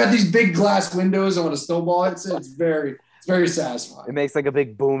 Because you got these big glass windows, and when a snowball hits it, it's very satisfying. It makes like a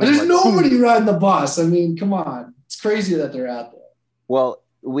big boom. And there's nobody riding the bus. I mean, come on. It's crazy that they're out there. Well,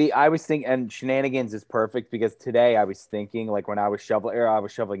 I was thinking, and shenanigans is perfect because today I was thinking, like when I was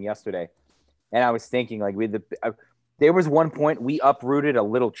shoveling yesterday, and I was thinking like there was one point we uprooted a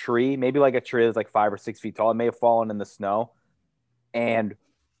little tree, maybe like a tree that's like 5 or 6 feet tall. It may have fallen in the snow, and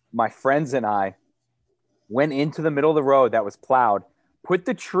my friends and I went into the middle of the road that was plowed, put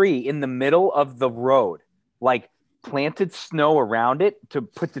the tree in the middle of the road, like planted snow around it to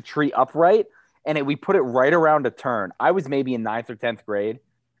put the tree upright, and we put it right around a turn. I was maybe in 9th or 10th grade,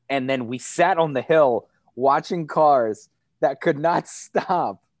 and then we sat on the hill watching cars that could not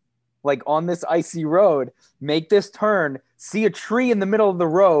stop, like on this icy road, make this turn, see a tree in the middle of the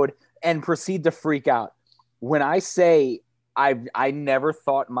road, and proceed to freak out. When I say I never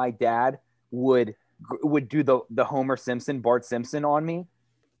thought my dad would do the Homer Simpson, Bart Simpson on me.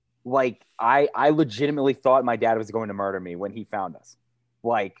 Like I legitimately thought my dad was going to murder me when he found us.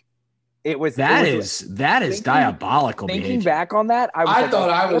 Like that is diabolical. Thinking behavior. Back on that, I thought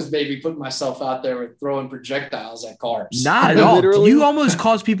I was maybe putting myself out there with throwing projectiles at cars. Not at all. You almost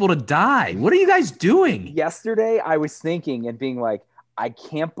caused people to die. What are you guys doing? Yesterday, I was thinking and being like, I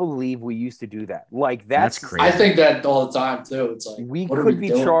can't believe we used to do that. Like that's crazy. I think that all the time too. It's like we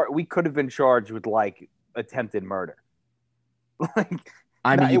could have been charged with like attempted murder. Like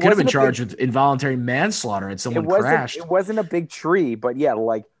I mean, you could have been charged with involuntary manslaughter and someone crashed. It wasn't a big tree, but yeah,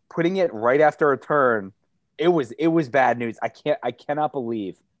 like putting it right after a turn, it was bad news. I cannot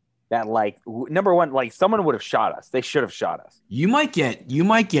believe that, like, number one, like someone would have shot us. They should have shot us. You might get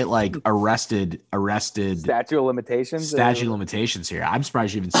like arrested. Statute of limitations here. I'm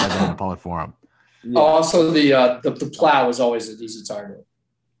surprised you even said that in a public forum. Yeah. Also, the plow was always a decent target.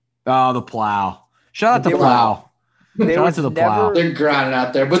 Oh, the plow! Shout out to the plow. Shout out to the plow. They're grinding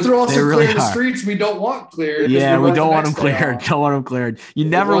out there, but they're also clearing the streets we don't want cleared. Yeah, we don't want them cleared. Don't want them cleared. You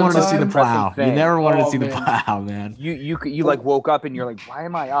never wanted to see the plow. You never wanted to see the plow, man. You like woke up and you're like, why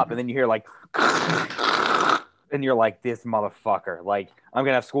am I up? And then you hear like, and you're like, this motherfucker. Like, I'm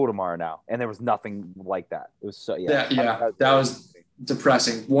gonna have school tomorrow now. And there was nothing like that. It was so that was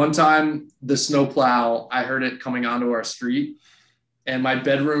depressing. One time, the snow plow, I heard it coming onto our street, and my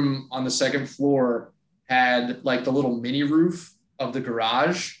bedroom on the second floor had like the little mini roof of the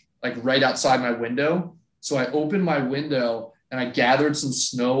garage, like right outside my window. So I opened my window and I gathered some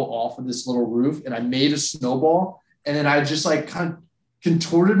snow off of this little roof and I made a snowball. And then I just like kind of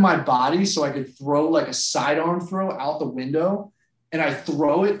contorted my body so I could throw like a sidearm throw out the window. And I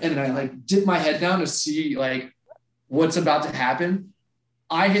throw it and I like dip my head down to see like what's about to happen.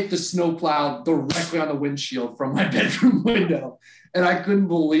 I hit the snowplow directly on the windshield from my bedroom window. And I couldn't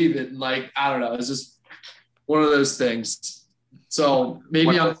believe it. And like, I don't know, it's just one of those things. So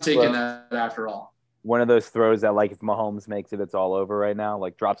maybe I'm taking that after all. One of those throws that, like, if Mahomes makes it, it's all over right now.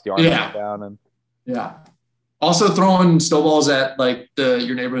 Like, drops the arm down and. Yeah. Also throwing snowballs at like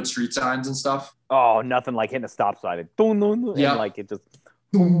your neighborhood street signs and stuff. Oh, nothing like hitting a stop sign. Yeah. Like it just.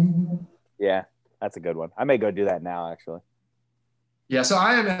 Yeah, that's a good one. I may go do that now, actually. Yeah. So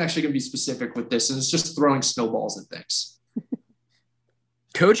I am actually going to be specific with this, and it's just throwing snowballs at things.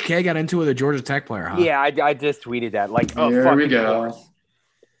 Coach K got into it with a Georgia Tech player, huh? Yeah, I just tweeted that. Like, oh, here we go. Course.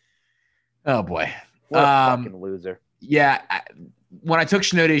 Oh boy, what a fucking loser. Yeah, when I took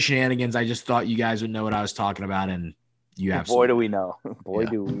Snow Day Shenanigans, I just thought you guys would know what I was talking about, and you have. Boy, do we know! Boy,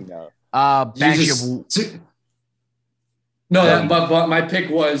 do we know! But my pick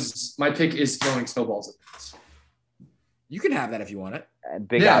is throwing snowballs at things. You can have that if you want it.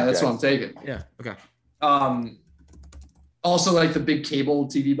 That's what I'm taking. Yeah. Okay. Also, like the big cable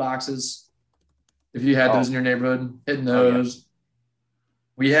TV boxes, if you had those in your neighborhood, hitting those.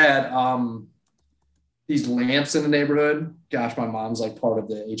 We had these lamps in the neighborhood. Gosh, my mom's like part of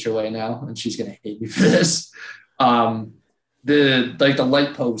the HOA now, and she's gonna hate me for this. The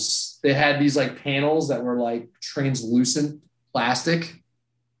light posts, they had these like panels that were like translucent plastic,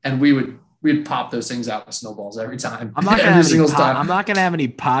 and we'd pop those things out with snowballs every time. I'm not gonna have any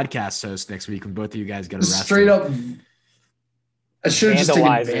podcast hosts next week when both of you guys get arrested. Straight up. I should have just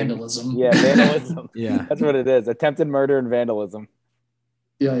taken vandalism. Yeah, vandalism. Yeah, that's what it is. Attempted murder and vandalism.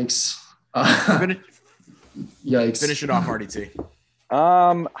 Yikes. Yikes. Finish it off, RDT.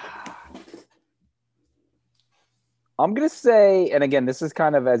 I'm gonna say, and again, this is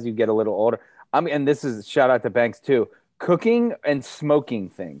kind of as you get a little older. And this is shout out to Banks too. Cooking and smoking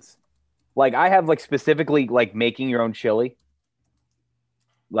things. Like I have like specifically like making your own chili.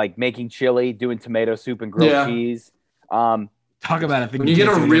 Like making chili, doing tomato soup and grilled cheese. Talk about it. When you get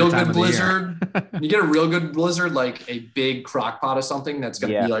a real good blizzard, when you get a real good blizzard, like a big crock pot of something that's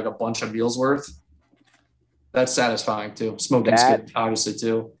going to be like a bunch of meals worth. That's satisfying too. Smoking's good, obviously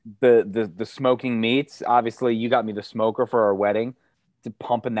too. The smoking meats. Obviously, you got me the smoker for our wedding. To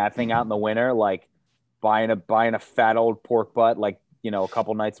pumping that thing out in the winter, like buying a fat old pork butt, like a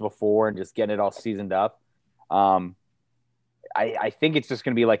couple nights before, and just getting it all seasoned up. I think it's just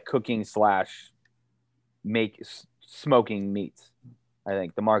going to be like cooking / smoking meats. I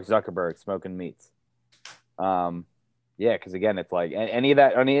think the Mark Zuckerberg smoking meats. Because again, it's like any of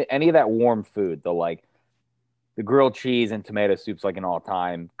that warm food, the grilled cheese and tomato soups, like an all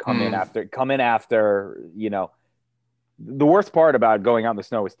time come in after. The worst part about going out in the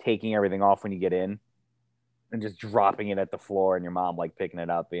snow is taking everything off when you get in and just dropping it at the floor, and your mom like picking it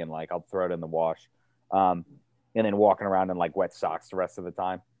up, being like, "I'll throw it in the wash," and then walking around in like wet socks the rest of the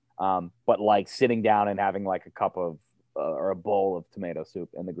time. But like sitting down and having like a cup of or a bowl of tomato soup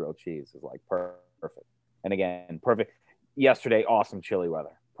and the grilled cheese is like perfect. And again, perfect. Yesterday, awesome chilly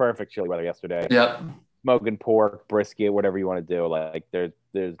weather. Perfect chilly weather yesterday. Yep. Smoking pork, brisket, whatever you want to do. Like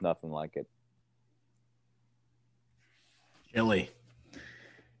there's nothing like it. Chili.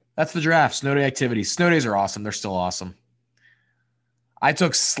 That's the draft. Snow day activities. Snow days are awesome. They're still awesome. I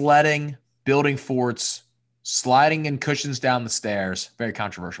took sledding, building forts, sliding in cushions down the stairs. Very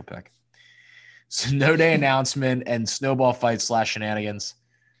controversial pick. Snow day announcement and snowball fight / shenanigans.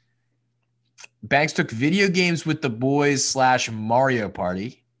 Banks took video games with the boys / Mario Party.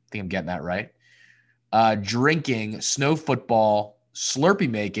 I think I'm getting that right. Drinking, snow football, Slurpee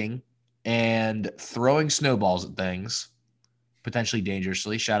making, and throwing snowballs at things, potentially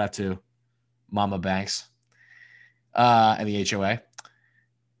dangerously. Shout out to Mama Banks and the HOA.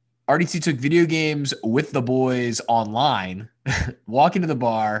 RDT took video games with the boys online, walking to the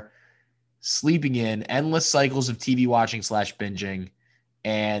bar, sleeping in, endless cycles of TV watching / binging,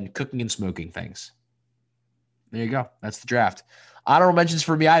 and cooking and smoking things. There you go. That's the draft. Honorable mentions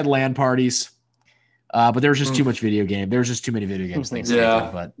for me, I had LAN parties, but there was just too much video game. There was just too many video games things.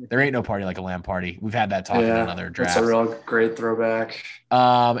 Yeah. But there ain't no party like a LAN party. We've had that talk in another draft. That's a real great throwback.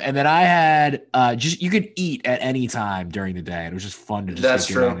 And then I had you could eat at any time during the day. It was just fun to just That's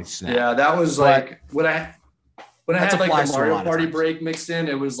true. Yeah, that was like when I had like the Mario Party break mixed in,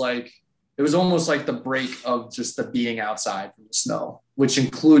 it was almost like the break of just the being outside from the snow, which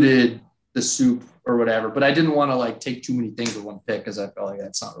included the soup or whatever. But I didn't want to like take too many things with one pick because I felt like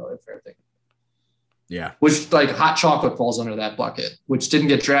that's not really a fair thing. Yeah. Which like hot chocolate falls under that bucket, which didn't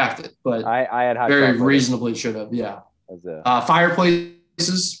get drafted, but I had hot very chocolate. reasonably should have. Yeah.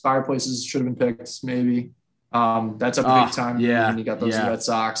 Fireplaces should have been picked. Maybe. That's a big time. Yeah. When you got those Red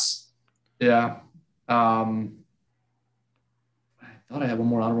Sox. Yeah. I thought I had one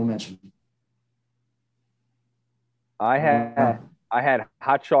more honorable mention. I had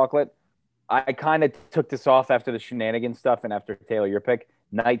hot chocolate. I kind of took this off after the shenanigans stuff and after Taylor, your pick,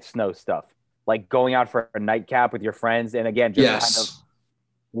 night snow stuff. Like going out for a nightcap with your friends. And again, just kind of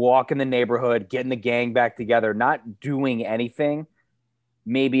walk in the neighborhood, getting the gang back together, not doing anything,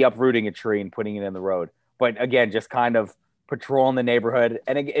 maybe uprooting a tree and putting it in the road. But again, just kind of patrolling the neighborhood.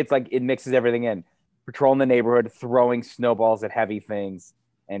 And it's like it mixes everything in. Patrolling the neighborhood, throwing snowballs at heavy things,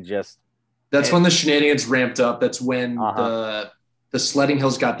 and just – That's when the shenanigans ramped up. That's when the sledding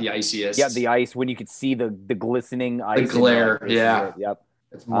hills got the iciest. Yeah, the ice, when you could see the glistening ice. The glare, yeah. Yep.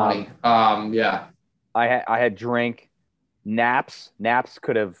 It's money. Yeah. I had drink. Naps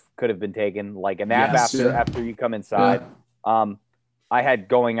could have been taken, like a nap after you come inside. Yeah. I had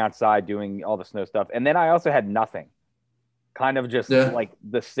going outside doing all the snow stuff, and then I also had nothing. Kind of just like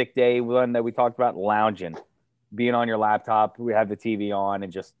the sick day one that we talked about, lounging, being on your laptop. We have the TV on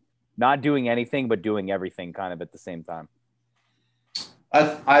and just not doing anything but doing everything kind of at the same time.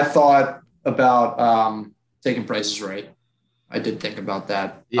 I thought about taking Price is Right. I did think about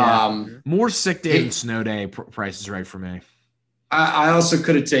that. Yeah. More sick day than snow day price is right for me. I also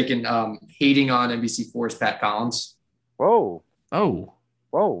could have taken hating on NBC4's Pat Collins. Whoa. Oh.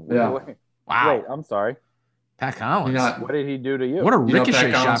 Whoa. Yeah. Wait, Wow. Wait, I'm sorry. Pat Collins. What did he do to you? What a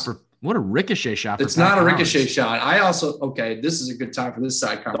ricochet Pat shot for what a ricochet shot for It's Pat not a Collins. ricochet shot. This is a good time for this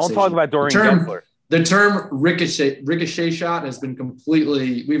side conversation. Don't talk about Dorian Gensler. The term ricochet shot has been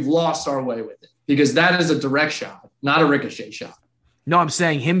we've lost our way with it because that is a direct shot, not a ricochet shot. No, I'm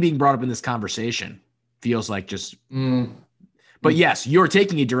saying him being brought up in this conversation feels like just But yes, you're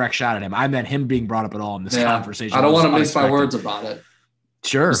taking a direct shot at him. I meant him being brought up at all in this conversation. I don't want to mince my words about it.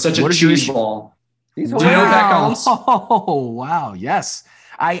 Sure. It's such a cheese ball. Do you know Pat Collins? Oh, wow. Yes.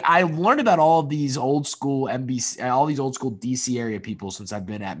 I learned about all these old school DC area people since I've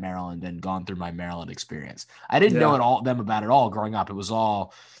been at Maryland and gone through my Maryland experience. I didn't know them about it all growing up. It was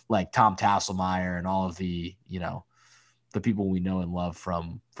all like Tom Tasselmeyer and all of the, the people we know and love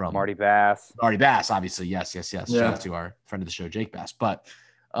from Marty Bass. Marty Bass, obviously. Yes. Shout out to our friend of the show, Jake Bass. But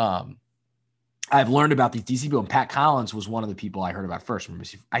I've learned about these DC people, and Pat Collins was one of the people I heard about first from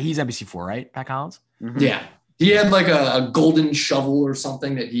NBC. He's NBC4, right? Pat Collins? Mm-hmm. Yeah. He had like a golden shovel or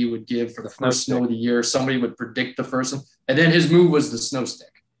something that he would give for the first snow of the year. Somebody would predict the first one. And then his move was the snow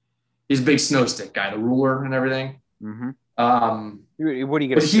stick. He's a big snow stick guy, the ruler and everything. Mm-hmm. What are you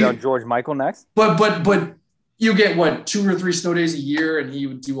going to see on George Michael next? But you get 2 or 3 snow days a year, and he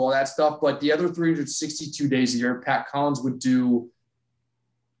would do all that stuff. But the other 362 days a year, Pat Collins would do.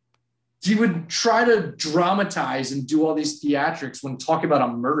 He would try to dramatize and do all these theatrics when talking about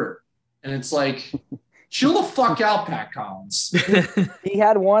a murder, and it's like, chill the fuck out, Pat Collins. He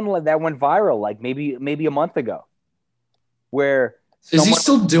had one that went viral, like maybe a month ago, where is he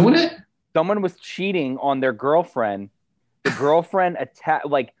still doing it? Someone was cheating on their girlfriend. The girlfriend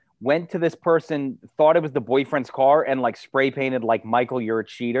went to this person, thought it was the boyfriend's car, and like spray painted like "Michael, you're a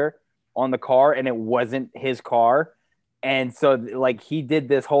cheater" on the car, and it wasn't his car. And so like he did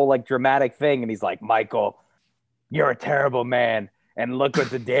this whole like dramatic thing, and he's like, "Michael, you're a terrible man, and look what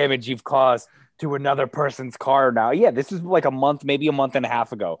the damage you've caused to another person's car now." Yeah, this is like maybe a month and a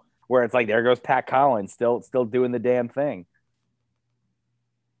half ago, where it's like, there goes Pat Collins, still doing the damn thing.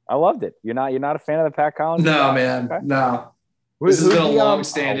 I loved it. You're not a fan of the Pat Collins? No, man. Okay. No. This has been a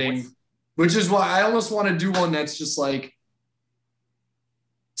long-standing, which is why I almost want to do one that's just like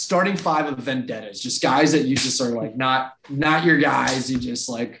starting 5 of vendettas, just guys that you just are like not your guys. You just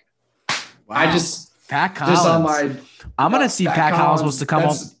like, wow. Pat Collins. Just on my. I'm gonna see Pat Collins wants to come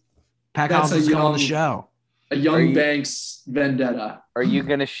on. Pat Collins wants to come on the show. A young Banks vendetta. Are you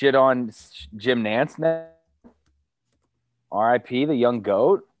gonna shit on Jim Nance now? R.I.P. the young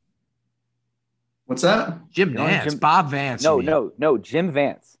goat. What's that? Jim Nance. Bob Vance. No, Jim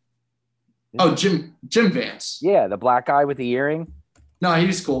Vance. Oh, Jim Vance. Yeah, the black guy with the earring. No,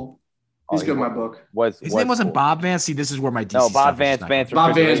 he's cool. He's good in my book. His name wasn't cool. Bob Vance. See, this is where my DC. No, Bob Vance.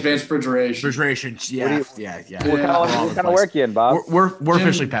 Bob Vance Refrigeration. Refrigeration. Yeah. What kind of work you in, Bob? We're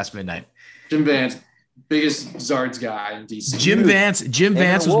officially past midnight. Jim Vance, biggest Zards guy in DC. Jim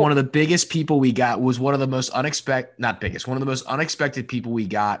Vance was one of the biggest people we got. Was one of the most one of the most unexpected people we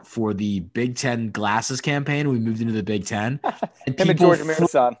got for the Big Ten glasses campaign. We moved into the Big Ten. And Him and George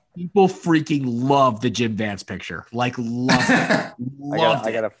Marathon. People freaking loved the Jim Vance picture. Like, loved it. Loved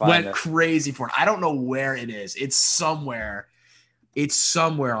I gotta it. find Went it. crazy for it. I don't know where it is. It's somewhere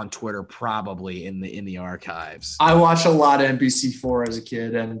on Twitter, probably in the archives. I watched a lot of NBC4 as a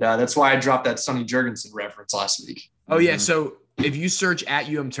kid, and that's why I dropped that Sonny Jurgensen reference last week. Oh, yeah. So if you search at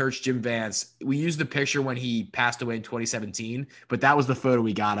Turch Jim Vance, we used the picture when he passed away in 2017, but that was the photo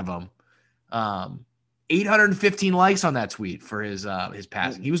we got of him. 815 likes on that tweet for his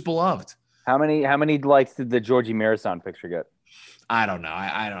passing. He was beloved. How many likes did the Georgie Marathon picture get? I don't know.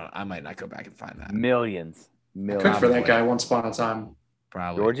 I might not go back and find that. Millions. Cooked for that guy once upon a time.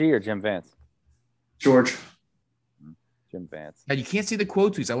 Probably. Georgie or Jim Vance? George. Jim Vance. And you can't see the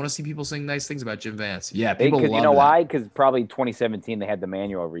quote tweets. I want to see people saying nice things about Jim Vance. Yeah, people love you know why? Because probably 2017 they had the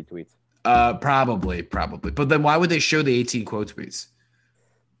manual retweets. Probably. But then why would they show the 18 quote tweets?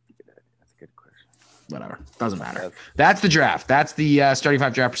 That's a good question. Whatever. Doesn't matter. That's the draft. That's the starting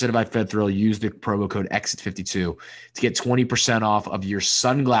 5 draft presented by FedThrill. Use the promo code EXIT52 to get 20% off of your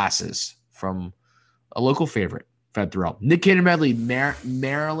sunglasses from a local favorite, FedThrill. Nick Cannon Medley,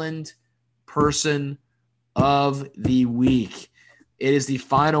 Maryland Person of the Week. It is the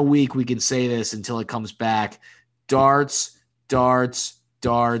final week we can say this until it comes back. Darts.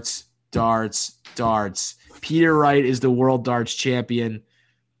 Peter Wright is the world darts champion,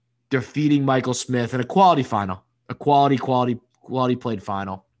 defeating Michael Smith in a quality final, a quality played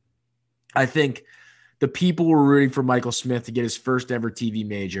final. I think The people were rooting for Michael Smith to get his first ever TV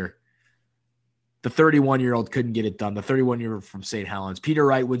major. The 31-year-old couldn't get it done. The 31-year-old from St. Helens. Peter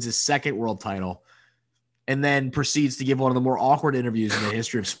Wright wins his second world title and then proceeds to give one of the more awkward interviews in the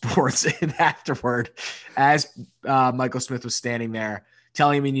history of sports. And afterward, as Michael Smith was standing there,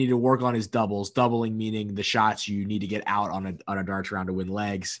 telling him he needed to work on his doubles, doubling meaning the shots you need to get out on a darts round to win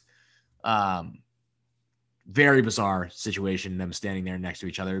legs. Very bizarre situation, them standing there next to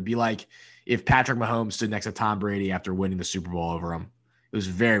each other. It'd be like if Patrick Mahomes stood next to Tom Brady after winning the Super Bowl over him. It was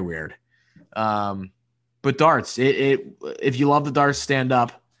very weird. But darts, if you love the darts, stand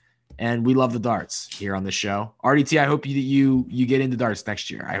up. And we love the darts here on this show. RDT, I hope you get into darts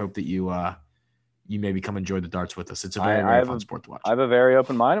next year. I hope that you maybe come enjoy the darts with us. It's a very fun sport to watch. I have a very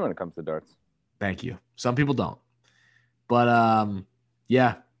open mind when it comes to darts. Thank you. Some people don't. But,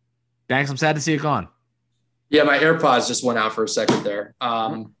 yeah. Banks, I'm sad to see it gone. Yeah, my AirPods just went out for a second there.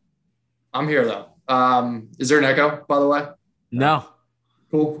 I'm here, though. Is there an echo, by the way? No.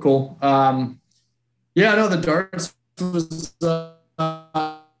 Cool. Yeah, no, the darts was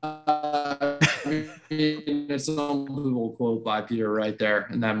it's an unbelievable quote by Peter right there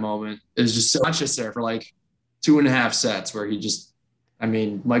in that moment. It was just conscious there for like 2.5 sets where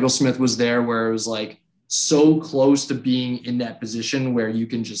Michael Smith was there where it was like so close to being in that position where you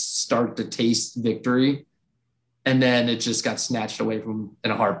can just start to taste victory. And then it just got snatched away from him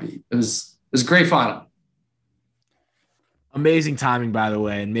in a heartbeat. It was a great final. Amazing timing, by the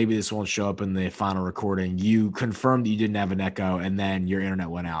way, and maybe this won't show up in the final recording. You confirmed that you didn't have an echo, and then your internet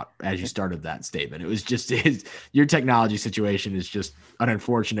went out as you started that statement. It was just your technology situation is just an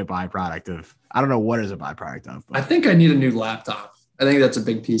unfortunate byproduct of – I don't know what is a byproduct of. But I think I need a new laptop. I think that's a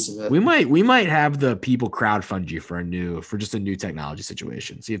big piece of it. We might have the people crowdfund you for just a new technology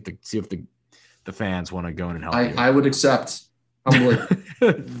situation. See if the fans want to go in and help you. I would accept. Humbly.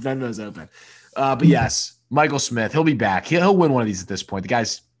 Venmo's open. But yes. Michael Smith, he'll be back. He'll win one of these at this point. The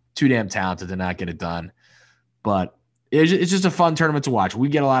guy's too damn talented to not get it done. But it's just a fun tournament to watch. We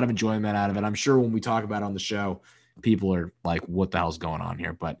get a lot of enjoyment out of it. I'm sure when we talk about it on the show, people are like, what the hell's going on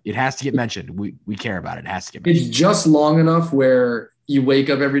here? But it has to get mentioned. We care about it. It has to get mentioned. It's just long enough where you wake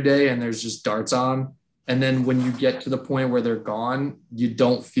up every day and there's just darts on. And then when you get to the point where they're gone, you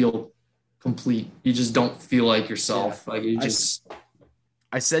don't feel complete. You just don't feel like yourself. Yeah. Like you just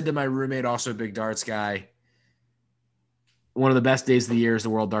I said to my roommate, also a big darts guy, one of the best days of the year is the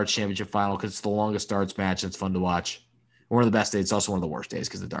World Darts Championship final because it's the longest darts match and it's fun to watch. One of the best days. It's also one of the worst days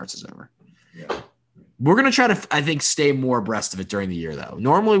because the darts is over. Yeah. We're going to try to, I think, stay more abreast of it during the year, though.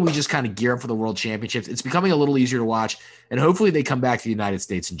 Normally, we just kind of gear up for the World Championships. It's becoming a little easier to watch, and hopefully they come back to the United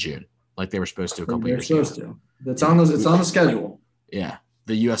States in June like they were supposed to a couple years ago. They're supposed to. It's on the schedule. Yeah.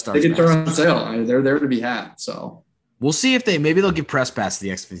 The U.S. Darts. They get thrown on sale. They're there to be had, so. We'll see if maybe they'll give press pass to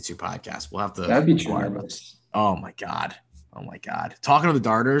the X52 podcast. We'll have to. That'd be tremendous. Oh, my God. Talking to the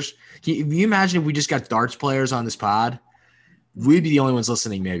darters. Can you imagine if we just got darts players on this pod? We'd be the only ones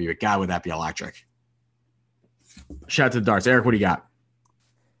listening, maybe, but God, would that be electric? Shout out to the darts. Eric, what do you got?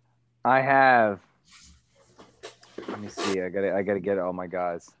 I have. Let me see. I gotta get all my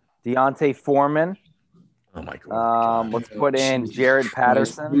guys. Deontay Foreman. Oh my God. Let's put in Jared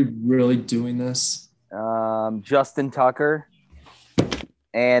Patterson. Are we really doing this? Justin Tucker.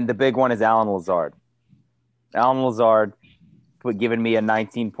 And the big one is Alan Lazard. Alan Lazard giving me a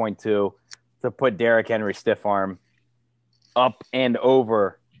 19.2 to put Derrick Henry stiff arm up and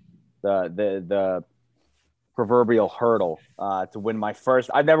over the proverbial hurdle to win my first.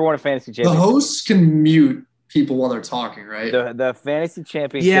 I've never won a fantasy championship. The hosts can mute people while they're talking, right? The fantasy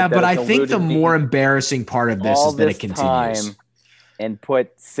championship. Yeah, but I think the more embarrassing part of this is that it continues. And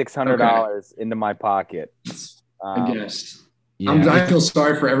put $600 into my pocket. I guess. Yeah. I feel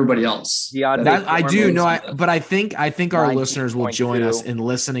sorry for everybody else. I do. No, but I think our listeners will join us in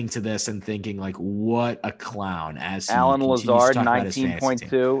listening to this and thinking like, what a clown. As Alan Lazard,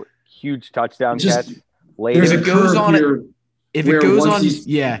 19.2, huge touchdown catch. Later, if it goes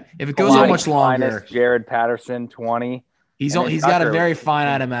on much longer, Jared Patterson, 20. He's got a very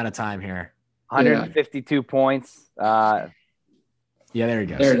finite amount of time here. 152 points. Yeah, there he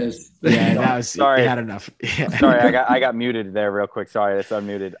goes. There it is. Yeah, that was sorry. It had enough. Yeah. Sorry, I got muted there real quick. Sorry, that's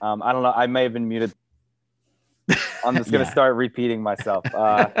unmuted. I don't know. I may have been muted. I'm just gonna start repeating myself.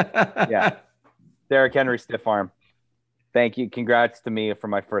 Yeah, Derrick Henry stiff arm. Thank you. Congrats to me for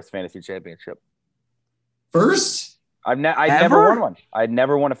my first fantasy championship. First? I never won one. I'd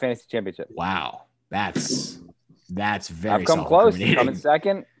never won a fantasy championship. Wow, that's very. I've come close. Coming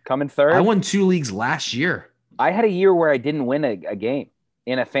second. Coming third. I won 2 leagues last year. I had a year where I didn't win a game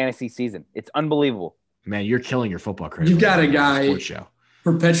in a fantasy season. It's unbelievable. Man, you're killing your football career. You got a guy. Sports show.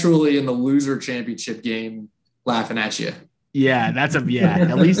 perpetually in the loser championship game laughing at you. Yeah,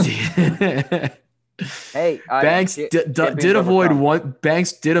 at least Hey, Banks did avoid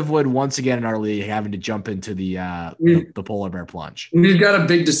once again in our league having to jump into the polar bear plunge. We've got a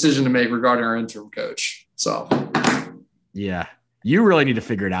big decision to make regarding our interim coach. So yeah, you really need to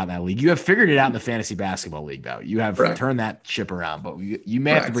figure it out in that league. You have figured it out in the fantasy basketball league, though. You have turned that ship around, but you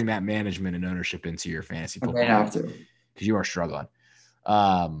may have to bring that management and ownership into your fantasy football. I may have to, because you are struggling.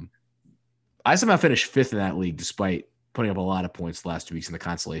 I somehow finished 5th in that league despite putting up a lot of points the last 2 weeks in the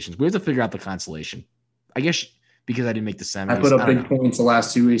consolations. We have to figure out the consolation. I guess because I didn't make the semis. I put up big points the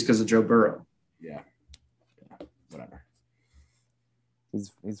last 2 weeks because of Joe Burrow. Yeah. Whatever.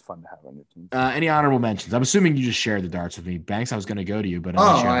 He's fun to have on your team. Any honorable mentions? I'm assuming you just shared the darts with me. Banks, I was going to go to you, but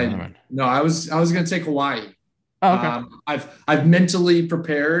I was going to take Hawaii. Oh, okay. I've mentally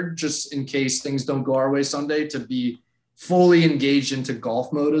prepared just in case things don't go our way Sunday to be fully engaged into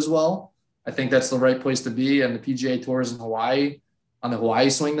golf mode as well. I think that's the right place to be. And the PGA Tour is in Hawaii on the Hawaii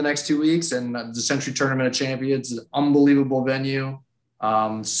swing the next 2 weeks. And the Century Tournament of Champions is an unbelievable venue.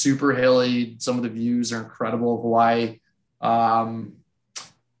 Super hilly. Some of the views are incredible of Hawaii.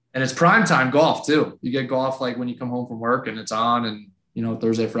 And it's primetime golf too. You get golf like when you come home from work and it's on, and,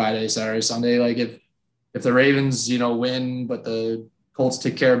 Thursday, Friday, Saturday, Sunday. Like if the Ravens, win, but the Colts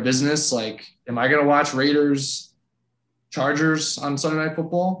take care of business, like, am I going to watch Raiders Chargers on Sunday Night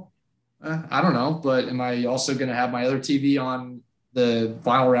Football? I don't know, but am I also going to have my other TV on the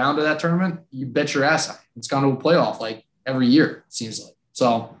final round of that tournament? You bet your ass. It's gone to a playoff like every year, it seems like.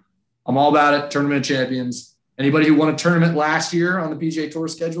 So I'm all about it. Tournament of Champions. Anybody who won a tournament last year on the PGA Tour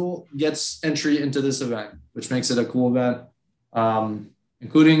schedule gets entry into this event, which makes it a cool event.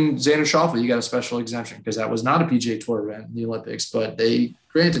 Including Xander Schauffele, you got a special exemption because that was not a PGA Tour event in the Olympics, but they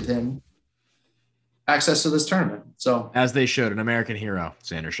granted him access to this tournament. So as they should, an American hero,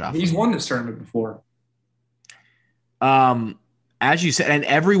 Xander Schauffele. He's won this tournament before. As you said, and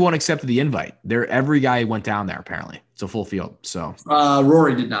everyone accepted the invite. Every guy went down there. Apparently, it's a full field. So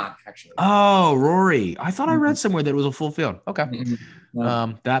Rory did not actually. Oh, Rory! I thought I read somewhere that it was a full field. Okay,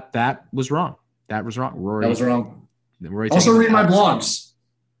 No. That was wrong. That was wrong. Rory. That was wrong. Rory also read my blogs.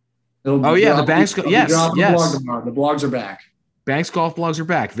 The Banks. Yes. The blogs are back. Banks golf blogs are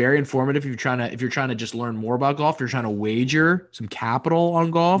back. Very informative. If you're trying to just learn more about golf, you're trying to wager some capital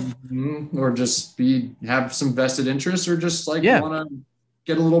on golf, or just have some vested interest, or just want to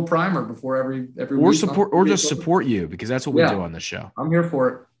get a little primer before every week support you, because that's what we do on this show. I'm here for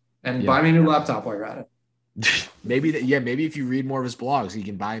it, and buy me a new laptop while you're at it. Maybe if you read more of his blogs, you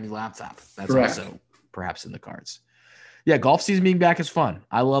can buy a new laptop. That's Correct. Also perhaps in the cards. Yeah, golf season being back is fun.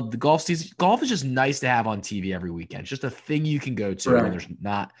 I love the golf season. Golf is just nice to have on TV every weekend. It's just a thing you can go to. And there's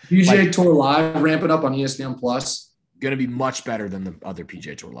not PGA Tour Live ramping up on ESPN Plus. Going to be much better than the other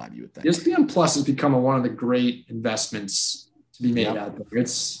PGA Tour Live, you would think. ESPN Plus has become one of the great investments to be made out there.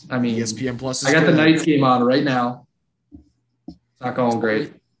 ESPN Plus. I got the Knights game on right now. It's not going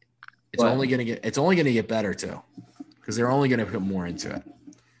great. It's only going to get better too, because they're only going to put more into it.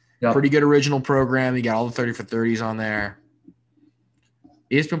 Yep. Pretty good original program. You got all the 30 for 30s on there.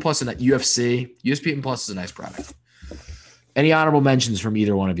 ESPN Plus and UFC. ESPN Plus is a nice product. Any honorable mentions from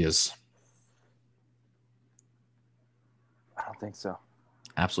either one of yous? I don't think so.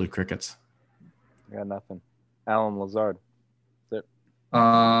 Absolute crickets. I got nothing. Alan Lazard. That's it.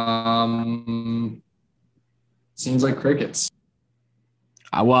 Seems like crickets.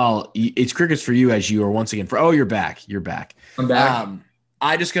 Well, it's crickets for you as you are once again. You're back. You're back. I'm back.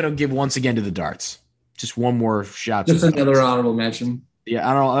 I just got to give once again to the darts. Just one more shot. Just another honorable mention. Yeah,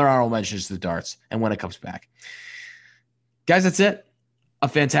 another honorable mention is the darts, and when it comes back. Guys, that's it. A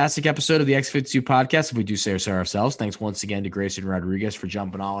fantastic episode of the X52 podcast, if we do say so ourselves. Thanks once again to Grayson Rodriguez for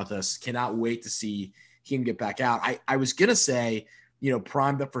jumping on with us. Cannot wait to see him get back out. I was going to say,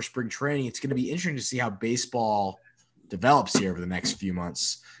 primed up for spring training. It's going to be interesting to see how baseball develops here over the next few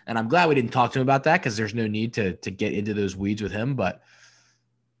months. And I'm glad we didn't talk to him about that, because there's no need to get into those weeds with him, but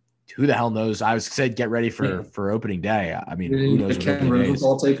who the hell knows? I said get ready for opening day. I mean, who knows what Ken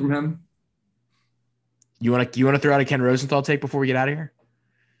Rosenthal take from him? You want to throw out a Ken Rosenthal take before we get out of here?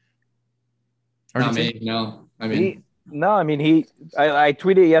 Not me. No. I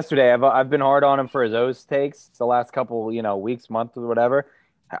tweeted yesterday. I've been hard on him for his O's takes the last couple, weeks, months, or whatever.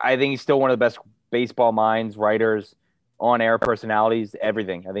 I think he's still one of the best baseball minds, writers, on-air personalities,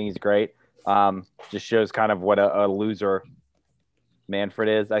 everything. I think he's great. Just shows kind of what a loser Manfred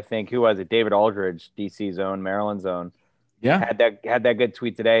is. I think, who was it? David Aldridge, DC zone, Maryland zone. Yeah. Had that good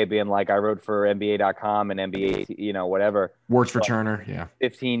tweet today being like, I wrote for NBA.com and NBA, whatever. Works for Turner. Yeah.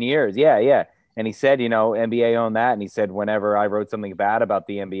 15 years. Yeah. And he said, NBA owned that. And he said, whenever I wrote something bad about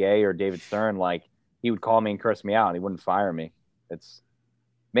the NBA or David Stern, like he would call me and curse me out and he wouldn't fire me.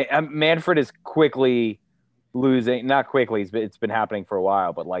 Manfred is quickly losing, not quickly, it's been happening for a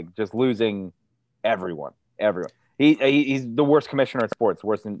while, but like just losing everyone. He's the worst commissioner in sports.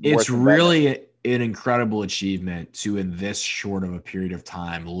 It's really an incredible achievement to, in this short of a period of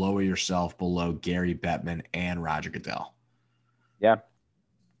time, lower yourself below Gary Bettman and Roger Goodell. Yeah.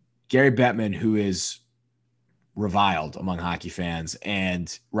 Gary Bettman, who is reviled among hockey fans,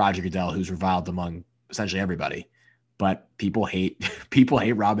 and Roger Goodell, who's reviled among essentially everybody. But people hate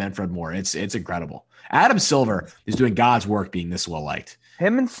Rob Manfred more. It's incredible. Adam Silver is doing God's work being this well liked.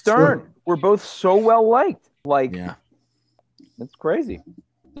 Him and Stern were both so well liked. Like, yeah, it's crazy.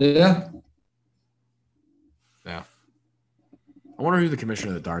 Yeah. Yeah. I wonder who the commissioner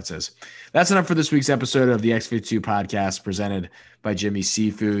of the darts is. That's enough for this week's episode of the X52 podcast presented by Jimmy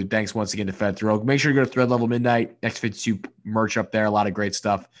Seafood. Thanks once again to Fed Throw. Make sure to go to Thread Level Midnight, X52 merch up there. A lot of great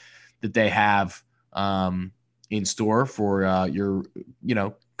stuff that they have in store for your,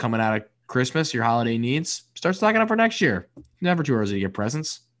 coming out of Christmas, your holiday needs. Start stocking up for next year. Never too early to get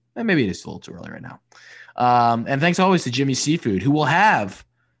presents. And maybe it is a little too early right now. And thanks always to Jimmy Seafood, who will have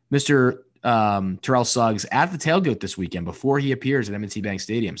Mr. Terrell Suggs at the tailgate this weekend before he appears at M&T Bank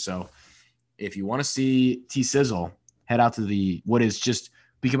Stadium. So if you want to see T-Sizzle, head out to what is just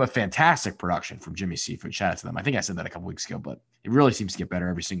become a fantastic production from Jimmy Seafood. Shout out to them. I think I said that a couple weeks ago, but it really seems to get better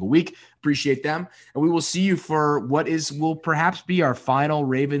every single week. Appreciate them. And we will see you for what will perhaps be our final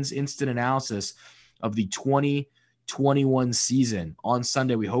Ravens instant analysis of the 2021 season on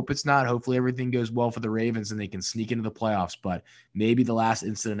Sunday. We hope it's not. Hopefully everything goes well for the Ravens and they can sneak into the playoffs, but maybe the last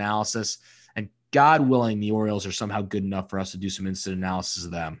instant analysis. And God willing, the Orioles are somehow good enough for us to do some instant analysis of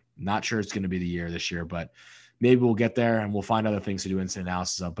them. Not sure it's going to be the year this year, but maybe we'll get there and we'll find other things to do instant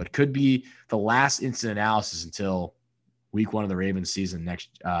analysis of, but could be the last instant analysis until week 1 of the Ravens season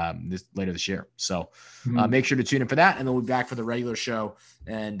later this year. So make sure to tune in for that. And then we'll be back for the regular show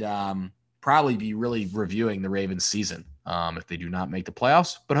and probably be really reviewing the Ravens season if they do not make the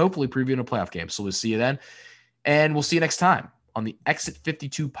playoffs, but hopefully previewing a playoff game. So we'll see you then. And we'll see you next time on the Exit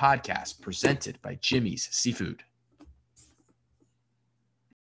 52 podcast presented by Jimmy's Seafood.